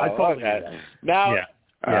fact. So, I totally get that. Now... Yeah.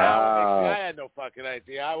 I had no fucking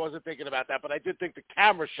idea. I wasn't thinking about that, but I did think the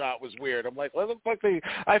camera shot was weird. I'm like, what the fuck?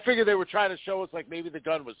 I figured they were trying to show us like maybe the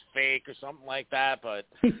gun was fake or something like that, but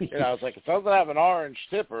you know, I was like, it doesn't have an orange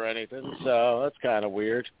tip or anything, so that's kind of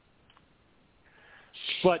weird.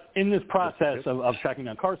 But in this process of checking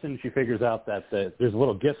on Carson, she figures out that there's a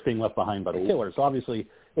little gift being left behind by the killer. So obviously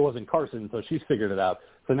it wasn't Carson, so she's figured it out.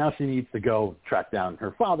 So now she needs to go track down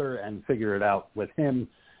her father and figure it out with him.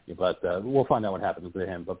 But we'll find out what happens to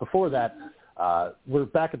him. But before that, we're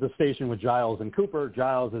back at the station with Giles and Cooper.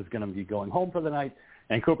 Giles is going to be going home for the night,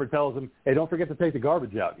 and Cooper tells him, hey, don't forget to take the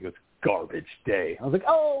garbage out. He goes, garbage day. I was like,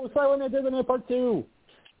 oh, Silent Night, Deadly Night Part 2.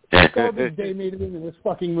 Garbage day made it into this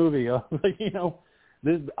fucking movie. I was like, you know,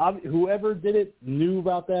 whoever did it knew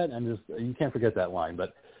about that, and just you can't forget that line.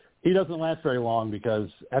 But he doesn't last very long because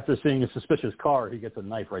after seeing a suspicious car, he gets a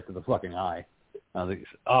knife right to the fucking eye. I was like,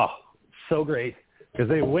 oh, so great. Because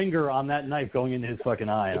they linger on that knife going into his fucking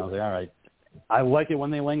eye. And I was like, all right. I like it when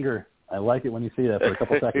they linger. I like it when you see that for a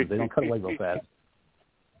couple seconds. They don't cut away real fast.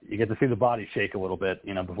 You get to see the body shake a little bit,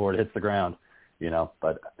 you know, before it hits the ground, you know.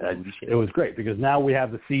 But it was great because now we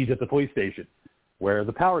have the siege at the police station where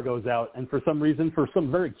the power goes out. And for some reason, for some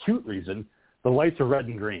very cute reason, the lights are red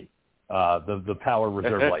and green, the power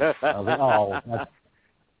reserve lights. I was like, oh, that's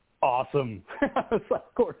awesome.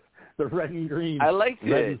 Of course. The red and green. I liked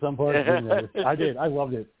red it. In some parts. I did. I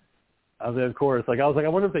loved it. I was, of course, like I was like, I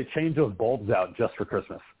wonder if they changed those bulbs out just for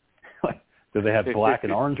Christmas. Like, do they have black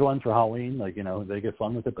and orange ones for Halloween? Like, you know, they get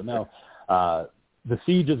fun with it. But no, the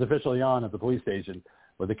siege is officially on at the police station,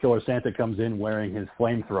 where the killer Santa comes in wearing his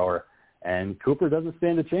flamethrower, and Cooper doesn't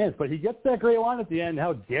stand a chance. But he gets that great line at the end: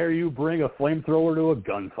 "How dare you bring a flamethrower to a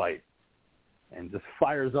gunfight?" And just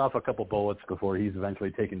fires off a couple bullets before he's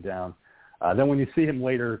eventually taken down. Then when you see him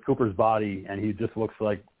later, Cooper's body, and he just looks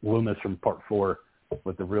like Loomis from Part 4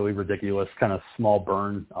 with the really ridiculous kind of small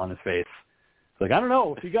burn on his face. It's like, I don't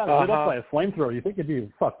know, if he got lit up by a flamethrower, you think he'd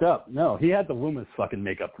be fucked up. No, he had the Loomis fucking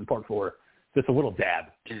makeup from Part 4, just a little dab.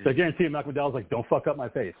 So I guarantee you, Malcolm McDowell's like, don't fuck up my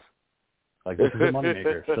face. Like, this is a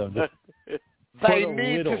moneymaker. So just they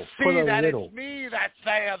need to see that it's me that's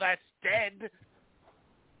there that's dead.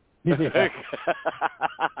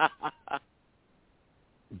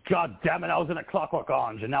 God damn it, I was in a Clockwork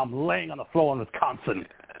Orange, and now I'm laying on the floor in Wisconsin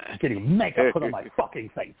getting makeup put on my fucking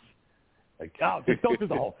face. Like, oh, just don't do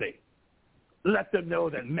the whole thing. Let them know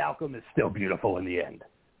that Malcolm is still beautiful in the end.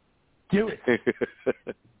 Do it.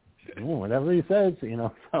 Whatever he says, you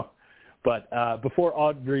know. So, but before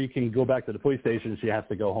Audrey can go back to the police station, she has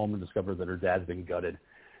to go home and discover that her dad's been gutted,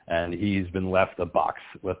 and he's been left a box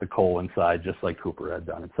with the coal inside, just like Cooper had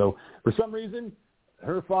done. And so, for some reason,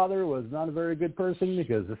 her father was not a very good person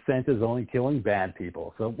because the Santa's only killing bad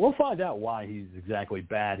people. So we'll find out why he's exactly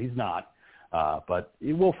bad. He's not. But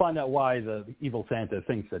we'll find out why the evil Santa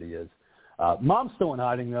thinks that he is. Mom's still in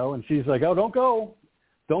hiding, though, and she's like, oh, don't go.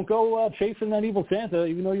 Don't go chasing that evil Santa,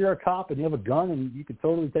 even though you're a cop and you have a gun and you could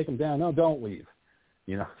totally take him down. No, don't leave.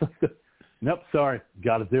 You know, nope, sorry.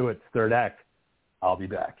 Got to do it. Third act. I'll be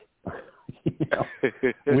back. You know,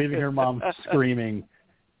 leaving her mom screaming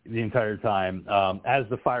the entire time. As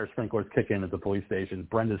the fire sprinklers kick in at the police station,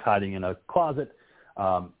 Brenda's hiding in a closet.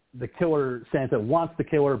 The killer Santa wants to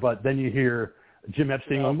kill her, but then you hear Jim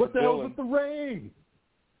Epstein going, what the hell's with the rain?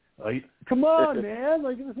 Like, come on, man.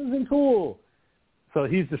 Like, this isn't cool. So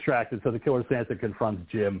he's distracted, so the killer Santa confronts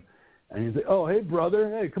Jim. And he's like, oh, hey, brother.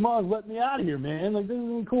 Hey, come on, let me out of here, man. Like, this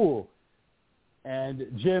isn't cool. And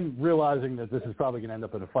Jim, realizing that this is probably going to end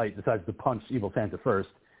up in a fight, decides to punch Evil Santa first.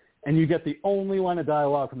 And you get the only line of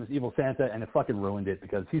dialogue from this Evil Santa, and it fucking ruined it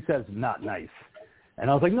because he says, not nice. And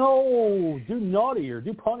I was like, no, do naughty or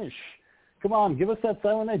do punish. Come on, give us that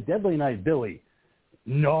Silent Night, Deadly Night, Billy.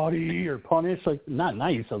 Naughty or punish, like, not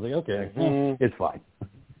nice. I was like, okay, it's fine.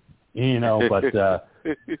 But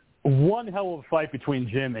one hell of a fight between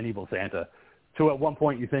Jim and Evil Santa. To at one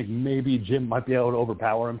point you think maybe Jim might be able to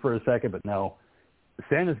overpower him for a second, but no.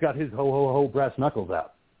 Santa's got his ho-ho-ho brass knuckles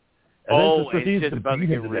out. And it's just about to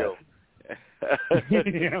get real.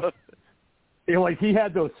 Like he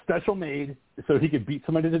had those special made so he could beat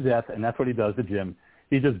somebody to death, and that's what he does to Jim.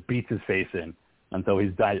 He just beats his face in until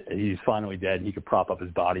he's finally dead, and he could prop up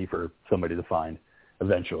his body for somebody to find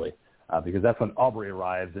eventually. Because that's when Aubrey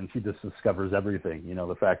arrives, and she just discovers everything.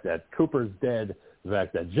 The fact that Cooper's dead, the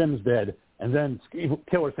fact that Jim's dead, and then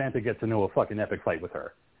Killer Santa gets into a fucking epic fight with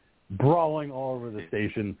her, brawling all over the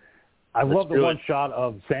station. I love the one shot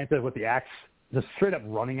of Santa with the axe, just straight up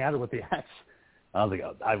running at her with the axe. I was like,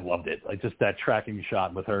 I loved it. Like just that tracking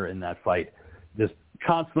shot with her in that fight, just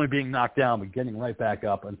constantly being knocked down but getting right back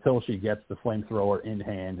up until she gets the flamethrower in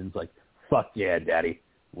hand and is like, fuck yeah, Daddy,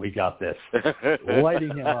 we got this.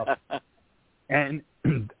 Lighting him up. And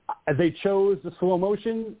they chose the slow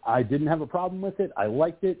motion. I didn't have a problem with it. I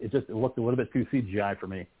liked it. It looked a little bit too CGI for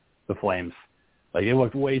me, the flames. Like it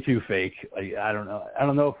looked way too fake. Like, I don't know. I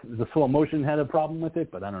don't know if the slow motion had a problem with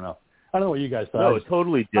it, but I don't know. I don't know what you guys thought. No, it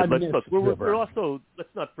totally did. We're also, let's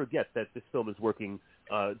not forget that this film is working,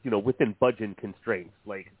 within budget constraints.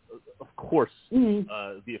 Like, of course, the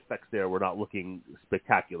effects there were not looking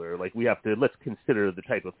spectacular. Like, let's consider the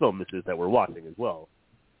type of film this is that we're watching as well.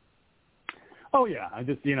 Oh yeah, I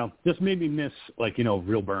just made me miss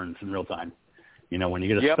real burns in real time. When you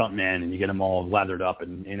get a stuntman and you get them all lathered up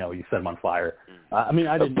and you set them on fire. I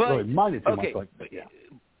didn't really mind it too much, but yeah.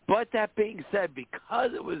 But that being said,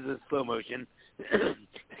 because it was in slow motion,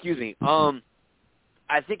 excuse me,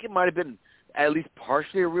 I think it might have been at least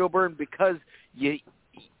partially a real burn because you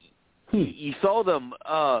saw them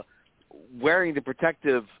wearing the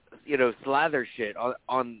protective, slather shit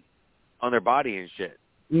on their body and shit.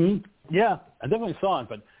 Mm-hmm. Yeah, I definitely saw it,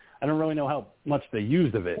 but I don't really know how much they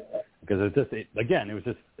used of it because it was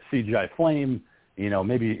just CGI flame.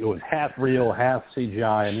 Maybe it was half real, half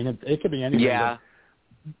CGI. It could be anything. Yeah.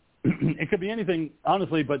 It could be anything,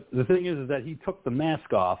 honestly, but the thing is that he took the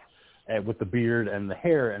mask off with the beard and the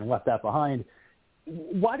hair and left that behind.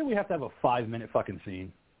 Why do we have to have a 5-minute fucking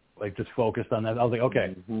scene, just focused on that? I was like,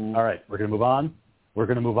 okay, all right, we're going to move on. We're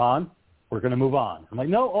going to move on. We're going to move on. I'm like,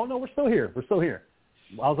 no, we're still here. We're still here.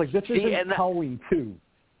 I was like, this isn't Halloween 2.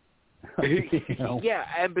 Yeah,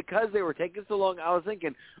 and because they were taking so long, I was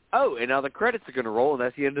thinking, and now the credits are going to roll, and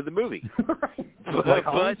that's the end of the movie.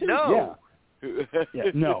 But no.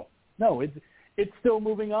 Yeah, no, it's still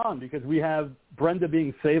moving on because we have Brenda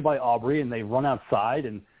being saved by Aubrey, and they run outside,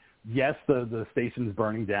 and yes, the station's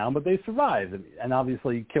burning down, but they survived, and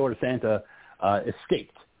obviously Killer Santa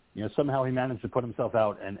escaped. Somehow he managed to put himself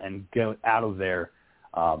out and get out of there.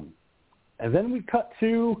 And then we cut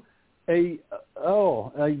to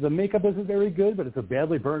the makeup isn't very good, but it's a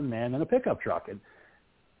badly burned man in a pickup truck, and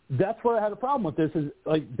that's where I had a problem with this. Is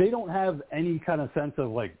they don't have any kind of sense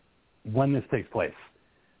of when this takes place.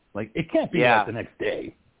 It can't be the next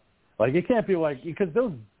day. It can't be because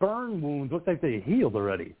those burn wounds look like they healed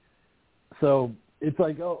already. So it's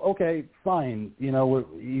okay, fine.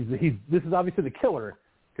 This is obviously the killer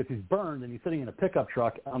because he's burned and he's sitting in a pickup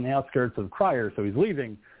truck on the outskirts of Cryer, so he's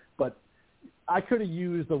leaving. But I could have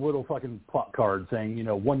used a little fucking plot card saying,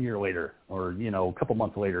 1 year later or, a couple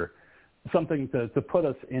months later, something to put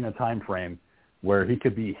us in a time frame where he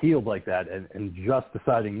could be healed like that and just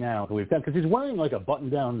deciding now to leave town. Because he's wearing a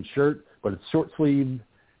button-down shirt, but it's short-sleeved.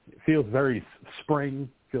 It feels very spring,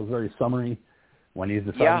 feels very summery when he's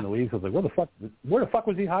deciding to leave. So it's where the fuck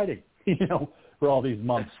was he hiding, for all these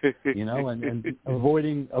months, and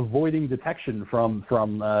avoiding detection from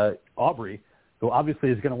Aubrey, who obviously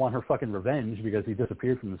is going to want her fucking revenge because he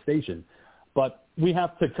disappeared from the station. But we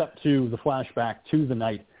have to cut to the flashback to the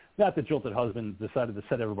night that the jilted husband decided to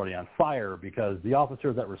set everybody on fire because the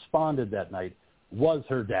officer that responded that night was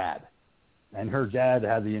her dad. And her dad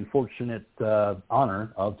had the unfortunate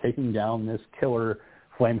honor of taking down this killer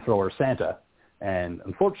flamethrower Santa. And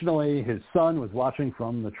unfortunately, his son was watching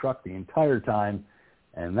from the truck the entire time,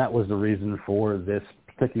 and that was the reason for this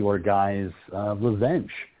particular guy's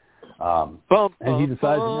revenge. And he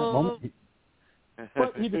decides in that moment...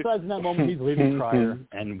 But he decides in that moment he's leaving Cryer,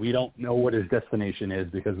 and we don't know what his destination is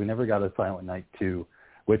because we never got a Silent Night 2,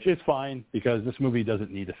 which is fine because this movie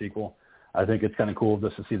doesn't need a sequel. I think it's kind of cool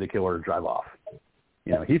just to see the killer drive off.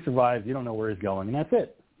 You know, he survived. You don't know where he's going, and that's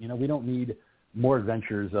it. You know, we don't need more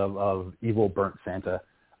adventures of evil burnt Santa.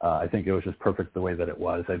 I think it was just perfect the way that it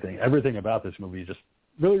was. I think everything about this movie just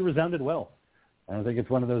really resounded well. And I think it's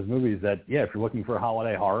one of those movies that, yeah, if you're looking for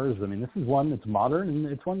holiday horrors, I mean, this is one that's modern and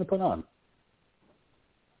it's one to put on.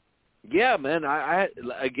 Yeah, man. I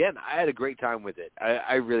had a great time with it.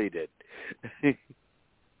 I really did.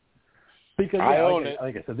 Because I own it.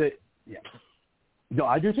 Like I said, yeah. No,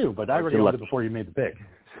 I do too, but I already owned it before you made the pick.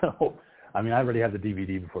 So, I mean, I already have the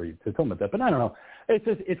DVD before you told me that. But I don't know.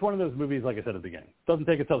 It's one of those movies, like I said at the beginning. It doesn't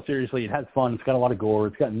take itself seriously. It has fun. It's got a lot of gore.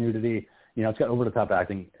 It's got nudity. You know, it's got over-the-top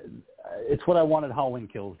acting. It's what I wanted Halloween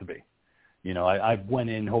Kills to be. You know, I went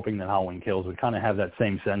in hoping that Halloween Kills would kind of have that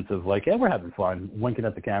same sense of like, yeah, we're having fun, winking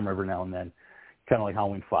at the camera every now and then, kind of like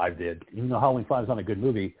Halloween 5 did. Even though Halloween 5 is not a good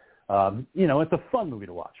movie, you know, it's a fun movie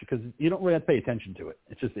to watch because you don't really have to pay attention to it.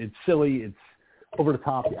 It's silly. It's over the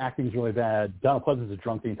top. The acting's really bad. Donald Pleasance is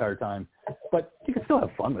drunk the entire time, but you can still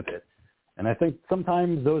have fun with it. And I think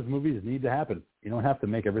sometimes those movies need to happen. You don't have to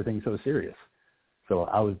make everything so serious. So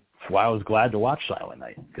that's why I was glad to watch Silent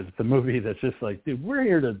Night, because it's a movie that's just like, dude, we're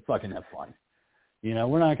here to fucking have fun. You know,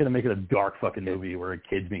 we're not going to make it a dark fucking movie where a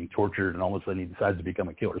kid's being tortured and all of a sudden he decides to become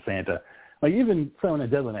a killer Santa. Like, even Silent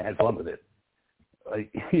Night Deadly Night had fun with it.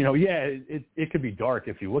 Like, you know, yeah, it could be dark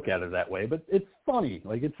if you look at it that way, but it's funny.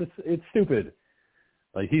 Like, it's stupid.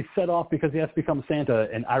 Like, he's set off because he has to become Santa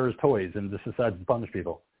and Ira's toys and just decides to punish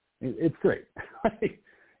people. It's great.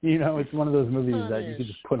 You know, it's one of those movies that you can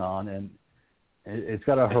just put on, and it's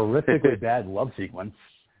got a horrifically bad love sequence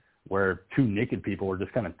where two naked people are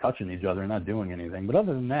just kind of touching each other and not doing anything. But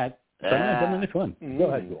other than that, it's fun. Go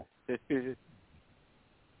ahead, Ghoul.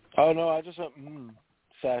 Oh, no, I just went,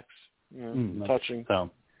 sex, touching.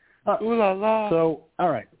 So, ooh la la. So, all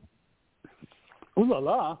right. Ooh la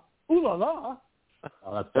la. Ooh la la.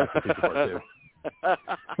 Oh, that's the future part, too.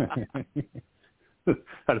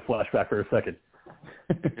 Had a flashback for a second.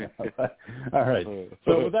 All right.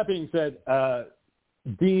 So with that being said,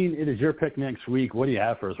 Dean, it is your pick next week. What do you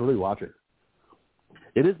have for us? What are we watching?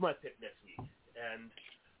 It is my pick next week, and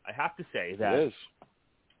I have to say that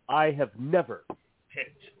I have never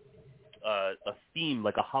picked a theme,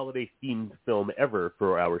 like a holiday-themed film ever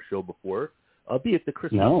for our show before, be it the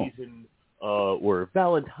Christmas season or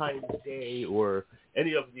Valentine's Day or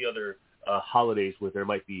any of the other holidays where there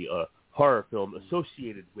might be a horror film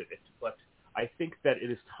associated with it. But I think that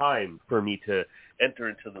it is time for me to enter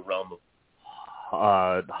into the realm of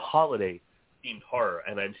holiday-themed horror,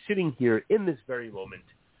 and I'm sitting here in this very moment.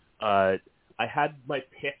 I had my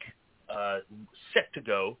pick set to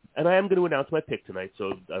go, and I am going to announce my pick tonight,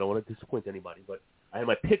 so I don't want to disappoint anybody, but I had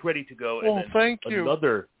my pick ready to go, and then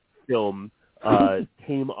another film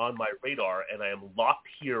came on my radar, and I am locked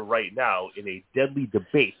here right now in a deadly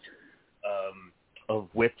debate of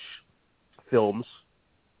which films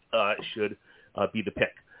should be the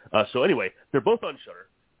pick. So anyway, they're both on Shudder,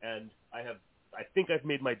 and I think I've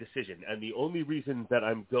made my decision. And the only reason that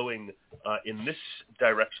I'm going in this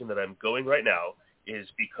direction that I'm going right now is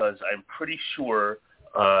because I'm pretty sure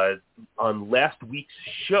on last week's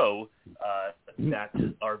show that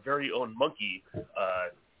our very own Monkey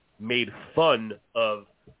made fun of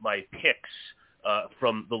my picks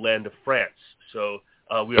from the land of France. So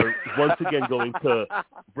we are once again going to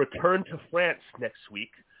return to France next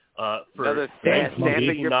week for another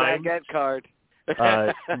Santa your baguette card.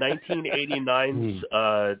 1989's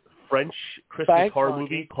French Christmas horror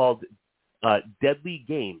movie called Deadly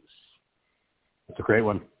Games. It's a great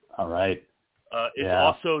one. All right. It's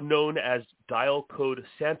also known as Dial Code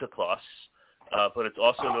Santa Claus, but it's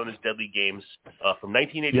also known as Deadly Games from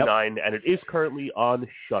 1989, and it is currently on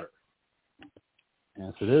Shudder.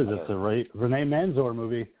 Yes, it is. It's a René Manzor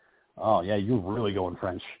movie. Oh, yeah, you're really going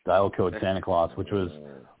French. Dial Code Santa Claus, which was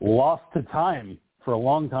lost to time for a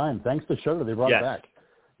long time. Thanks to Shudder, they brought it back.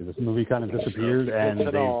 This movie kind of disappeared, and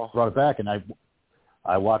they brought it back. And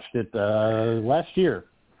I watched it last year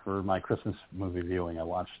for my Christmas movie viewing. I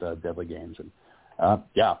watched Deadly Games, and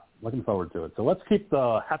looking forward to it. So let's keep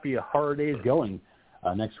the happy horror days going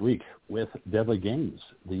next week with Deadly Games,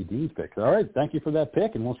 the Dean's pick. All right, thank you for that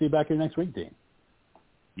pick, and we'll see you back here next week, Dean.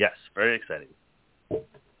 Yes, very exciting.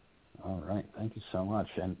 All right, thank you so much.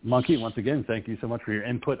 And Monkey, once again, thank you so much for your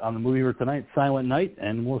input on the movie for tonight, Silent Night,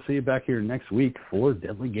 and we'll see you back here next week for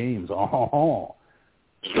Deadly Games. Thanks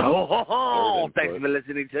for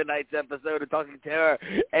listening to tonight's episode of Talking Terror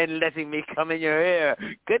and letting me come in your ear.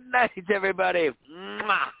 Good night, everybody.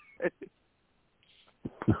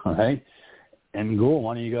 All right. And Ghoul,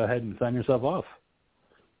 why don't you go ahead and sign yourself off?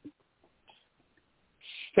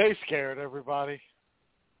 Stay scared, everybody.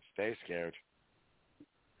 Stay scared.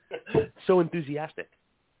 So enthusiastic.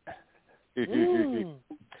 Because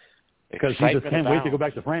he just can't wait to go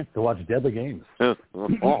back to France to watch Deadly Games.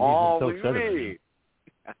 Oh, so excited.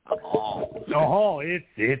 Oh,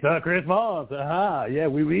 it's a Christmas. Aha, yeah,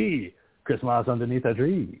 oui. Christmas underneath a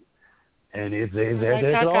tree. And it's a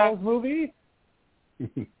Santa Claus movie.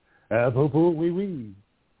 Oui.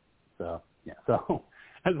 So, yeah. So,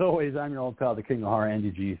 as always, I'm your old pal, the King of Horror,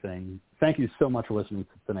 Andy G. saying thank you so much for listening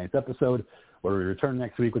to tonight's episode, where we return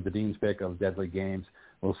next week with the Dean's pick of Deadly Games.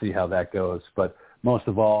 We'll see how that goes. But most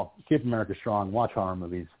of all, keep America strong. Watch horror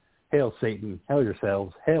movies. Hail Satan. Hail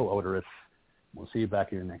yourselves. Hail Odorous. We'll see you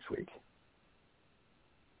back here next week.